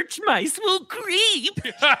church mice will creep.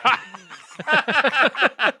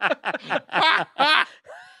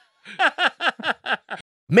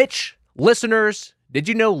 Mitch, listeners, did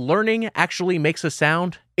you know learning actually makes a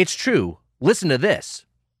sound? It's true. Listen to this.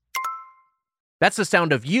 That's the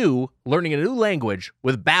sound of you learning a new language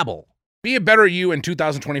with Babbel. Be a better you in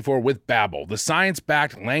 2024 with Babbel, the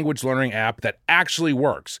science-backed language learning app that actually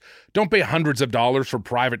works. Don't pay hundreds of dollars for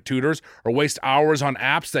private tutors or waste hours on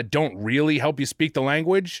apps that don't really help you speak the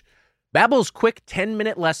language. Babbel's quick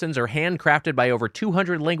 10-minute lessons are handcrafted by over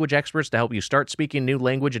 200 language experts to help you start speaking a new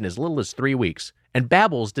language in as little as 3 weeks. And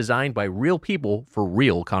Babbel's designed by real people for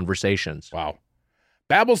real conversations. Wow.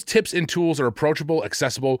 Babbel's tips and tools are approachable,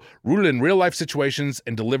 accessible, rooted in real-life situations,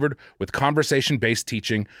 and delivered with conversation-based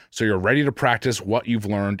teaching so you're ready to practice what you've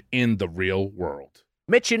learned in the real world.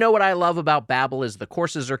 Mitch, you know what I love about Babbel is the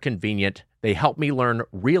courses are convenient. They help me learn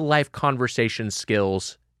real-life conversation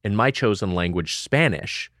skills in my chosen language,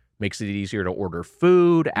 Spanish. Makes it easier to order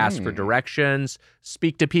food, ask for directions,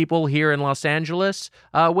 speak to people here in Los Angeles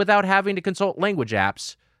without having to consult language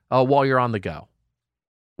apps while you're on the go.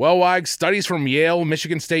 Well, Wags, studies from Yale,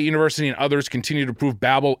 Michigan State University, and others continue to prove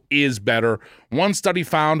Babbel is better. One study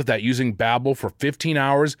found that using Babbel for 15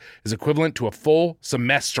 hours is equivalent to a full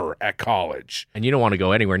semester at college. And you don't want to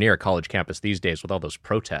go anywhere near a college campus these days with all those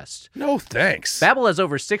protests. No thanks. Babbel has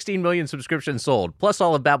over 16 million subscriptions sold. Plus,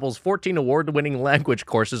 all of Babbel's 14 award-winning language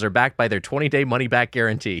courses are backed by their 20-day money-back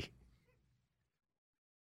guarantee.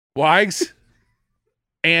 Wags,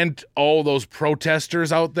 and all those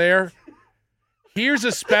protesters out there, here's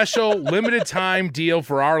a special limited time deal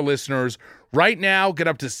for our listeners. Right now, get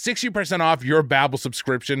up to 60% off your Babbel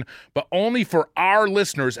subscription, but only for our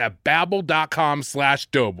listeners at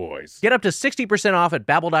babbel.com/doughboys. Get up to 60% off at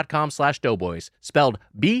babbel.com/doughboys. Spelled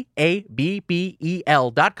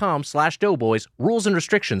BABBEL.com/doughboys. Rules and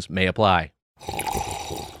restrictions may apply.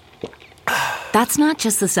 That's not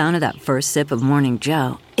just the sound of that first sip of Morning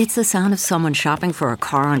Joe. It's the sound of someone shopping for a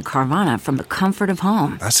car on Carvana from the comfort of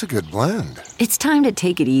home. That's a good blend. It's time to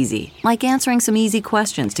take it easy, like answering some easy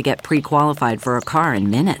questions to get pre-qualified for a car in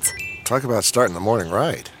minutes. Talk about starting the morning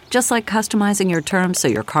right. Just like customizing your terms so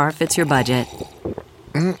your car fits your budget.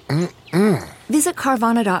 Visit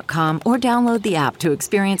Carvana.com or download the app to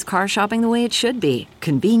experience car shopping the way it should be.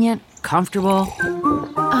 Convenient, comfortable.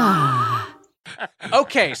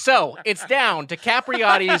 Okay, so it's down to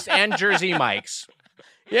Capriotti's and Jersey Mike's.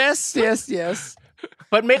 Yes.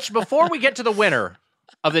 But Mitch, before we get to the winner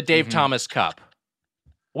of the Dave Thomas Cup,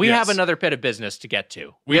 we have another bit of business to get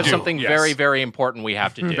to. We have something very, very important we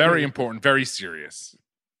have to do. Very important, very serious.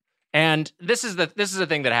 And this is the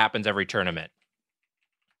thing that happens every tournament.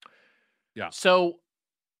 Yeah. So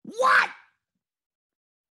what?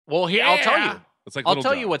 Well, here I'll tell you. It's like I'll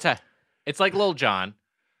tell you what's it's like Lil Jon.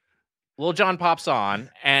 Lil Jon pops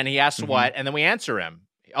on and he asks what, and then we answer him.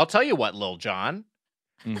 I'll tell you what, Lil Jon.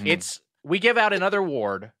 We give out another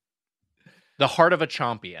award, the Heart of a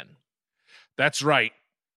Champion. That's right.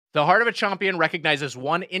 The Heart of a Champion recognizes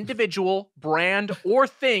one individual, brand, or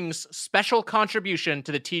thing's special contribution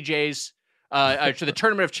to the TJ's, to the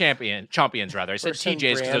Tournament of Champions, rather. I said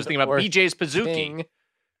TJ's because I was thinking about BJ's Pizookie,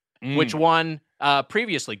 which won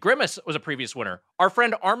previously. Grimace was a previous winner. Our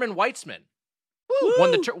friend Armin Weitzman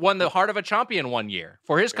won the Heart of a Champion one year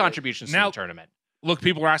for his contributions to the tournament. Look,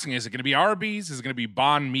 people are asking, is it going to be Arbys? Is it going to be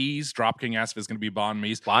Bon Me's? Dropking asked if it's going to be Bon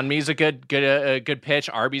Me's. Bon Me's a good pitch.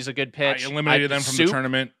 Arby's a good pitch. I eliminated them from the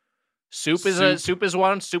tournament. Soup is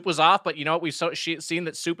one. Soup was off, but you know what? We've seen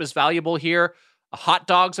that soup is valuable here. Hot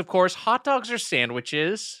dogs, of course. Hot dogs are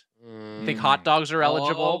sandwiches. I think hot dogs are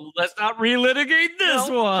eligible. Let's not relitigate this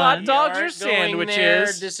one. Hot dogs are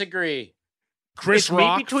sandwiches. Disagree. Chris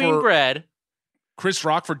Rock meat between bread. Chris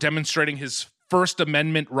Rock for demonstrating his First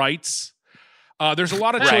Amendment rights. There's a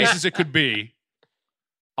lot of choices it could be.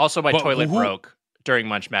 Also, my toilet broke during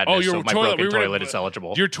Munch Madness, so my broken toilet is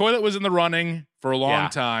eligible. Your toilet was in the running for a long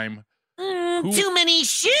time. Too many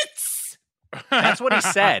shits. That's what he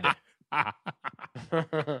said.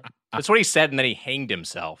 That's what he said, and then he hanged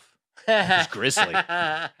himself. It's grisly.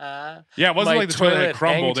 Yeah, it wasn't like the toilet had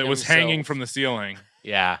crumbled. It was hanging from the ceiling.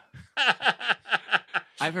 Yeah.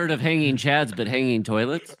 I've heard of hanging chads, but hanging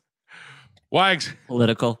toilets? Wags.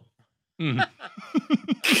 Political.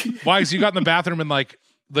 Wags, you got in the bathroom and like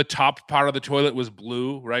the top part of the toilet was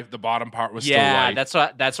blue, right? The bottom part was still white.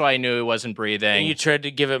 Yeah, that's why I knew he wasn't breathing. And you tried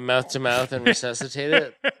to give it mouth to mouth and resuscitate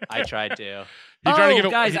it? I tried to.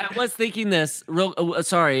 Guys, I was thinking this.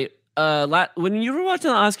 Sorry. When you were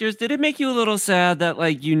watching the Oscars, did it make you a little sad that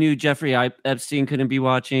like you knew Jeffrey Epstein couldn't be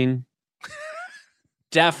watching?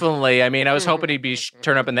 Definitely. I mean, I was hoping he'd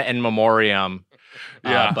turn up in the in memoriam.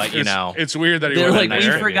 Yeah, but you know, it's weird that he they're wasn't like,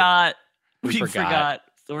 there. We forgot.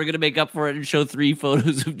 So we're gonna make up for it and show 3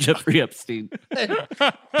 photos of Jeffrey Epstein.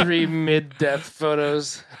 3 mid-death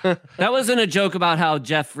photos. That wasn't a joke about how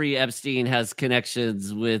Jeffrey Epstein has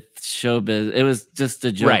connections with showbiz. It was just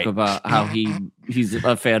a joke about how he's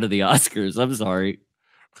a fan of the Oscars. I'm sorry.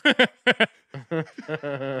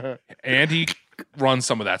 And he runs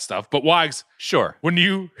some of that stuff. But Wags, sure. When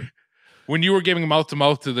you were giving mouth to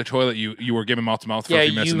mouth to the toilet, you were giving mouth to mouth for a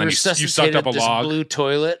few minutes, and then you sucked up a log. Blue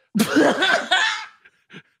toilet.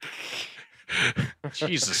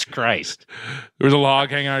 Jesus Christ! There was a log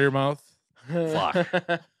hanging out of your mouth. Fuck,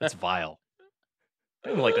 that's vile. I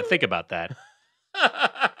don't even like to think about that.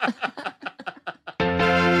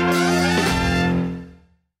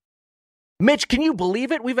 Mitch, can you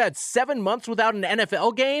believe it? We've had 7 months without an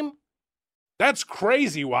NFL game. That's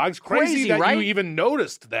crazy, Wags. Crazy that right? you even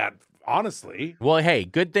noticed that, honestly. Well, hey,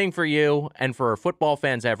 good thing for you and for football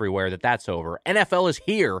fans everywhere that's over. NFL is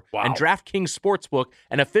here, and DraftKings Sportsbook,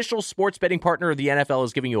 an official sports betting partner of the NFL,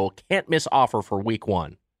 is giving you a can't-miss offer for Week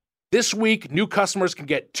 1. This week, new customers can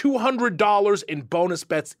get $200 in bonus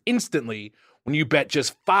bets instantly when you bet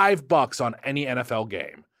just $5 on any NFL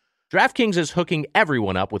game. DraftKings is hooking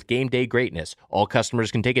everyone up with game day greatness. All customers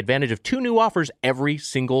can take advantage of 2 new offers every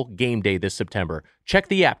single game day this September. Check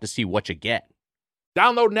the app to see what you get.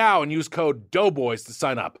 Download now and use code Doughboys to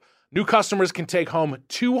sign up. New customers can take home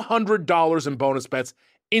 $200 in bonus bets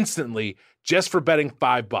instantly just for betting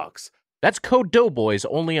 $5. That's code Doughboys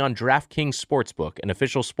only on DraftKings Sportsbook, an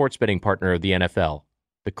official sports betting partner of the NFL.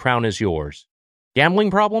 The crown is yours.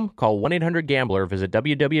 Gambling problem? Call 1-800-GAMBLER. Visit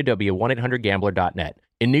www.1800gambler.net.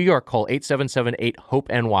 In New York, call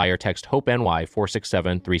 877-8-HOPE-NY or text HOPE-NY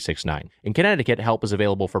 467-369. In Connecticut, help is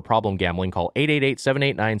available for problem gambling. Call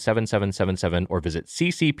 888-789-7777 or visit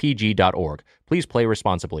ccpg.org. Please play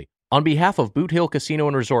responsibly. On behalf of Boot Hill Casino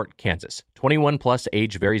and Resort, Kansas, 21 plus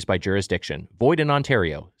age varies by jurisdiction. Void in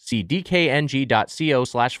Ontario. See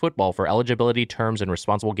dkng.co/football for eligibility, terms, and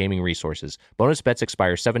responsible gaming resources. Bonus bets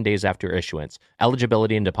expire 7 days after issuance.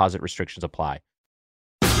 Eligibility and deposit restrictions apply.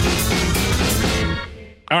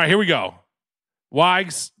 All right, here we go.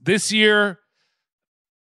 Wags, this year,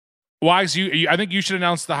 Wags, I think you should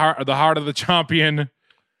announce the heart of the champion.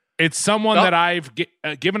 It's someone that I've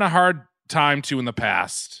given a hard time to in the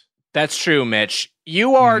past. That's true, Mitch.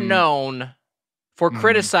 You are known for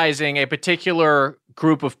criticizing a particular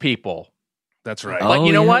group of people. That's right. But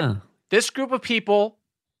you know what? This group of people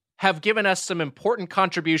have given us some important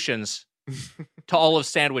contributions to all of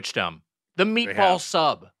Sandwichdom. The meatball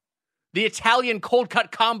sub, the Italian cold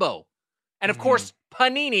cut combo, and of course,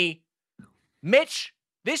 panini. Mitch,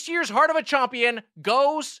 this year's Heart of a Champion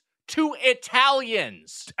goes to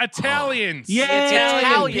Italians. Italians.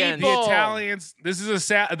 Italians. The Italians. This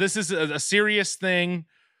is a serious thing.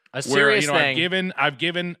 A serious thing. I've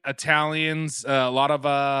given Italians a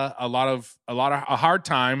hard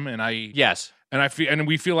time, and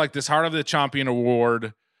we feel like this Heart of the Champion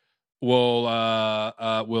award will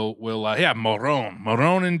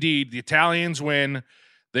Morone indeed. The Italians win.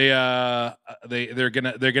 They're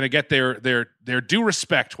gonna get their due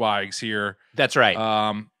respect, Wags, here. That's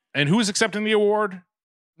right. And who's accepting the award?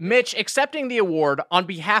 Mitch, accepting the award on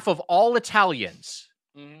behalf of all Italians.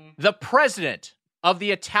 The president of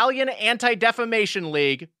the Italian Anti-Defamation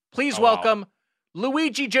League. Please welcome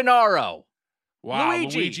Luigi Gennaro. Wow,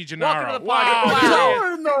 Luigi Gennaro. Welcome to the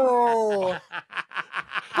party. Buongiorno.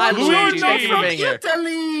 Hi, Luigi. Thank you for from being here.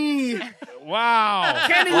 Italy. Wow.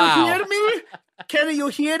 Can you hear me? Can you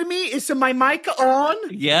hear me? Is my mic on?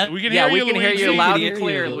 Yeah, we can hear you. We can hear you loud and Luigi.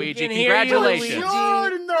 clear, Luigi. Congratulations.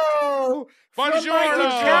 Buongiorno. From Buongiorno. my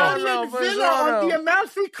Italian villa on the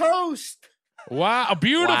Amalfi Coast. Wow,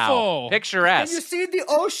 beautiful. Wow. Picturesque. Can you see the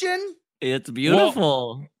ocean? It's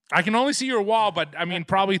beautiful. Well, I can only see your wall, but I mean,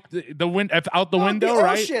 probably the out the window, the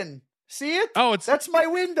right? Ocean. See it? Oh, that's my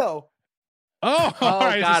window. Oh, all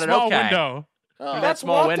right, got it's a it. small Okay. window. Oh, That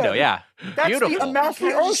small water. window, yeah. That's Beautiful. the Amalfi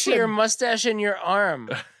I just see your Ocean. mustache and your arm.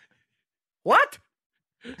 What?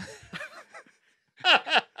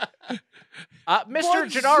 Mr.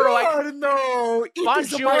 Gennaro, No, it is my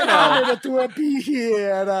Buongiorno. honor to be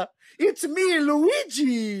here. It's me,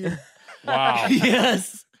 Luigi. Wow.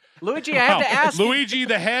 Yes. Luigi, I have to ask. Luigi,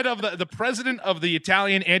 the head of the president of the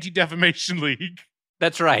Italian Anti-Defamation League.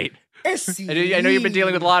 That's right. I know you've been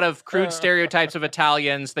dealing with a lot of crude stereotypes of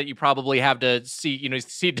Italians that you probably have to see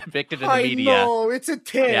depicted in the media. I know, it's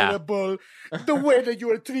terrible. The way that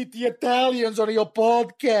you treat the Italians on your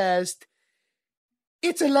podcast.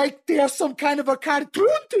 It's like they're some kind of a cartoon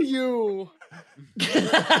to you.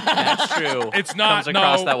 That's true. It's not. Comes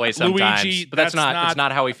across no, that way sometimes, Luigi, but that's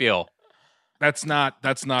not how we feel. That's not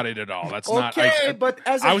it at all. That's okay, but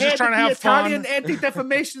as I was just trying to have Italian fun.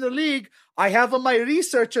 Anti-Defamation League, I have my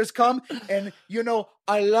researchers come, and a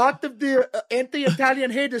lot of the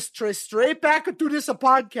anti-Italian haters trace straight back to this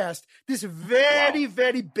podcast. This very,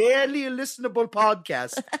 very barely listenable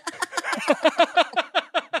podcast.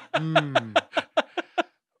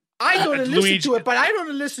 I don't listen to it, but I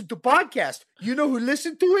don't listen to podcasts. You know who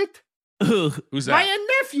listened to it? Who's that? My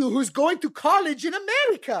nephew, who's going to college in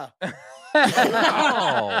America.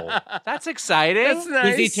 Oh, that's exciting. That's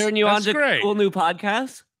nice. Does he turn you on to great. cool new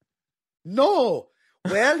podcasts? No.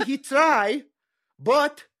 Well, he tried,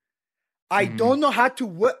 but I don't know how to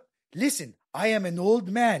work. Listen, I am an old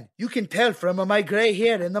man. You can tell from my gray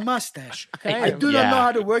hair and the mustache. I do not know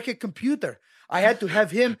how to work a computer. I had to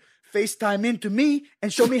have him FaceTime into me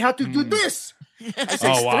and show me how to do this. I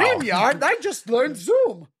said, StreamYard? I just learned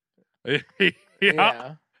Zoom.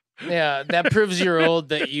 Yeah, that proves you're old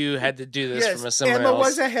that you had to do this from somewhere Emma else.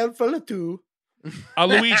 was a helpful too.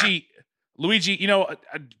 Luigi,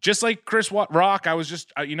 just like Chris Rock, I was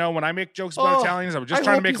just, when I make jokes about Italians, I'm just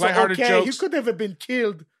trying to make lighthearted jokes. He could have been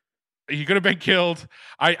killed. He could have been killed.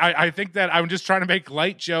 I think that I'm just trying to make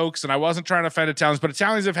light jokes, and I wasn't trying to offend Italians, but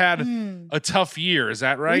Italians have had a tough year. Is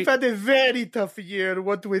that right? We've had a very tough year.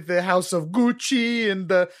 What with the House of Gucci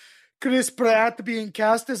and Chris Pratt being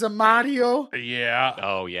cast as a Mario. Yeah.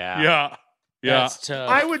 Oh, yeah. Yeah. That's tough.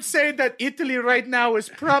 I would say that Italy right now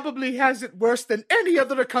probably has it worse than any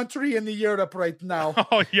other country in Europe right now.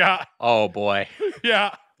 Oh, yeah. Oh, boy.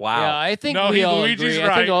 Yeah. Wow. Yeah, I think we all Luigi's agree.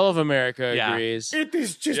 right. I think all of America agrees. It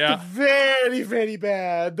is just very, very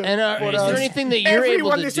bad. And is there anything that you're able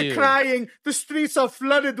to do? Everyone is crying. The streets are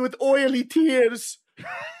flooded with oily tears.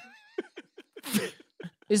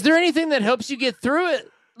 Is there anything that helps you get through it,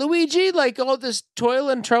 Luigi? Like all this toil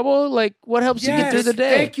and trouble? Like what helps you get through the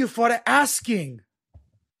day? Thank you for asking.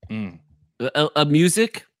 A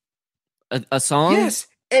music? A song? Yes,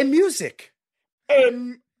 a music.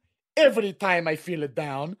 Every time I feel it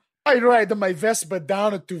down, I ride my Vespa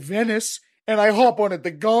down to Venice and I hop on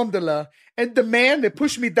the gondola. And the man that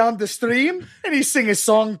pushed me down the stream and he sing a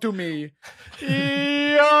song to me.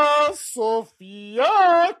 Ia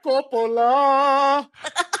Sofia Coppola.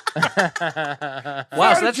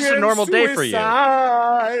 Wow, so that's just a normal day for you.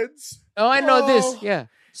 Oh, I know this. Yeah.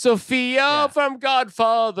 Sophia from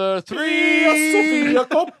Godfather 3. Sofia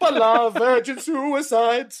Coppola, virgin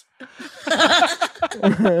suicides.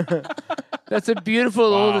 That's a beautiful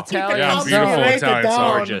old Italian song. Beautiful Italian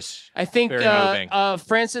song. Gorgeous. I think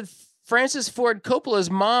Francis Ford Coppola's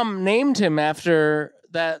mom named him after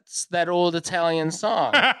that old Italian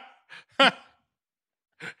song. That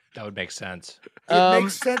would make sense. It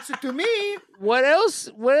makes sense to me. What else,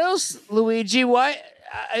 Luigi? Why?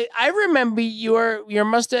 I remember your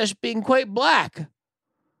mustache being quite black,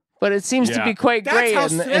 but it seems to be quite gray.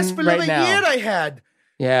 That's how stressful of a year I had.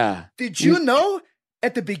 Yeah. Did you know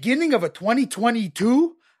at the beginning of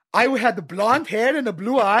 2022, I had the blonde hair and the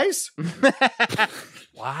blue eyes?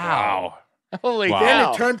 Wow. Holy cow. Then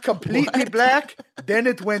it turned completely black. Then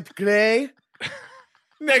it went gray.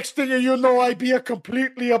 Next thing you know, I be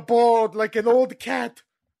completely bald like an old cat.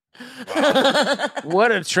 Wow.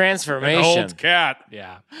 What a transformation. An old cat.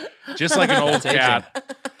 Yeah. Just like an old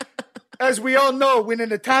cat. As we all know, when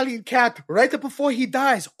an Italian cat, right before he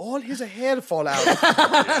dies, all his hair fall out.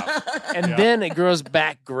 And then it grows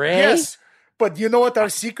back gray. Yes. But you know what our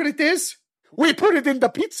secret is? We put it in the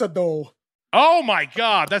pizza dough. Oh my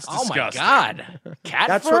God. That's disgusting. Oh my God. Cat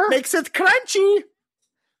That's fur? what makes it crunchy.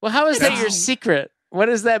 Well, how is that your secret? What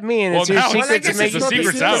does that mean? Well, it's your now secret to make the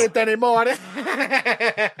secret's out anymore.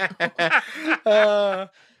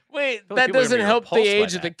 Wait, that doesn't help the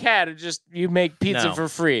age of the cat. It just you make pizza for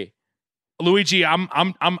free. Luigi,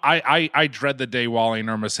 I dread the day Wally and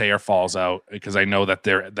Irma's hair falls out because I know that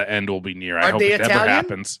the end will be near. I hope it never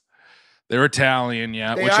happens. They're Italian,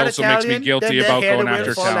 which also makes me guilty about going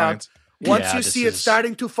after Italians. Once you see it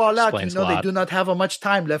starting to fall out, you know they do not have much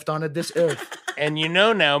time left on this earth. And you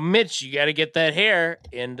know now, Mitch, you got to get that hair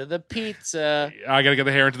into the pizza. I got to get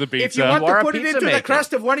the hair into the pizza. If you want to put it into the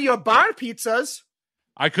crust of one of your bar pizzas.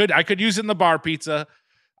 I could use it in the bar pizza.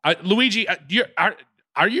 Luigi,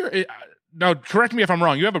 are you... No, correct me if I'm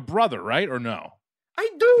wrong. You have a brother, right? Or no? I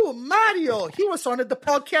do. Mario. He was on the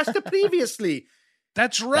podcast previously.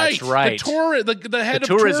 That's right. That's right. The head of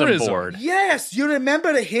tourism board. Yes. You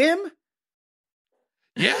remember him?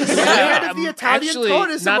 Yes. The head of the Italian Actually,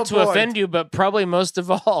 tourism not to board. offend you, but probably most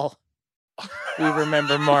of all, we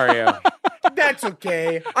remember Mario. That's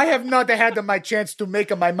okay. I have not had my chance to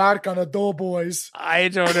make my mark on the Doughboys. I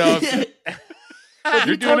don't know. But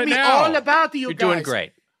he told me all about you You're guys. doing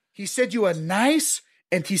great. He said you are nice,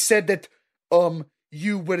 and he said that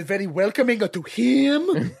you were very welcoming to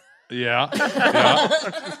him. Yeah.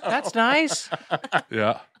 That's nice.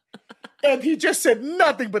 Yeah. And he just said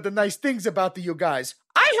nothing but the nice things about you guys.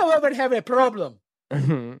 I, however, have a problem.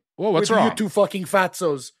 Whoa, what's with wrong? You two fucking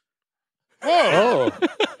fatzos. Whoa.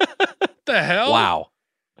 The hell? Wow.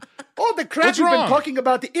 All the crap What's you've wrong? been talking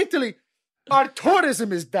about Italy, our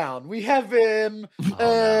tourism is down. We have there's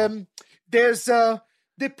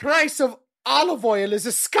the price of olive oil is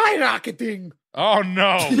skyrocketing. Oh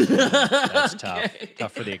no. That's tough.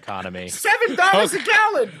 Tough for the economy. $7 a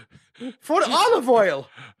gallon for olive oil.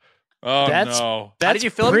 Oh That's no. How did you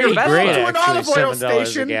fill up your pretty vessel? great, To an olive actually, oil $7 a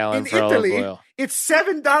station gallon in for olive Italy, oil. it's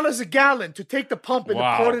 $7 a gallon to take the pump and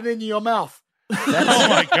Wow. to pour it in your mouth. Oh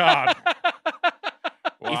my God.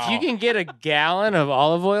 If you can get a gallon of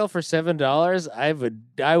olive oil for $7,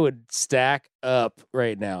 I would stack up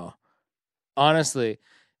right now. Honestly.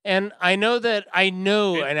 And I know that in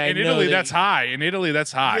Italy, that's high. In Italy,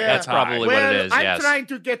 that's high. Yeah. That's probably what it is. I'm trying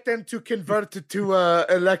to get them to convert it to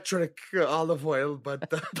electric olive oil,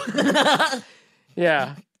 but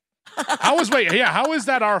yeah. How is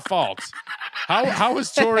that our fault? How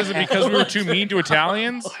is tourism because we were too mean to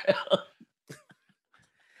Italians?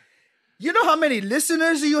 You know how many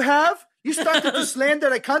listeners you have? You started to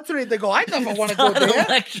slander a country, they go, I never want to go there.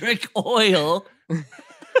 Electric oil.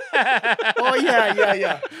 Oh,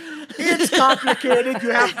 yeah. It's complicated.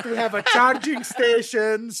 You have to have a charging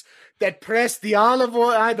stations that press the olive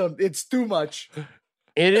oil. It's too much.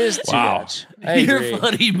 It is too much. You're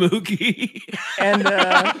funny, Mookie. And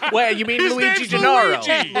wait, you mean Luigi Gennaro?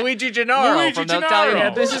 Luigi Gennaro from the Italian. Yeah,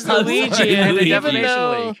 this is Luigi. And even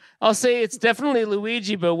though I'll say it's definitely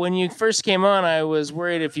Luigi, but when you first came on, I was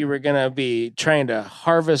worried if you were going to be trying to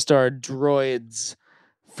harvest our droids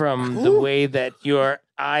from the way that your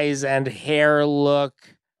eyes and hair look.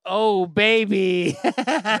 Oh, baby.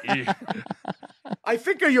 I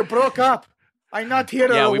figure you broke up. I'm not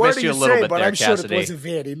hearing a word you say, but I'm sure it was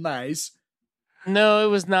very nice. No, it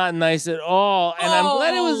was not nice at all, and I'm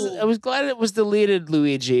glad it was. I was glad it was deleted,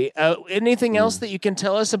 Luigi. Anything else that you can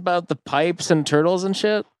tell us about the pipes and turtles and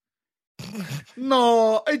shit?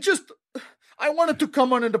 No, I wanted to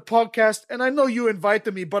come on in the podcast, and I know you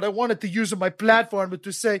invited me, but I wanted to use my platform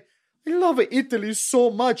to say I love Italy so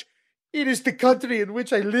much. It is the country in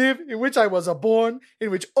which I live, in which I was born, in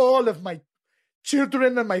which all of my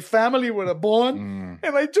children and my family were born.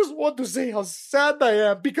 And I just want to say how sad I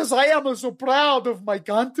am because I am so proud of my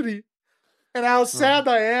country and how sad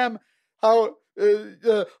I am how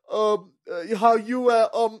you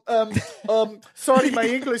sorry, my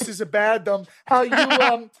English is bad. How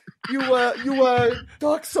you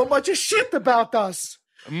talk so much shit about us.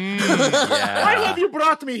 Why have you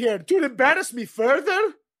brought me here? To embarrass me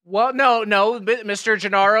further? Well, no, Mr.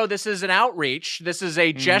 Gennaro, this is an outreach. This is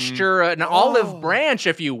a gesture, an olive branch,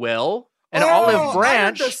 if you will. An olive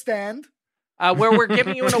branch. I understand. Where we're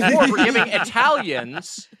giving you an award. We're giving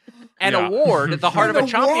Italians an award, the Heart of a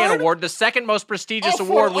Champion Award, the second most prestigious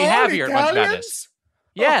award we have here at Munch Madness.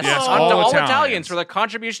 Yes, all Italians for their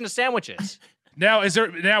contribution to sandwiches. Now,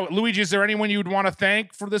 Luigi, is there anyone you'd want to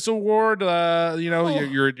thank for this award?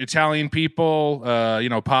 Your Italian people,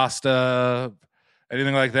 pasta,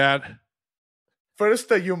 anything like that? First,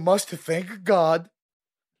 you must thank God.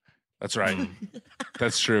 That's right.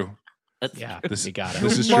 That's true. This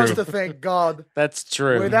is you must thank God. That's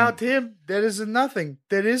true. Without him, there is nothing.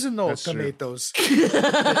 There is no tomatoes.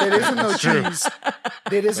 There is no cheese.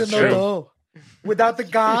 There is no dough. Without the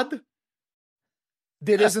God,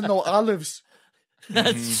 there is no olives.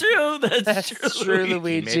 That's true. That's true,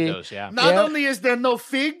 Luigi. Not only is there no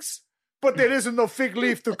figs, but there isn't no fig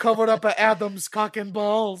leaf to cover up Adam's cock and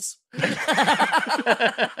balls.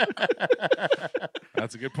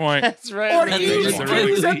 That's a good point. That's right. Or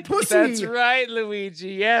figs and pussy. That's right, Luigi.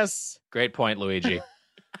 Yes. Great point, Luigi.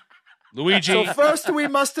 So first we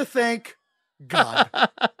must thank God.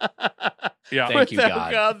 Yeah. Thank you,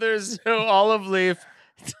 Without God. There's no olive leaf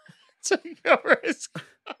to cover his.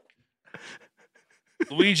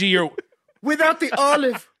 Luigi, you're... Without the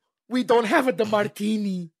olive, we don't have the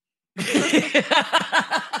martini.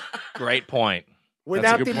 Great point.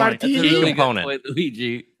 Without the That's a martini, really component. Point,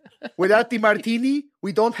 Luigi. Without the martini,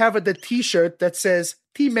 we don't have the T-shirt that says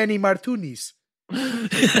 "Too many martinis."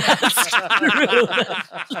 That's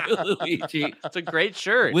true, Luigi. That's a great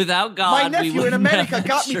shirt. Without God, My nephew we in America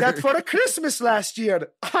got me that shirt. for a Christmas last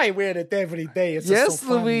year. I wear it every day. It's Yes, so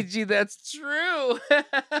funny. Luigi, that's true.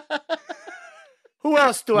 Who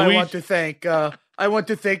else do I Luigi. want to thank? I want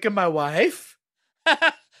to thank my wife.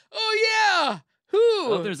 Oh yeah. Who?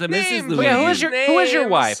 Oh, there's a Mrs. Names, Luigi. Yeah, who is your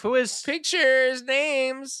names, wife? Who is? Pictures,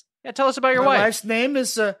 names. Yeah, tell us about your my wife. wife's name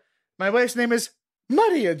is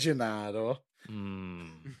Maria Gennaro.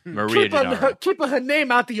 Maria Gennaro. Keep her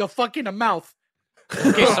name out of your fucking mouth.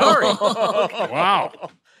 Okay, sorry.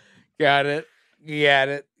 Wow. Got it.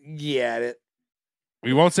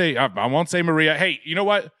 We won't say. I won't say Maria. Hey, you know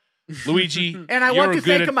what, Luigi? And I want to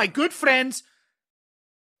thank my good friends,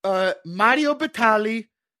 Mario Batali,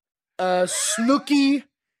 Snooki,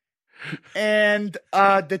 and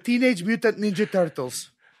the Teenage Mutant Ninja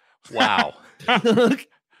Turtles. Wow.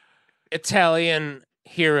 Italian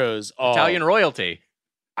heroes. All. Italian royalty.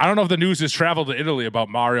 I don't know if the news has traveled to Italy about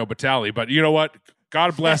Mario Batali, but you know what?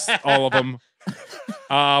 God bless all of them.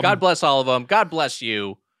 God bless all of them. God bless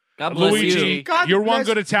you. God bless Luigi, you. God you're one bless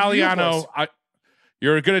good Italiano. you.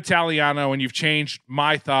 You're a good Italiano, and you've changed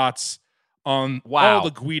my thoughts on Wow. all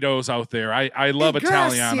the Guidos out there. I love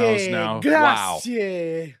Grazie, Italianos now.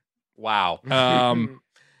 Grazie. Wow.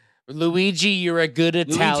 Luigi, you're a good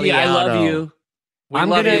Luigi, Italiano. I love you. We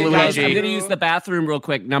love you, Luigi. I'm gonna use the bathroom real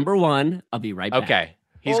quick. Number 1. I'll be right back. Okay.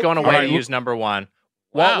 He's going away right, to use number 1.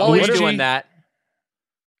 Wow, While he's Luigi- doing that,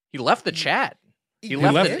 he left the chat. He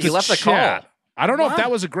left the chat. call. I don't know if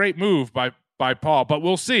that was a great move by Paul, but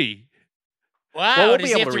we'll see. Wow, Well, we'll does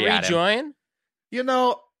be he able have to to re-add him. rejoin? You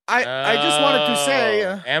know, I just wanted to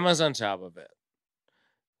say. Emma's on top of it.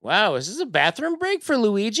 Wow, is this a bathroom break for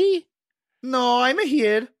Luigi? No, I'm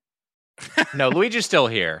here. No, Luigi's still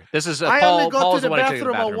here. This is I Paul. only go Paul's to the the one taking the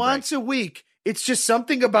bathroom bathroom once a week. It's just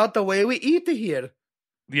something about the way we eat here.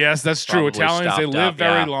 Yes, that's true. Probably Italians, they stopped live up,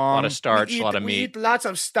 very yeah. long. A lot of starch, we a lot of we meat. eat lots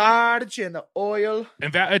of starch and oil.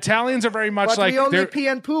 In fact, Italians are very much But like we only they're pee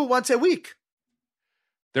and poo once a week.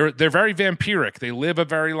 very vampiric. They live a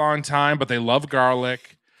very long time, but they love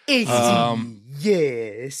garlic.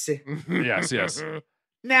 Yes. Yes.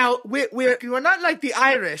 Now we're not like the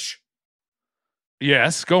Irish.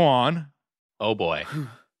 Yes, go on. Oh boy.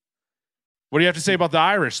 What do you have to say about the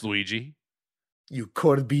Irish, Luigi? You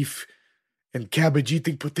corned beef and cabbage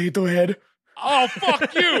eating potato head. Oh,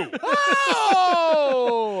 fuck you!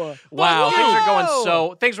 Oh! Wow,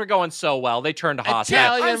 Whoa! things were going so well. They turned hostile.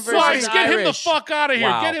 Italian I'm sorry. versus Get him the Irish. fuck out of here.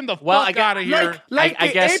 Wow. Get him the Well, fuck out of here. Like I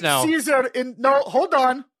the guess ape no. Caesar in no, hold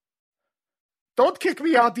on. Don't kick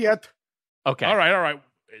me out yet. Okay. All right.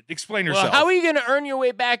 Explain yourself. Well, how are you going to earn your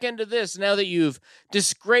way back into this now that you've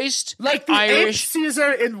disgraced Like the ape Irish?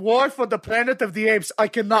 Caesar in War for the Planet of the Apes, I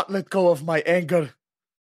cannot let go of my anger.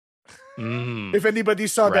 If anybody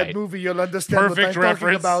saw that Right. movie, you'll understand Perfect what I'm reference.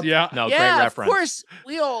 talking about. Yeah. No, great Yeah, of reference. course.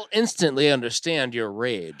 We all instantly understand your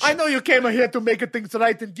rage. I know you came here to make things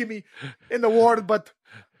right and give me an award, but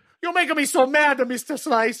you're making me so mad, Mr.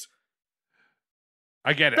 Slice.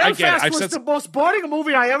 I get it. Belfast I've was said. the most boring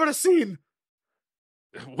movie I ever seen.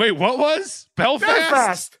 Wait, what was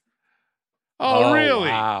Belfast. Oh, really?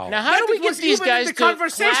 Wow. Now, how do we That get was these even in guys the to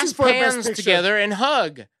conversation clasp for a Best hands Picture. together and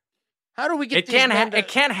hug? How do we get It these can't. men to- It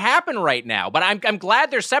can't happen right now. But I'm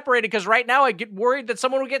glad they're separated because right now I get worried that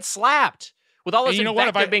someone will get slapped with all this And you know what?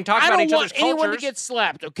 invective being talked I about don't each want other's anyone to cultures. get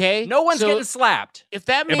slapped, okay? No one's So getting slapped. If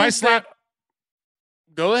that If I means slap,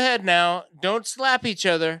 that, go ahead now. Don't slap each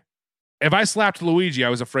other. if I slapped Luigi, I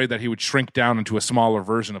was afraid that he would shrink down into a smaller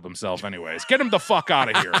version of himself. Anyways, get him the fuck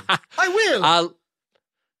out of here. I will.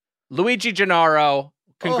 Luigi Gennaro,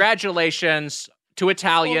 congratulations to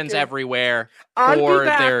Italians Okay. everywhere I'll be for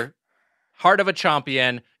back. their heart of a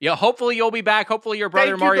champion. Yeah, hopefully you'll be back. Hopefully your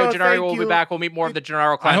brother Thank you, Mario though. Gennaro Thank will be you. back. We'll meet more of the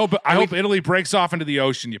Gennaro clan. I hope Italy breaks off into the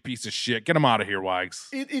ocean, you piece of shit. Get him out of here, Wags.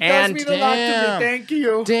 It does And- mean a lot to Damn. me. Thank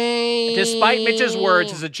you. Dang. Despite Mitch's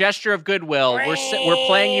words, as a gesture of goodwill, we're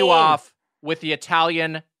playing you off with the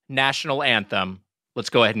Italian national anthem. Let's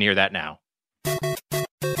go ahead and hear that now.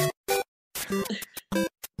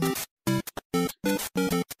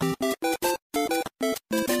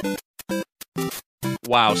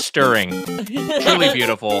 Wow, stirring. Truly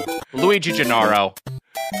beautiful. Luigi Gennaro.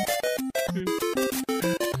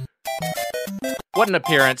 What an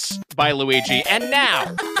appearance by Luigi. And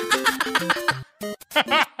now,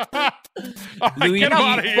 Luigi, Get him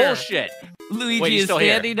out of here. bullshit. Luigi Wait, he's is still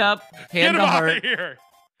here. standing up, Get hand him to out heart. of here.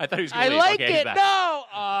 I thought he was going I to leave. like Okay, he's it. back.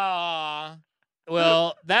 No.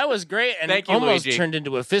 Well, that was great, and Thank you, almost Luigi. turned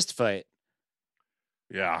into a fist fight.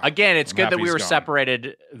 Yeah. Again, it's I'm good happy that we he's were gone.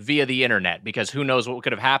 separated via the internet because who knows what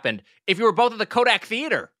could have happened if you were both at the Kodak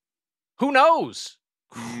Theater. Who knows?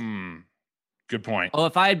 Good point. Oh,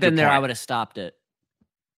 if I had been Good there, I point. would have stopped it.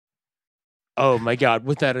 Oh my God,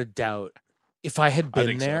 without a doubt. If I had been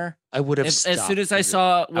think so. there, I would have stopped. As soon as I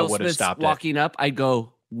saw Will would've Smith stopped it. walking up, I'd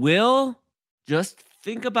go, Will, just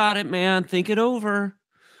think about it, man. Think it over.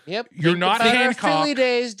 Yep. You're think not about our Hancock. Philly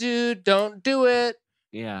days, dude. Don't do it.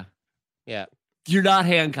 Yeah. Yeah. You're not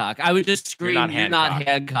Hancock. I would just scream, not you're not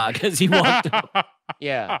Hancock." Hancock as he walked up.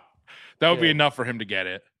 Yeah. That would be Good. enough for him to get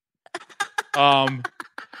it.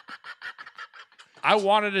 I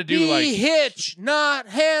wanted to do Be like Hitch, not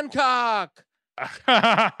Hancock.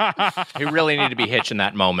 He really needed to be Hitch in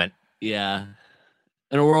that moment. Yeah.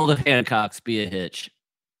 In a world of Hancocks, be a hitch.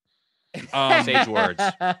 Sage words.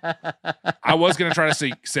 I was gonna try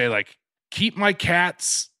to say like keep my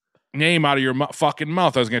cat's name out of your fucking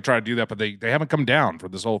mouth. I was gonna try to do that, but they haven't come down for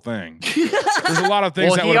this whole thing. There's a lot of things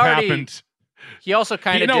Well, that he would have already happened. He also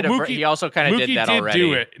kind of No, did. Mookie- He also kind of Mookie did that did already.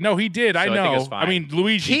 do it. No, he did. I So I think know. it's fine. mean,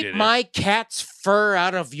 Luigi Keep did my cat's fur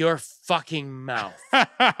out of your fucking mouth. it.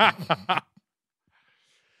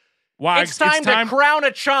 Wags, It's time to crown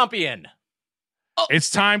a champion. It's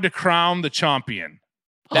time to crown the champion.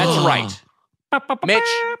 That's right. Mitch,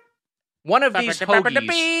 One of these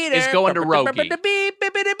hoagies is going to Rogie.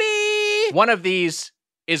 One of these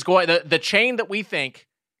is going. The chain that we think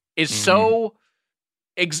is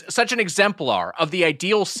such an exemplar of the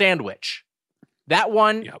ideal sandwich. That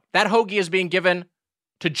one, that hoagie is being given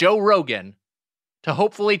to Joe Rogan to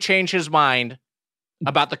hopefully change his mind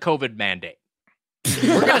about the COVID mandate.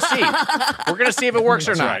 We're gonna see. We're gonna see if it works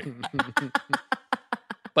or not. Right.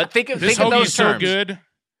 But think of this think of hoagie's those so terms. good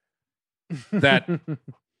that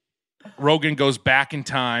Rogan goes back in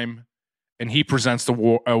time and he presents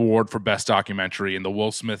the award for best documentary, and the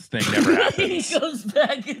Will Smith thing never happens. He goes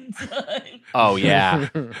back in time. Oh yeah.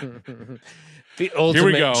 The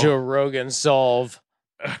ultimate Joe Rogan solve.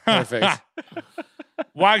 Perfect.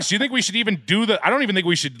 Wags, do you think we should even do I don't even think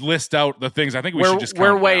we should list out the things. I think we're just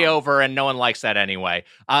we're way over, and no one likes that anyway.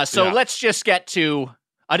 So let's just get to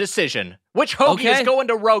a decision. Which hoagie is going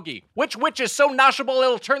to Rogie? Which witch is so noshable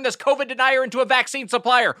it'll turn this COVID denier into a vaccine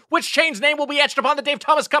supplier? Which chain's name will be etched upon the Dave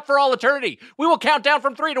Thomas Cup for all eternity? We will count down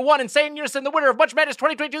from 3 to 1 and say in unison the winner of Munch Madness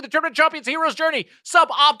 2022, the Tournament Champions Hero's Journey,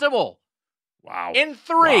 Suboptimal. Wow. In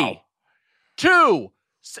 3, 2.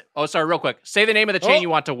 Oh, sorry, real quick. Say the name of the chain you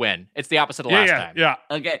want to win. It's the opposite of last time. Yeah.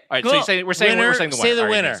 Okay. All right, cool. so we're saying the winner. Say the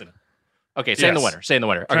winner. Okay, saying the winner. Saying the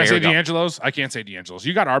winner. Can Okay, I say here we go. D'Angelo's? I can't say D'Angelo's.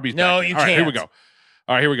 You got Arbys. No, back. you All right, can't. here we go.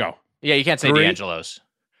 All right, here we go. Yeah, you can't say 3, D'Angelo's.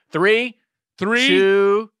 3,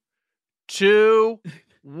 2,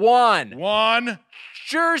 1.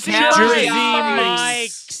 Jersey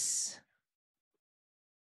Mike's.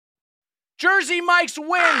 Jersey Mike's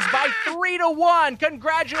wins by 3 to 1.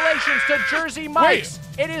 Congratulations to Jersey Mike's.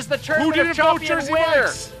 It is the Tournament of Champions winner.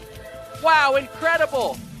 Wow,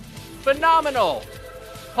 incredible. Phenomenal.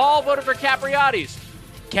 Paul voted for Capriotti's.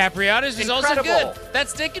 Capriotti's was also good. That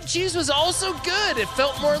steak and cheese was also good. It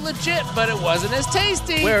felt more legit, but it wasn't as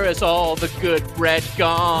tasty. Where is all the good bread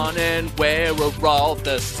gone, and where are all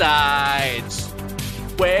the sides?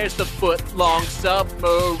 Where's the foot-long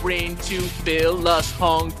submarine to fill us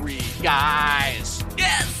hungry guys?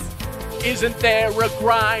 Yes! Isn't there a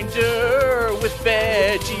grinder with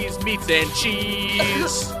veggies, meats, and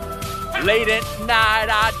cheese? Late at night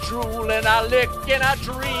I drool and I lick and I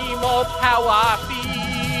dream of how I feed.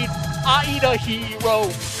 I eat a hero.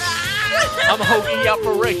 I'm hoagie out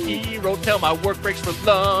for a hero till my work breaks for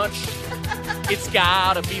lunch. It's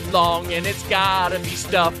gotta be long and it's gotta be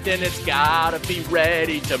stuffed and it's gotta be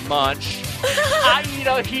ready to munch. I eat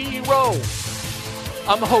a hero.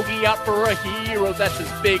 I'm hoagie out for a hero that's as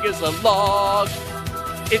big as a log.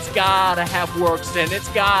 It's gotta have works and it's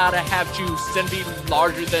gotta have juice and be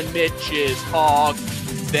larger than Mitch's hog.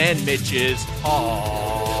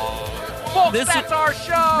 Folks, that's our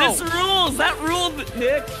show. This rules. That ruled,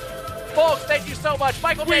 Nick. Folks, thank you so much.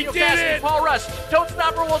 Michael Daniel Cassady, Paul Russ. Don't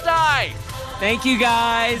Stop or We'll Die. Thank you,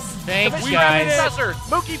 guys. Thanks, guys. Professor,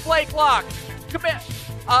 Mookie Blakelock.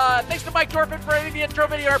 Thanks to Mike Dorfman for editing the intro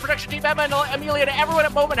video, our production team, Emma and Amelia, to everyone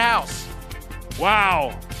at Moment House.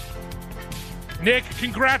 Wow. Nick,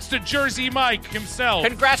 congrats to Jersey Mike himself.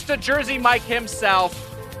 Congrats to Jersey Mike himself.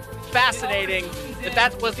 Fascinating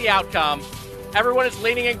that was the outcome. Everyone is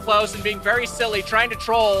leaning in close and being very silly, trying to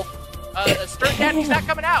troll. Stern Cat, he's not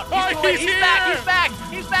coming out. He's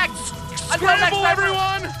back. Scramble,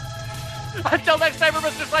 everyone. Until next time, for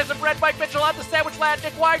Mr. Slice of Bread, Mike Mitchell, I'm the Sandwich Lad,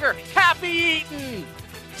 Nick Weiger. Happy eating.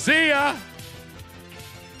 See ya.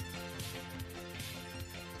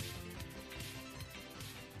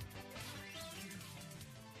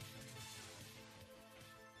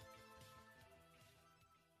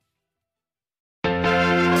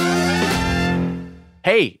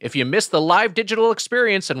 Hey, if you missed the live digital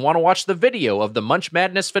experience and want to watch the video of the Munch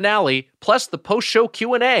Madness finale, plus the post-show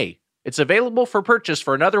Q&A, it's available for purchase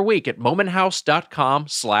for another week at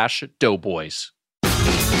momenthouse.com/doughboys.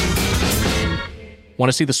 Want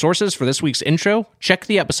to see the sources for this week's intro? Check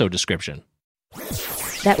the episode description.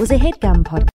 That was a HeadGum podcast.